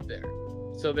moved there.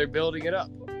 So they're building it up.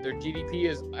 Their GDP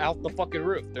is out the fucking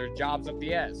roof. Their jobs up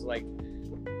the ass. Like,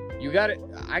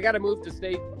 I gotta move to a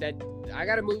state that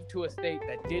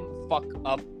didn't fuck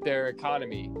up their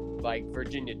economy like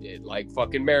Virginia did, like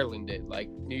fucking Maryland did, like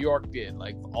New York did,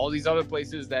 like all these other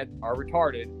places that are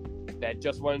retarded that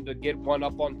just wanted to get one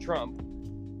up on Trump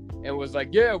and was like,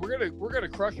 yeah, we're gonna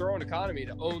crush our own economy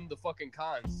to own the fucking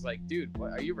cons. It's like, dude,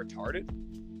 what, are you retarded?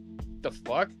 The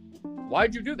fuck?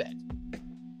 Why'd you do that?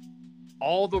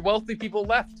 All the wealthy people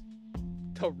left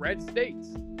to red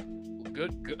states.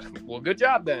 Good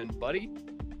job then, buddy.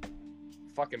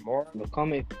 Fucking moron. Well, call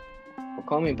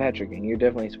me Patrick, and you're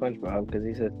definitely SpongeBob, because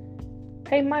he said,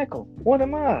 "Hey, Michael, what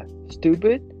am I?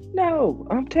 Stupid? No,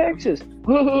 I'm Texas.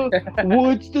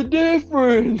 What's the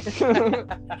difference?"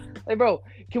 Like, bro,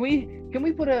 can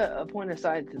we put a point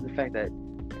aside to the fact that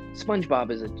SpongeBob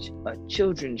is a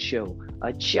children's show,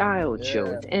 a child show.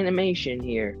 It's animation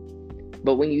here.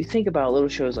 But when you think about little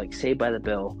shows like Saved by the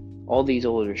Bell, all these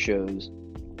older shows,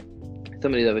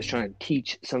 somebody that was trying to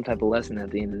teach some type of lesson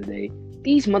at the end of the day,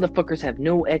 these motherfuckers have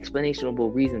no explainable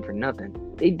reason for nothing.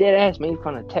 They dead ass made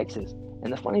fun of Texas.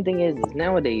 And the funny thing is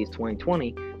nowadays,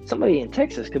 2020, somebody in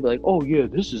Texas could be like, "Oh yeah,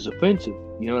 this is offensive."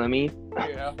 You know what I mean?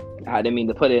 Yeah. I didn't mean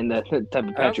to put it in that type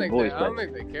of Patrick voice. I don't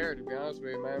think they care, to be honest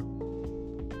with you, man.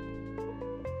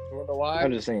 You wanna know why?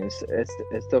 I'm just saying,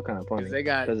 it's still kind of funny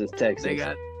because it's Texas.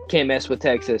 Can't mess with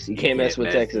Texas. You can't mess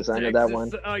with Texas. I know that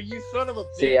one. You son of a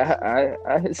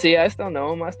bitch. See, I still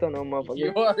know him, motherfucker.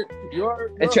 You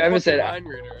are. And Travis said,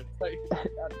 like,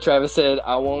 Travis said,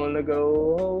 "I want to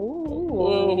go."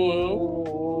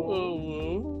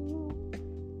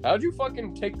 How'd you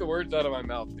fucking take the words out of my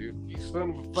mouth, dude? You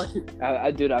son of a fucking.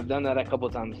 Dude, I've done that a couple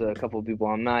times to a couple of people.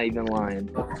 I'm not even lying.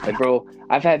 Like, bro,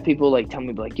 I've had people like tell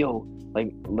me like, "Yo,"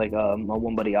 like my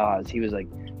one buddy Oz. He was like,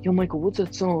 "Yo, Michael, what's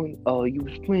that song you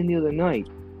was playing the other night?"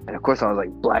 And of course I was like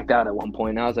blacked out at one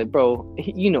point. And I was like, "Bro,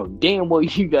 you know damn well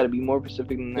you got to be more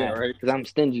specific than that." Yeah, right. Because I'm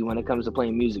stingy when it comes to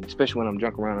playing music, especially when I'm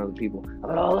drunk around other people. I'm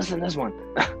like, "Oh, listen to this one."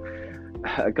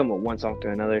 I come with one song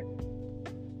to another.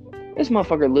 This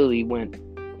motherfucker literally went.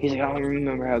 He's like, "I don't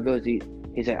remember how it goes." He's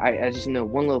like, I just know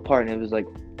one little part, and it was like,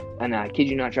 and I kid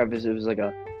you not, Travis, it was like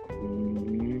a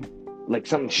like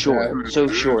something short, so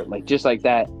short, like just like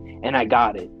that, and I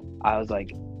got it. I was like,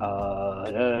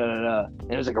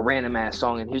 and it was like a random ass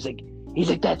song, and he's like,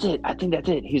 "That's it. I think that's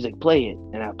it." He was like, "Play it,"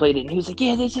 and I played it, and he was like,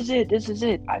 "Yeah, this is it."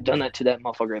 I've done that to that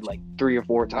motherfucker like 3 or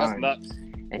 4 times. That's nuts.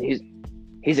 And he's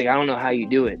like, "I don't know how you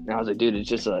do it," and I was like, "Dude, it's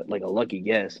just a lucky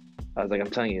guess." I was like, "I'm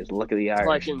telling you, it's the luck of the Irish." It's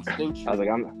like instinctual. I was like,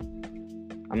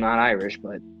 I'm not Irish,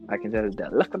 but I can tell it's the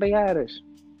luck of the Irish.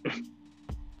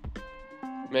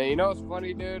 Man, you know what's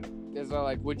funny, dude? Is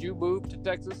like, would you move to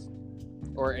Texas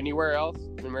or anywhere else?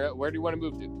 Where do you want to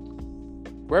move to?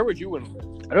 Where would you want to live?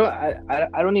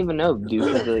 I don't even know,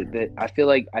 dude. Because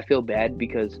I feel bad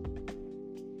because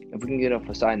if we can get off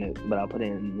a side note, but I'll put it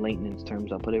in layman's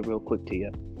terms. I'll put it real quick to you.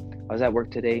 I was at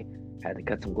work today, had to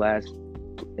cut some glass.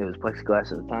 It was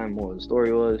plexiglass at the time. What the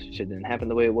story was, shit didn't happen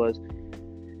the way it was.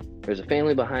 There's a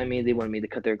family behind me. They wanted me to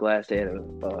cut their glass. They had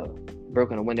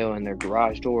broken a window in their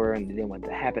garage door, and they didn't want it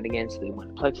to happen again, so they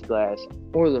wanted plexiglass.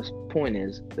 Moral of the point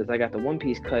is I got the one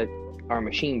piece cut. Our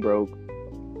machine broke.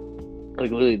 Like,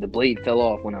 literally, the blade fell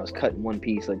off when I was cutting one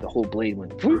piece. Like, the whole blade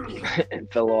went and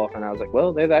fell off, and I was like,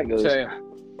 well, there that goes.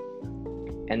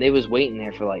 And they was waiting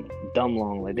there for, like, dumb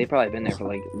long. Like, they probably been there for,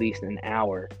 like, at least an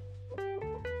hour.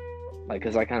 Like,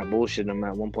 because I kind of bullshitted them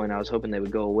at one point. I was hoping they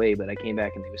would go away, but I came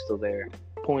back and they were still there.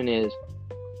 Point is,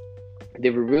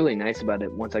 they were really nice about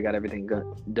it once I got everything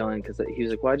done, because he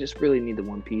was like, well, I just really need the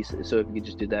one piece, so if you could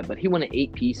just do that. But he wanted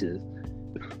 8 pieces,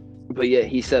 but yet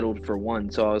he settled for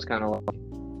 1, so I was kind of like,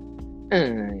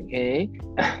 okay.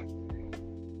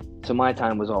 So my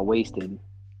time was all wasted.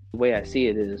 The way I see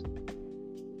it is,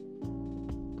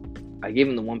 I gave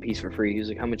him the one piece for free. He was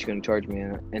like, how much you gonna charge me?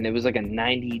 And it was like a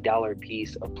 $90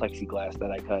 piece of plexiglass that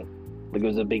I cut. Like, it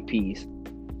was a big piece.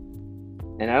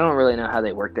 And I don't really know how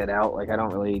they work that out. Like, I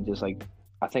don't really just, like,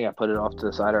 I think I put it off to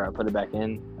the side or I put it back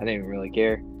in. I didn't even really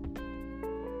care.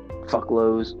 Fuck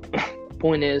Lowe's.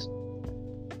 Point is,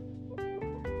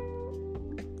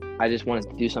 I just wanted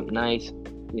to do something nice.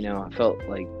 You know, I felt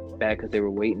like bad because they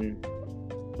were waiting.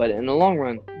 But in the long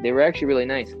run, they were actually really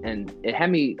nice. And it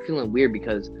had me feeling weird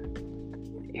because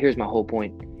here's my whole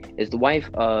point. is the wife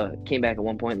came back at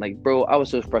one point, like, bro, I was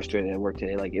so frustrated at work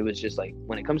today. Like, it was just like,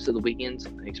 when it comes to the weekends,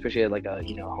 especially at like a,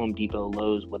 you know, Home Depot,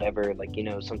 Lowe's, whatever, like, you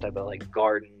know, some type of like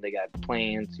garden, they got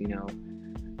plants, you know,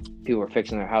 people are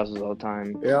fixing their houses all the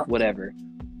time, whatever.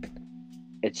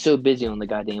 It's so busy on the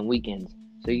goddamn weekends.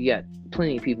 So you got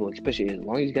plenty of people, especially as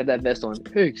long as you got that vest on.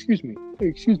 Hey, excuse me.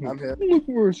 I'm here. I'm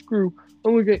looking for a screw.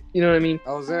 I'm looking, you know what I mean?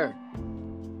 I was there.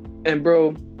 And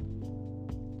bro,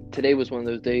 today was one of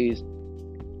those days.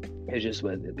 It's just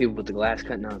with people with the glass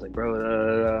cutting. I was like,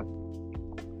 bro,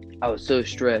 I was so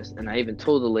stressed, and I even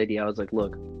told the lady, I was like,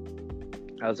 look,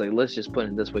 I was like, let's just put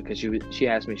it this way, because she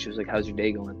asked me, she was like, how's your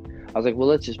day going? I was like, well,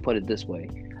 let's just put it this way.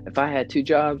 If I had 2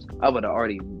 jobs, I would have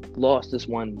already lost this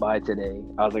one by today.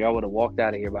 I was like, I would have walked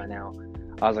out of here by now.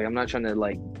 I was like, I'm not trying to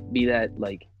like be that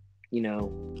like, you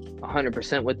know,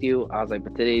 100% with you. I was like,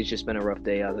 but today's just been a rough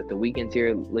day. I was like, the weekends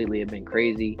here lately have been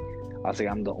crazy. I was like,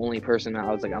 I'm the only person.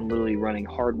 I was like, I'm literally running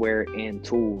hardware and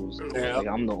tools. Yeah. Like,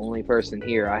 I'm the only person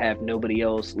here. I have nobody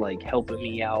else like helping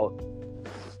me out.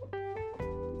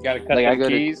 Gotta cut Like, them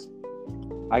keys.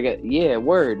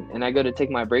 Word. And I go to take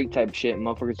my break type shit. And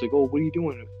motherfucker's like, oh, what are you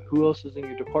doing? Who else is in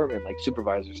your department? Like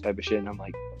supervisors type of shit. And I'm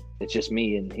like, it's just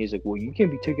me. And he's like, well, you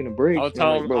can't be taking a break.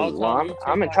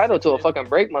 I'm entitled to a fucking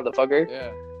break, motherfucker.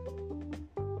 Yeah.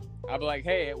 I'd be like,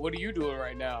 hey, what are you doing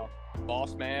right now,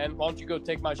 boss man? Why don't you go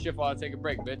take my shift while I take a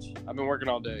break, bitch? I've been working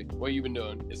all day. What you been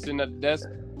doing? Just sitting at the desk,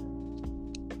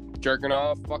 jerking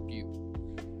off? Fuck you.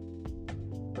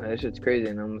 That shit's crazy.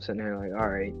 And I'm sitting here like, all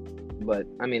right. But,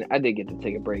 I mean, I did get to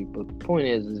take a break. But the point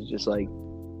is just like,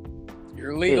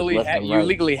 you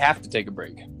legally have to take a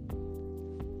break.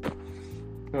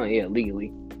 Oh, yeah,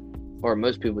 legally. Or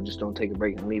most people just don't take a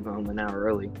break and leave home an hour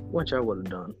early, which I would have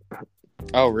done.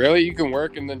 Oh, really? You can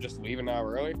work and then just leave an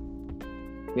hour early?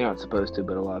 You're not supposed to,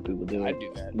 but a lot of people do it. I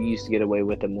do that. You used to get away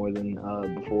with it more than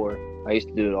before. I used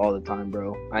to do it all the time,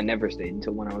 bro. I never stayed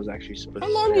until when I was actually supposed to.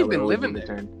 How long have you been living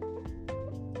there?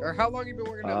 Or how long you been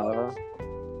working at Lowe's?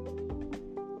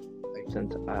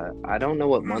 Since I don't know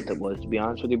what month it was, to be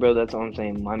honest with you, bro. That's all I'm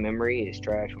saying. My memory is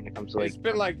trash when it comes to like. It's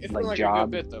been like job. a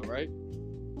good bit though, right?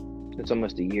 It's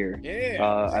almost a year.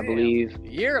 Yeah. I believe. A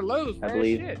year at Lowe's, man.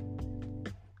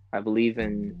 I believe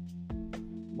in.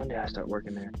 When did I start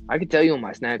working there? I could tell you on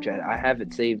my Snapchat. I have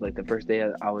it saved like the first day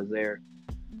I was there.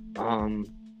 I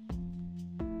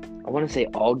want to say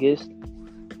August.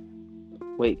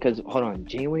 Wait, because hold on.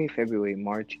 January, February,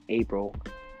 March, April,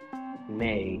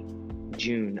 May,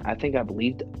 June. I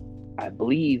believe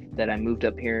that I moved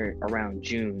up here around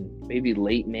June, maybe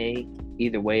late May.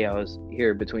 Either way, I was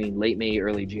here between late May,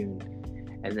 early June.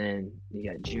 And then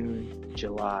you got June,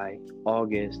 July,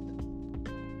 August.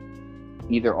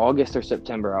 Either August or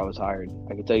September I was hired.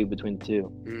 I can tell you between the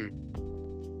two.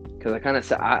 Because I kind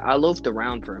of I loafed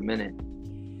around for a minute.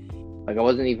 Like, I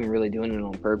wasn't even really doing it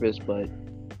on purpose, but...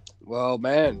 Well,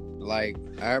 man, like,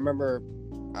 I remember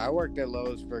I worked at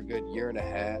Lowe's for a good year and a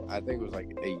half. I think it was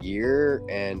like a year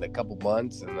and a couple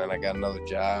months, and then I got another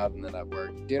job, and then I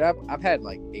worked. Dude, I've had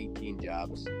like 18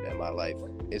 jobs in my life.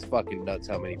 It's fucking nuts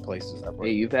how many places I've worked.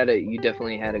 Yeah, you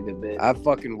definitely had a good bit. I've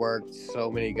fucking worked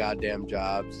so many goddamn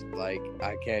jobs, like,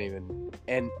 I can't even.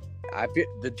 And I feel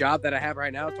the job that I have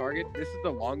right now, Target, this is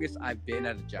the longest I've been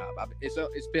at a job.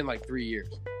 It's been like 3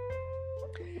 years.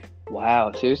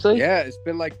 Wow, seriously? Yeah, it's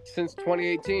been like since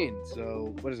 2018.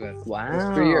 So what is that? Wow,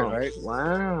 it's 3 years, right?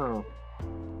 Wow.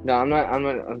 No, I'm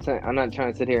not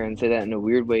trying to sit here and say that in a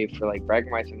weird way for like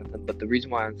bragging rights or nothing. But the reason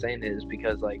why I'm saying it is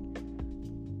because like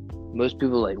most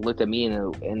people like looked at me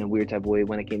in a weird type of way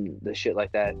when it came to shit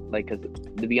like that. Like, because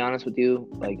to be honest with you,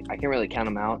 like I can't really count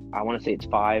them out. I want to say it's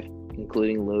 5,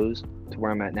 including Lowe's, to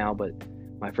where I'm at now. But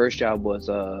my first job was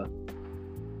the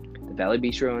Valley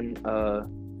Bistro in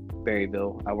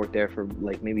Berryville. I worked there for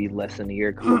like maybe less than a year,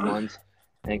 a couple of months,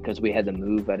 and because we had to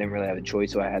move, I didn't really have a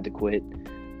choice, so I had to quit.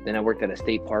 Then I worked at a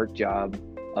state park job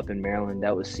up in Maryland.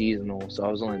 That was seasonal, so I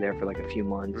was only there for like a few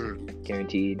months,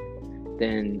 guaranteed.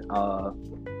 Then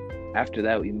after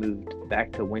that, we moved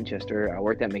back to Winchester. I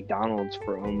worked at McDonald's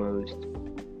for almost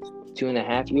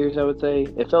 2.5 years, I would say.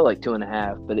 It felt like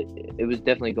 2.5, but it was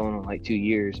definitely going on like 2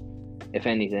 years, if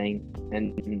anything.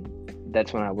 And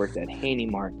that's when I worked at Handy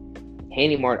Mart.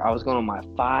 Handy Mart, I was going on my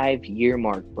 5-year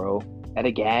mark, bro, at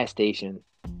a gas station.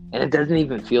 And it doesn't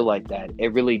even feel like that.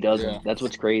 It really doesn't. Yeah. That's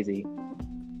what's crazy.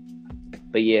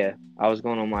 But yeah, I was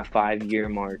going on my 5-year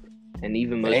mark. And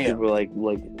even most people were like,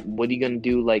 what are you going to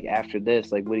do, like, after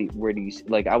this? Like, where do you,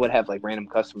 like, I would have, like, random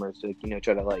customers to,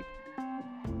 try to, like, I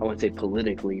wouldn't say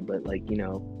politically, but, like,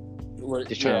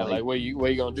 Just trying to, like, what you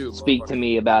gonna do? speak to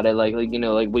me about it, like you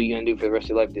know, like what are you gonna do for the rest of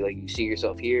your life? Do like you see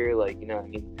yourself here, like you know what I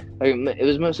mean? Like it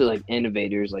was mostly like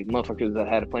innovators, like motherfuckers that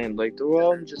had a plan. Like,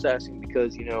 well, I'm just asking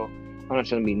because you know I'm not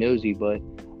trying to be nosy, but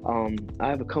I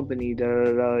have a company, da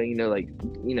da da. You know, like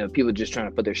you know, people just trying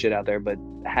to put their shit out there, but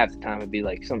half the time it'd be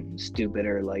like something stupid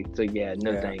or like, so yeah,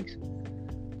 no thanks.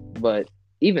 But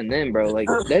even then, bro, like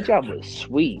that job was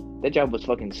sweet. That job was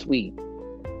fucking sweet.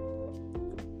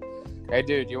 Hey,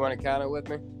 dude, you want to count it with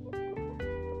me?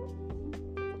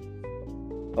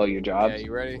 Oh, your jobs? Yeah,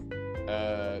 you ready?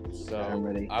 So I'm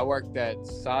ready. I worked at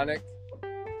Sonic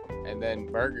and then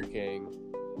Burger King.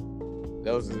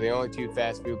 Those are the only two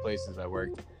fast food places I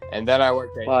worked. And then I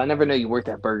worked at... Well, I never know you worked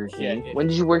at Burger King. Yeah, when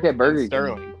did you work at Burger King?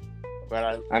 Sterling.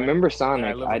 I remember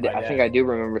Sonic. I think I do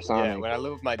remember Sonic. Yeah, when I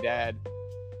lived with my dad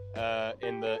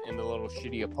in the little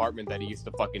shitty apartment that he used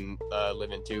to fucking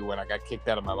live in too, when I got kicked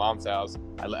out of my mom's house,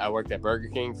 I worked at Burger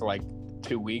King for like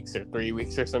 2 weeks or 3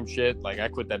 weeks or some shit. Like, I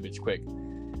quit that bitch quick.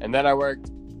 And then I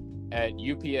worked at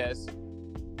UPS.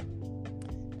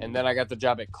 And then I got the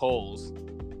job at Kohl's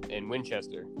in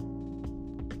Winchester.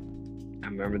 I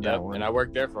remember that one. And I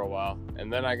worked there for a while.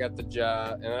 And then I got the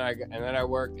job, and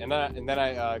then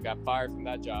I got fired from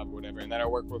that job or whatever. And then I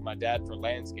worked with my dad for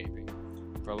landscaping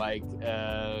for like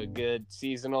good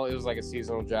seasonal. It was like a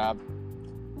seasonal job.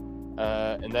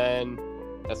 And then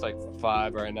that's like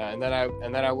 5 right now. And then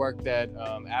I worked at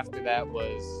after that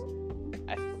was,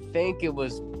 I think it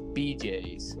was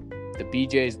BJ's, the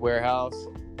BJ's warehouse,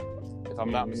 if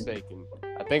I'm not mistaken.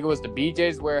 I think it was the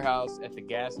BJ's warehouse at the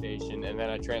gas station, and then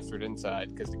I transferred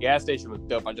inside because the gas station was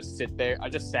dope. I just sat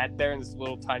there in this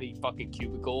little tiny fucking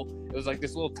cubicle. It was like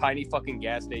this little tiny fucking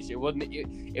gas station.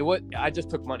 It was. I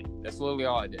just took money. That's literally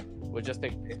all I did. Was just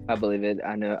take. I believe it.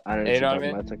 I know. You know what I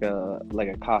mean? It's like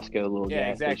a Costco little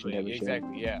gas station.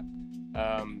 Exactly. Yeah.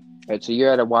 Right, so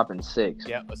you're at a whopping 6.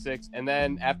 Yeah, a 6. And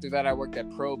then after that, I worked at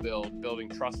ProBuild, building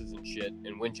trusses and shit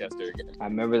in Winchester again. I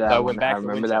remember that one. I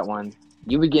remember that one.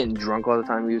 You were getting drunk all the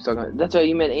time. You was talking about, that's how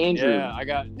you met Andrew. Yeah,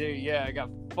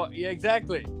 yeah,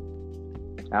 exactly.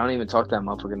 I don't even talk to that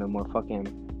motherfucker no more. Fuck him.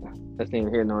 That's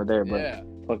neither here nor there, but yeah.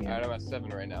 Fuck him. All right, I'm at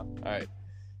 7 right now. All right.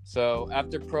 So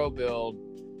after ProBuild,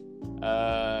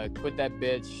 quit that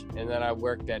bitch, and then I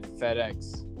worked at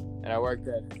FedEx. And I worked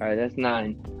at... All right, that's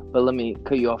 9. But let me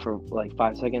cut you off for like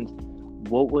 5 seconds.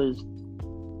 What was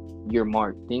your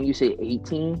mark? Didn't you say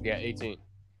 18? Yeah, 18.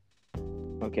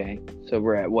 Okay, so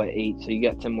we're at what, 8? So you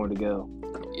got 10 more to go.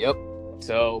 Yep.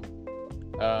 So,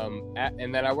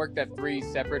 and then I worked at 3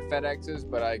 separate FedExes,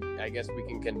 but I guess we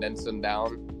can condense them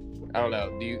down. I don't know.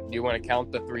 Do you want to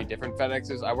count the 3 different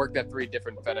FedExes? I worked at 3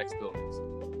 different FedEx buildings.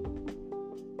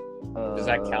 Does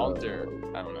that count, or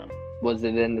I don't know? Was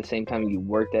it in the same time you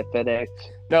worked at FedEx?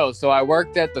 No, so I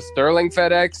worked at the Sterling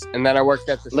FedEx, and then I worked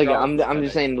at the. Like I'm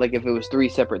just saying, like if it was 3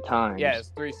 separate times. Yeah, it's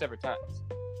 3 separate times.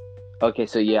 Okay,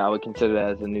 so yeah, I would consider that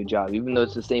as a new job, even though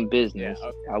it's the same business. Yeah,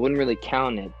 okay. I wouldn't really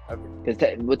count it,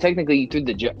 Okay. because technically you threw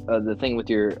the thing with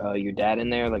your dad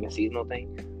in there, like a seasonal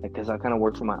thing, because I kind of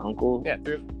worked for my uncle. Yeah,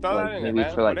 throw that in maybe there,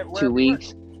 man. for like 2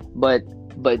 weeks, but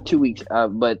 2 weeks.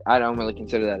 But I don't really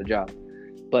consider that a job.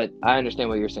 But I understand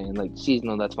what you're saying. Like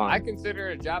seasonal, that's fine. I consider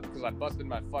it a job because I busted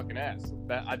my fucking ass.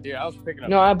 I was picking up.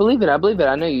 No, I believe it.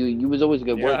 I know you was always a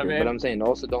good Yeah, worker. man. But I'm saying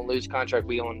also don't lose contract.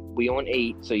 We own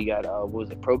 8. So you got what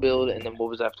was it, ProBuild, and then what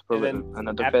was after ProBuild?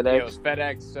 Another FedEx. Yeah, it was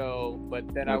FedEx. So,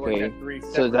 but then I worked at 3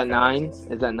 separate. So is that 9?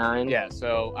 FedExes. Is that 9? Yeah.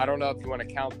 So I don't know if you want to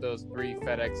count those 3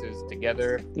 FedExes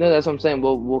together. No, that's what I'm saying.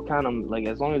 We'll count them. Like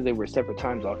as long as they were separate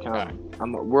times, I'll count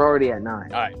them. We're already at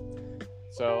 9. All right.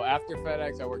 So after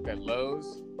FedEx, I worked at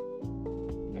Lowe's.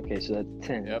 Okay, so that's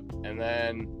 10. Yep. And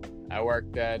then I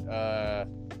worked at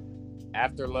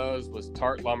after Lowe's was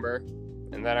Tart Lumber,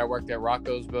 and then I worked at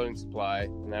Rocco's Building Supply,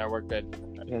 and then I worked at.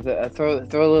 I throw a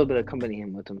little bit of company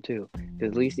in with them too,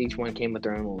 because at least each one came with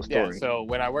their own little story. Yeah. So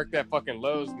when I worked at fucking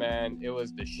Lowe's, man, it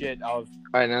was the shit. All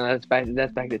right, now that's back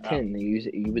to 10.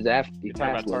 You was after you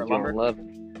passed Lowe's. You're on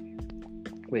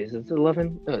 11. Wait, is this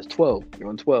 11? No, it's 12. You're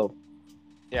on 12.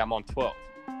 Yeah, I'm on 12.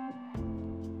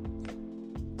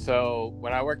 So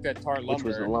when I worked at Tart Lumber, which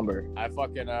was the lumber, I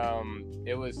fucking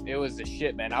it was the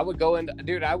shit, man. I would go in,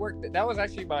 dude. That was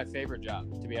actually my favorite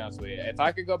job, to be honest with you. If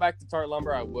I could go back to Tart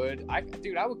Lumber, I would. I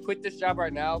would quit this job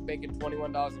right now, making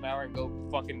 $21 an hour, and go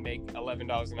fucking make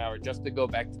 $11 an hour just to go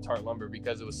back to Tart Lumber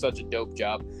because it was such a dope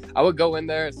job. I would go in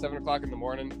there at 7:00 in the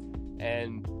morning,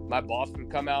 and my boss would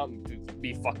come out and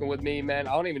be fucking with me, man.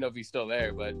 I don't even know if he's still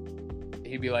there, but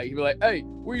he'd be like, "Hey,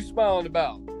 what are you smiling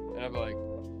about?" And I'd be like,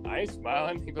 "I ain't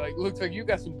smiling." He'd be like, "Looks like you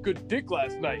got some good dick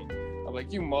last night." I'm I'm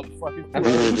like, you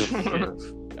motherfucking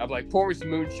shit. I'm like, pour me some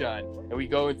moonshine. And we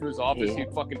go into his office. Yeah.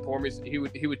 He'd fucking pour me. He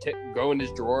would go in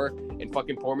his drawer and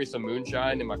fucking pour me some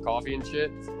moonshine in my coffee and shit.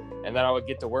 And then I would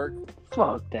get to work.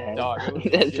 Fuck that. Dog, it was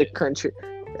That's a shit. country.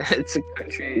 It's a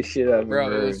country shit I've Bro,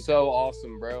 ever it was so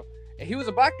awesome, bro. And he was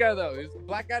a black guy though. He was a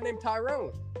black guy named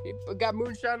Tyrone. He got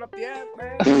moonshine up the ass,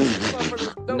 man. Motherfucker was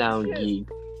dope Now I'm shit. geeked.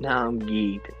 Now I'm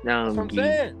geeked. Now That's I'm what I'm geeked.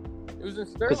 saying. It was in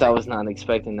Sterling. Because I was not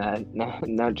expecting that.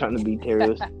 Not trying to be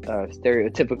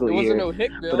stereotypical There wasn't here, no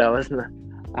hick, Bill. but I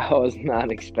was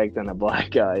not expecting a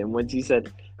black guy. And once you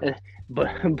said, but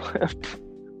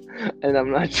and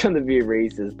I'm not trying to be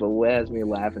racist, but what has me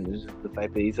laughing is just the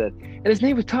fact that he said, and his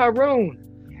name was Tyrone.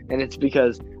 And it's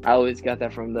because I always got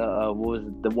that from the what was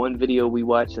it, the one video we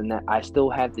watched, and that I still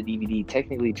have the DVD.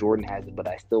 Technically, Jordan has it, but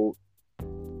I still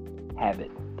have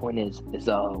it. Point is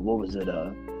what was it?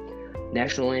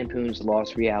 National Lampoon's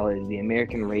Lost Reality, The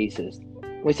American Racist.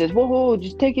 When he says, whoa,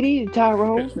 just take it easy,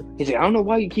 Tyrone. He's like, I don't know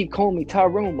why you keep calling me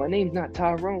Tyrone. My name's not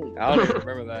Tyrone. I don't even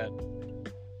remember that.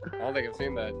 I don't think I've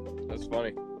seen that. That's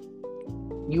funny.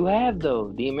 You have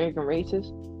though, The American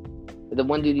Racist. The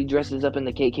one dude he dresses up in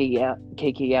the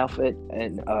KKK outfit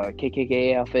and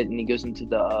KKK outfit, and he goes into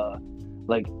the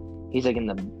like he's like in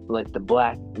the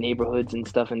black neighborhoods and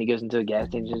stuff, and he goes into a gas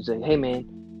station and he's like, hey man,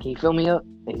 can you fill me up?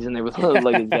 And he's in there with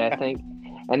like a gas tank,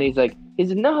 and he's like,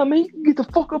 nah man, you can get the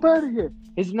fuck up out of here.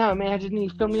 He's nah man, I just need you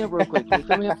to fill me up real quick. Can you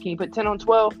fill me up? Can you put 10 on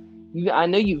 12? I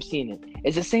know you've seen it.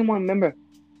 It's the same one. Remember,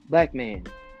 black man,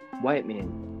 white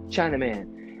man, China man.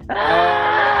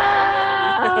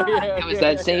 It was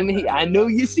that same. I know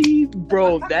you see,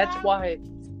 bro. That's why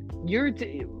you're,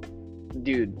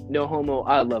 dude. No homo.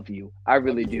 I love you. I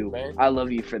really do. Man. I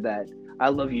love you for that. I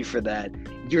love you for that.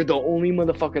 You're the only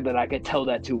motherfucker that I could tell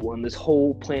that to on this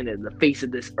whole planet, the face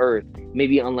of this earth.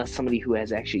 Maybe unless somebody who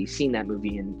has actually seen that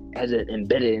movie and has it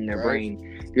embedded in their Right.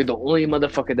 brain. You're the only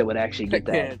motherfucker that would actually get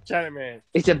that. Man, China man.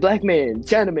 It's a black man,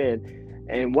 China man,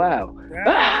 and wow.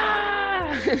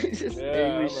 He just-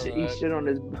 Yeah, he shit on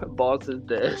his boss's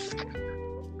desk.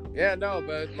 Yeah, no,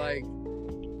 but like,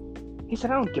 He said,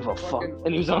 I don't give a fuck. Fucking-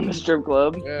 And he was on the strip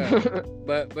club. Yeah.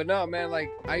 but no, man. Like,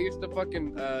 I used to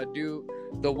fucking do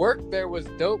the work there was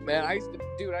dope, man. I used to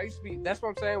be. That's what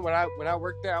I'm saying. When I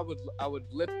worked there, I would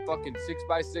lift fucking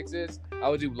 6x6s. I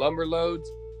would do lumber loads,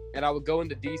 and I would go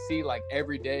into DC like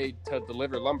every day to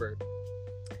deliver lumber.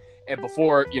 And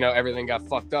before everything got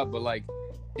fucked up, but like.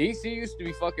 DC used to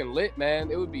be fucking lit, man.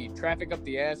 It would be traffic up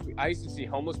the ass. I used to see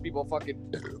homeless people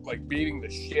fucking like beating the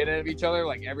shit out of each other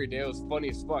like every day. It was funny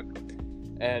as fuck,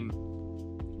 and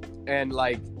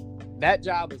like that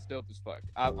job was dope as fuck.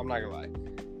 I'm not gonna lie.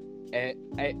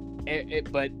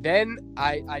 But then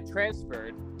I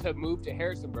transferred to move to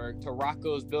Harrisonburg to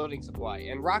Rocco's Building Supply,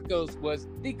 and Rocco's was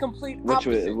the complete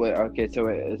opposite. Okay, so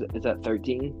is that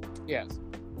 13? Yes.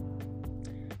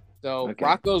 So Okay.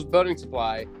 Rocco's Building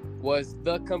Supply was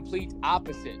the complete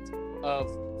opposite of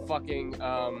fucking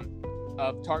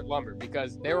of Tart Lumber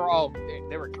because they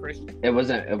were Christian. It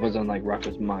wasn't like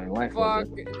Rocco's Modern Life, was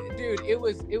Fuck, it? dude, it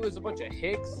was a bunch of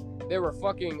hicks. They were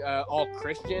fucking all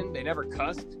Christian. They never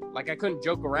cussed. Like I couldn't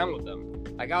joke around with them.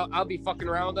 Like I'll be fucking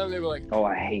around with them. They were like, Oh,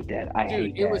 I hate that. I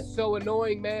hate dude, it that. was so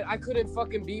annoying, man. I couldn't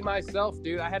fucking be myself,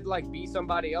 dude. I had to like be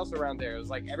somebody else around there. It was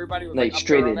like everybody was Like up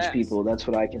straight their own edge ass. people. That's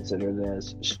what I consider it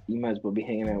as. You might as well be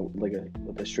hanging out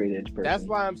with a straight edge person. That's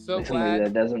why I'm so Like somebody glad.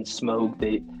 that doesn't smoke.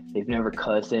 They've never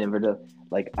cussed. They never done.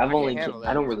 Like I only handle I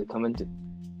that. don't really come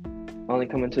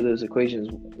into those equations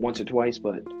once or twice,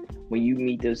 but when you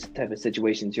meet those type of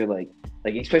situations, you're like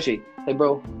especially like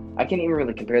bro, I can't even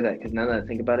really compare that because now that I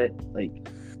think about it, like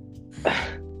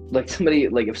somebody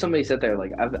like if somebody sat there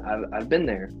like I've been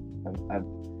there,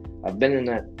 I've been in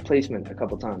that placement a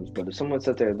couple times, but if someone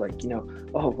sat there like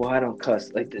oh well I don't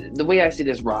cuss, like the way I see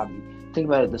this Robbie, think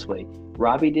about it this way,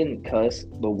 Robbie didn't cuss,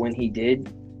 but when he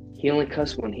did, he only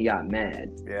cussed when he got mad.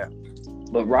 Yeah.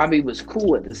 But Robbie was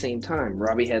cool at the same time.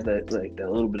 Robbie had that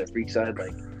little bit of freak side,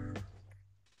 like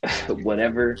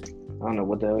whatever. I don't know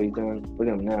what the hell he's doing. Look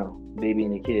at him now, baby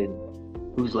and a kid.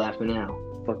 Who's laughing now?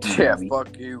 Fuck you, Yeah, Robbie.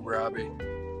 fuck you, Robbie.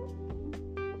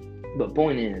 But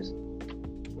point is,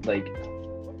 like,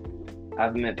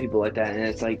 I've met people like that, and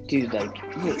it's like, dude,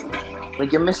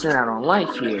 like you're missing out on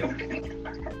life here.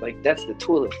 Like that's the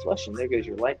toilet flushing. There goes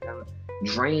your life down the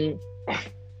drain.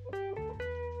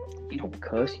 You don't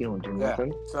cuss. You don't do Yeah.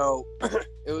 nothing. So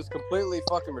it was completely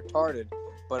fucking retarded,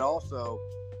 but also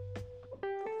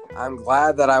I'm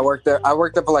glad that I worked there. I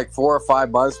worked there for like 4 or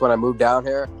 5 months when I moved down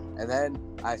here, and then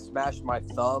I smashed my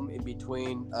thumb in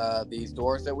between these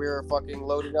doors that we were fucking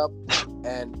loading up,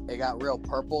 and it got real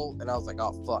purple, and I was like,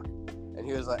 oh fuck. And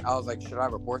he was like, I was like, should I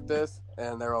report this?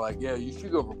 And they were like, yeah, you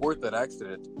should go report that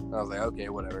accident. And I was like, okay,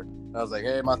 whatever. And I was like,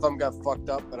 hey, my thumb got fucked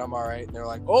up, but I'm all right. And they're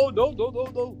like, oh, no.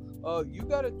 You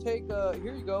got to take,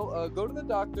 here you go. Go to the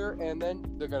doctor, and then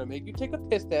they're going to make you take a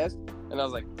piss test. And I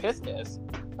was like, piss test?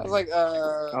 I was like,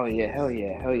 Oh, yeah, hell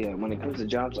yeah. When it comes to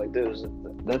jobs like those,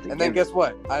 that's a and then guess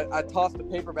what? I tossed the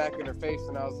paper back in her face,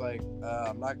 and I was like,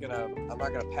 I'm not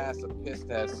gonna pass a piss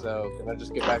test, so can I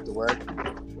just get back to work?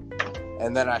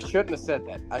 And then I shouldn't have said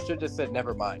that. I should have said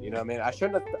never mind. You know what I mean? I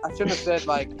shouldn't have said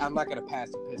like I'm not gonna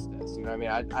pass a piss test. You know what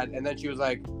I mean? And then she was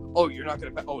like, oh, you're not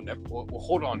gonna pass. Oh, never. Well,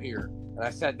 hold on here. And I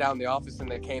sat down in the office,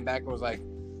 and they came back and was like,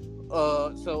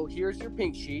 so here's your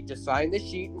pink sheet. Just sign this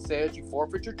sheet and say that you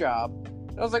forfeit your job.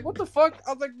 And I was like, what the fuck?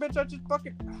 I was like, bitch, I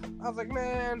was like,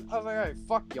 man. I was like, all right,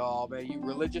 fuck y'all, man. You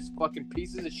religious fucking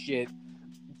pieces of shit.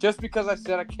 Just because I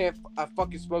said I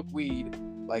fucking smoke weed.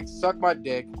 Like, suck my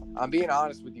dick. I'm being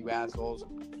honest with you assholes.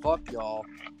 Fuck y'all.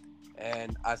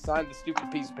 And I signed the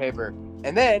stupid piece of paper.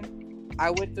 And then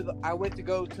I went to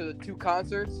go to the 2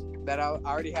 concerts that I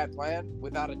already had planned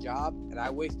without a job, and I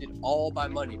wasted all my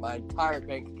money. My entire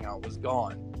bank account was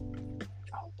gone.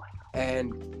 Oh my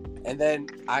God. And then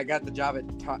I got the job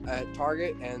at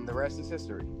Target, and the rest is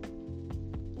history.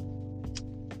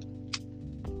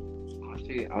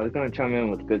 I was gonna chime in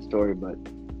with a good story, but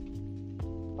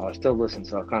I was still listening,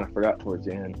 so I kind of forgot towards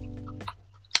the end.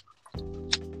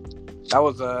 That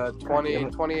was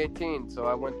 2018. So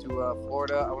I went to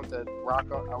Florida. I went to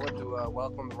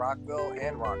Welcome to Rockville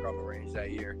and Rock on the Range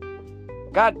that year.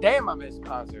 God damn, I miss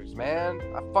concerts, man.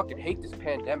 I fucking hate this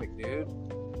pandemic, dude.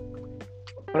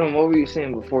 Hold on, what were you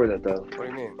saying before that, though? What do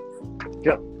you mean?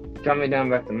 Jump me down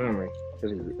back to memory.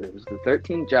 It was the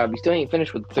 13th job. You still ain't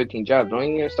finished with the 13th job. Don't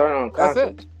even start on concerts.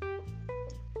 That's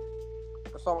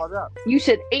it. That's all I got. You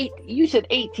said 18,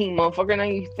 motherfucker. Now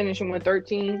you finishing with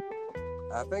 13.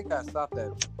 I think I stopped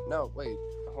at. No, wait.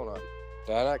 Hold on.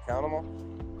 Did I not count them all?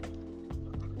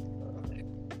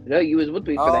 No, you was with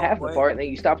me for the half the part, and then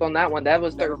you stopped on that one. That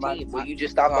was 13. But you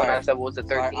just stopped on that. I said, what was it,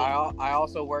 13? I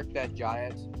also worked at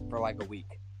Giants for like a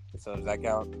week. So does that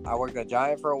count? I worked at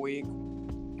Giant for a week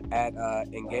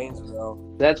in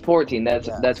Gainesville. That's 14.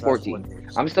 That's 14.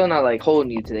 I'm still not like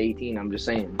holding you to the 18. I'm just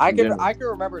saying. I can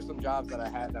remember some jobs that I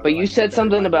had. But you said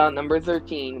something about number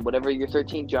 13, whatever your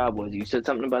 13th job was. You said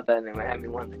something about that, and it had me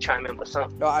wanting to chime in with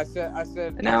something. No, I said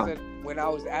when I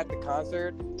was at the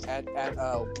concert at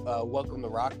Welcome to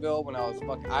Rockville, when I was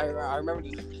fucking. I remember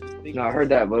just thinking. No, I heard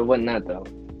that, but it wasn't that though.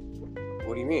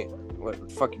 What do you mean? What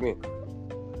the fuck you mean?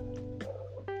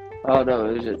 Oh no,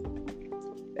 it was just.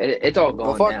 It's all gone.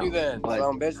 Well, fuck now, you then, but...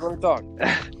 son, bitch. Let me talk.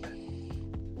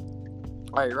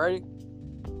 Are you ready?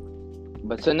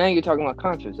 But so now you're talking about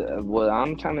concerts. Well,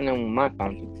 I'm chiming in with my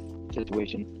concert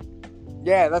situation.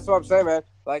 Yeah, that's what I'm saying, man.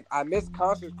 Like, I miss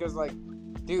concerts because, like,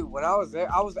 dude, when I was there,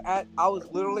 I was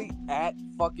literally at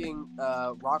fucking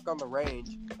Rock on the Range,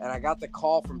 and I got the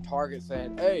call from Target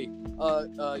saying, "Hey,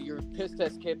 your piss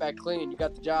test came back clean. You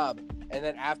got the job." And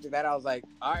then after that, I was like,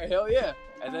 "All right, hell yeah!"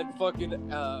 And then fucking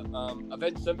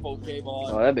Avenged Sevenfold came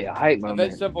on. Oh, that'd be a hype moment.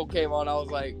 Avenged Sevenfold came on. I was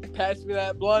like, "Pass me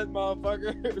that blunt,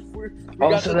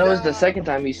 motherfucker." So that was the second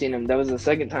time you seen him. Yeah, that was the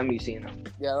second time. Yeah, that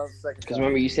was the second time. Because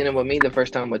remember, you seen him with me the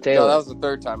first time with Taylor. No, that was the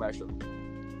third time actually.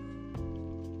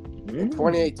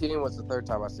 2018 was the third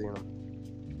time I seen him.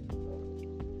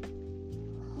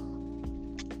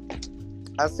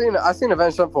 I seen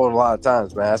Avenged Sevenfold a lot of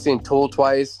times, man. I seen Tool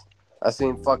twice. I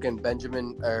seen fucking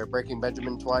Breaking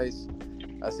Benjamin twice.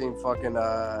 I seen fucking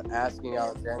Asking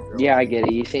Alexandria. Yeah, I get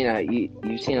it. You've seen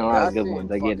a lot of good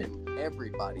ones. I get it.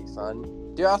 Everybody, son.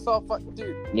 Dude, I saw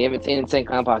dude. You haven't seen Insane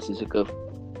Clown Posse, so go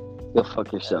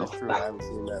fuck yourself. That's true. I haven't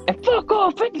seen that. And fuck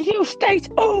off, 52 states.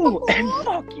 Oh, and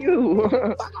fuck you.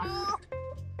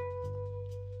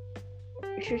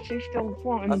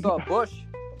 I saw Bush.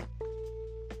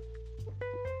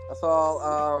 I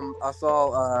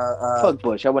saw fuck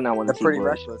Bush. I would not want to see Pretty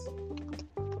Bush. Reckless.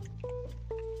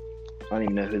 I don't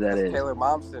even know who that is. Taylor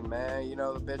Momsen, man. You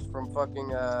know the bitch from fucking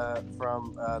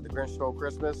from The Grinch Stole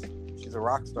Christmas? She's a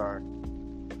rock star.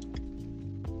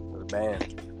 The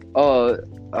band. Oh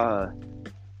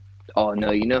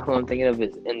no, you know who I'm thinking of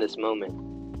is In This Moment.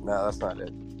 No, that's not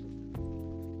it.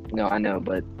 No, I know,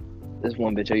 but this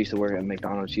one bitch I used to work at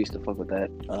McDonald's, she used to fuck with that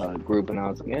group, and I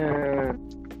was like, yeah.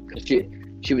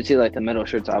 She would see like the metal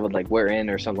shirts I would like wear in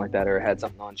or something like that, or had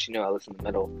something on. She knew I listened to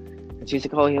metal. And she's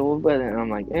like, oh yeah, well, but, and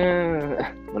I'm like,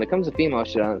 when it comes to female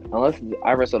shit, unless it's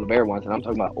I Wrestled the Bear ones, and I'm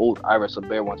talking about old I Wrestled the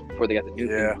Bear ones before they got the new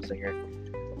female singer.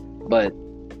 But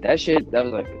that shit, that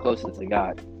was like the closest I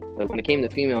got. But when it came to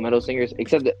female metal singers,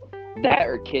 except that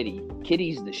or Kitty.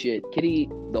 Kitty's the shit. Kitty,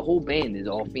 the whole band is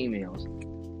all females.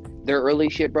 Their early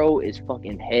shit, bro, is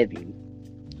fucking heavy.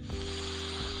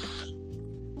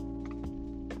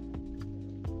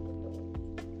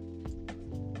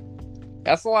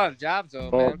 That's a lot of jobs, though,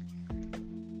 Well, man.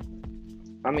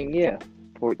 I mean, yeah,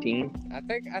 14. I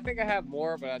think I have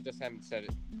more, but I just haven't said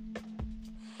it.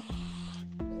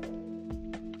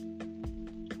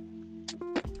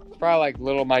 It's probably like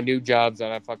little minute jobs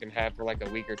that I fucking had for like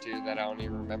a week or two that I don't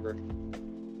even remember.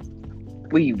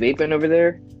 What, you vaping over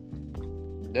there?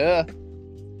 Duh.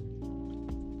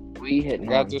 What you hitting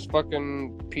Got on? this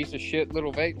fucking piece of shit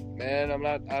little vape, man.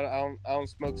 I don't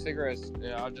smoke cigarettes.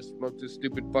 I just smoke this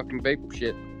stupid fucking vape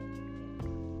shit.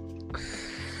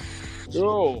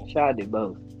 Oh. Should I do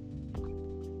both?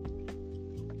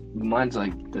 Mine's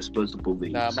like disposable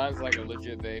vapes. Nah, mine's like a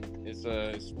legit vape. It's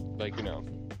like, you know,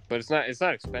 but it's not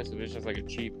expensive. It's just like a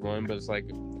cheap one, but it's like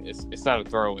it's not a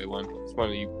throwaway one. It's one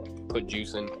that you put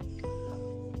juice in.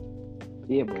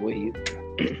 Yeah, but what you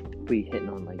hitting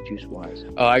on, like, juice wise?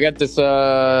 Oh, I got this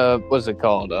what's it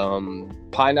called?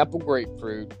 Pineapple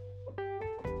grapefruit.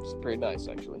 It's pretty nice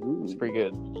actually. It's pretty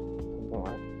good.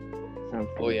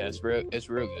 Oh yeah, it's real good. It's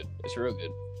real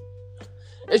good.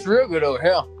 It's real good over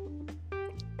here.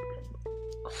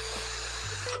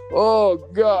 Oh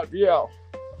god, yeah.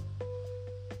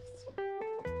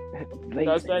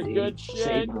 That's that good shit.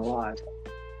 Saved my life.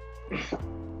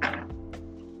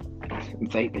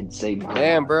 Vaping saved my life.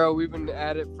 Damn, bro, we've been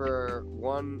at it for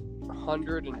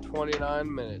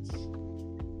 129 minutes.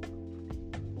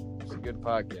 It's a good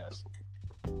podcast.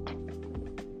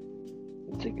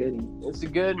 It's a good one. It's a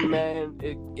good one, man.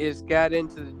 It's got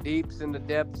into the deeps and the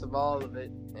depths of all of it,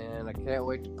 and I can't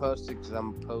wait to post it because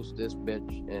I'm gonna post this bitch,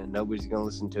 and nobody's gonna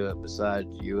listen to it besides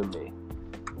you and me.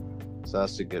 So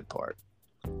that's the good part.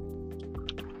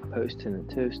 Posting and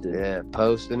toasting. Yeah,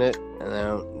 posting it, and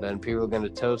then people are gonna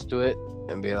toast to it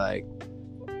and be like,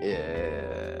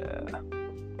 yeah.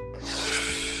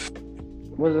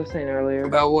 What was I saying earlier?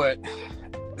 About what?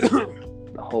 The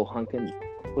whole hunking.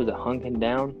 Was it hunking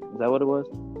down? Is that what it was?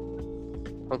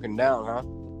 Hunking down, huh?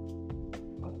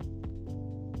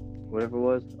 Whatever it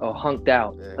was. Oh, hunked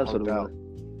out. Yeah, That's what it hunked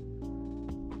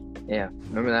was. Yeah,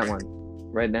 remember that one?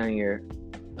 Write down your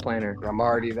planner. I'm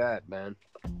already that, man.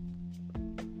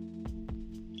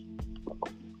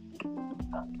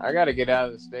 I gotta get out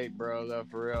of the state, bro, though,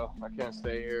 for real. I can't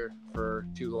stay here for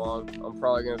too long. I'm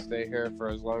probably gonna stay here for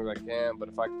as long as I can, but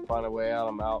if I can find a way out,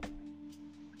 I'm out.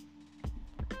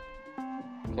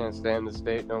 Can't stay in the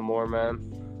state no more, man.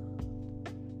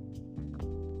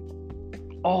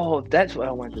 Oh, that's what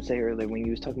I wanted to say earlier when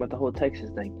you was talking about the whole Texas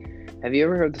thing. Have you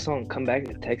ever heard the song "Come Back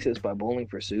to Texas" by Bowling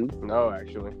for Soup? No,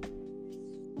 actually.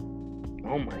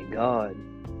 Oh my god.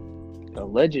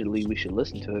 Allegedly, we should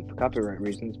listen to it for copyright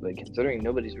reasons, but considering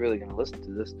nobody's really going to listen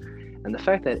to this, and the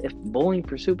fact that if Bowling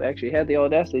for Soup actually had the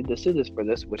audacity to sue us for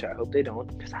this, which I hope they don't,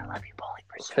 because I love you, Bowling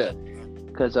for Soup.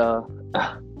 Because, other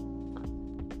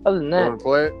than that, Wanna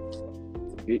play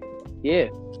it? yeah,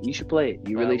 you should play it.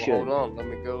 You really Well, should. Hold on, let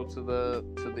me go to the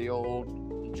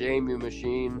old Jamie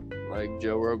machine, like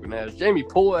Joe Rogan has. Jamie,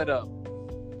 pull that up.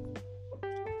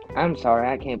 I'm sorry,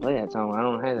 I can't play that song. I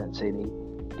don't have that CD.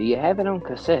 Do you have it on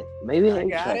cassette? Maybe I they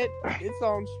got check. it. It's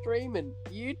on streaming.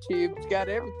 YouTube's got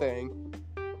everything.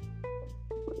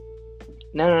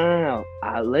 No.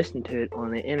 I listened to it on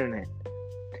the internet.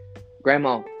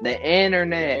 Grandma, the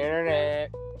internet. Internet.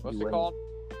 What's You it called?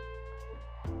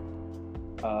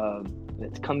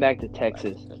 It's Come Back to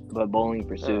Texas, but Bowling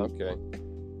for Oh, Soup. okay.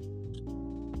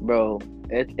 Bro,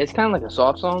 it's kind of like a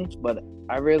soft song, but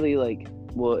I really like.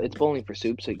 Well, it's Bowling for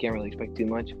Soup, so you can't really expect too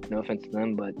much. No offense to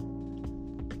them, but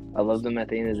I love them at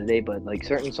the end of the day. But like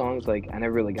certain songs, like I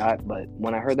never really got. But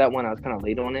when I heard that one, I was kind of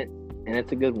late on it, and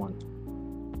it's a good one.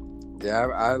 Yeah,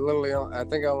 I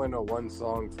think I only know one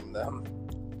song from them.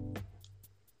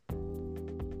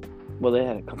 Well, they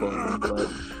had a couple of them, but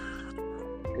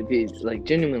if you like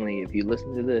genuinely, if you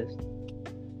listen to this,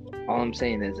 all I'm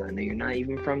saying is I know you're not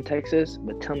even from Texas,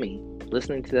 but tell me,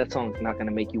 listening to that song is not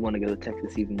gonna make you want to go to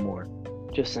Texas even more.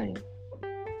 Just saying.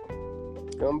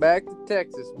 Come back to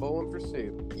Texas, Bowling for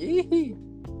Soup. Yee.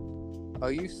 Oh,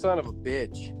 you son of a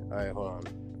bitch! All right, hold on.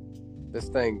 This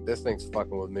thing's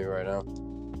fucking with me right now.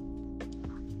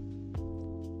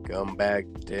 Come back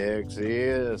to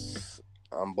Texas.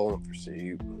 I'm Bowling for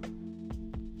Soup.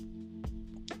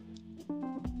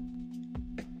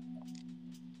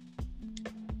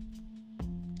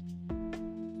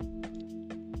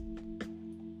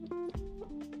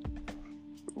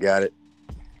 Got it.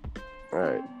 All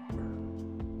right.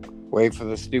 Wait for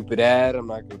the stupid ad. I'm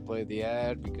not going to play the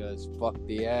ad because fuck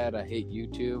the ad. I hate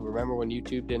YouTube. Remember when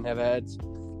YouTube didn't have ads?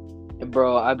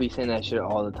 Bro, I be saying that shit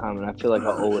all the time, and I feel like an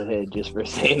old head just for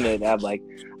saying it. I'm like,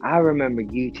 I remember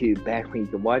YouTube back when you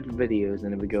could watch videos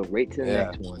and it would go right to the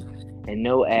next one, and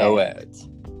no ads. No ads.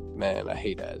 Man, I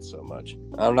hate ads so much.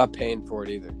 I'm not paying for it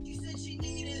either.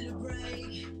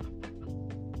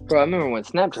 Bro, I remember when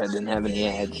Snapchat didn't have any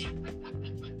ads.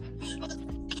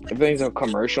 Everything's a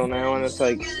commercial now, and it's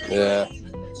like, Yeah.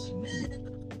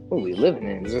 what are we living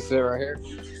in? Is this it right here?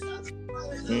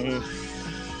 Mm-hmm.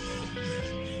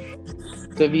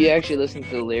 So if you actually listen to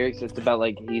the lyrics, it's about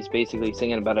like he's basically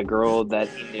singing about a girl that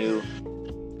he knew.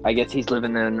 I guess he's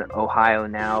living in Ohio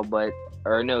now,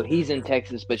 he's in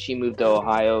Texas, but she moved to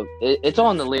Ohio. It's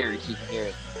all in the lyrics. You can hear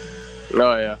it.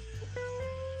 Oh, yeah.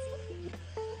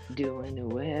 Doing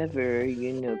whoever,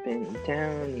 in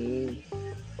town needs.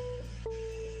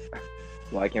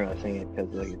 Well, I can't really sing it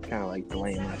because it's kind of like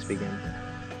delaying when I speak in.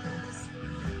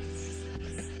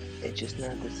 It's just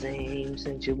not the same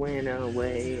since you went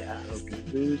away. I hope you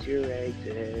lose your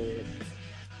exit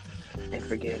and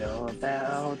forget all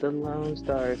about the Lone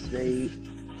Star State.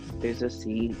 There's a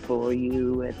seat for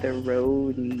you at the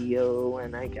rodeo,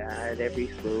 and I got every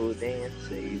slow dance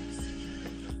saved.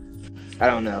 I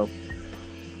don't know.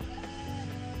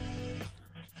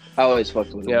 I always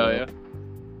fucked with it. Yeah.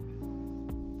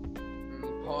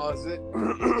 Pause it.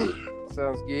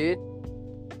 Sounds good.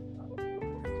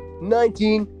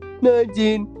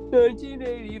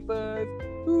 1985.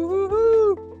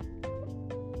 Woo-hoo-hoo.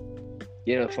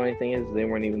 You know, the funny thing is, they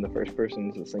weren't even the first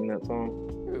persons to sing that song.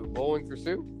 Ooh, Bowling for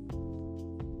Soup?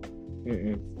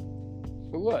 Mm-mm.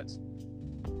 Who was?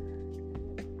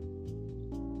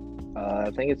 I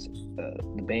think it's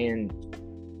the band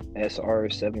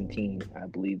SR17, I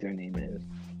believe their name is.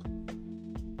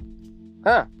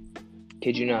 Huh.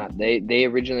 Kid you not. They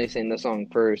originally sang the song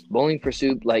first. Bowling for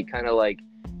Soup, kind of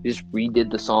just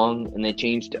redid the song, and they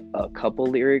changed a couple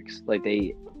lyrics. Like,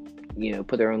 they,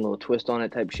 put their own little twist on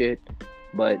it type shit.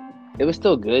 But it was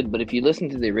still good. But if you listen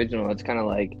to the original, it's kind of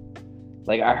like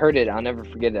I heard it, I'll never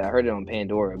forget it. I heard it on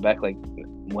Pandora back,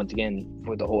 once again,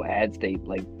 for the whole ad state,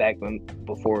 back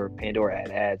before Pandora had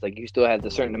ads. You still had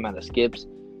a certain amount of skips,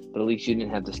 but at least you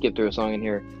didn't have to skip through a song in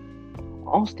here.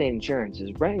 Allstate Insurance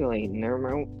is regulating their,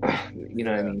 what I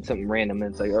mean? Something random.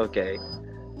 And it's like, okay.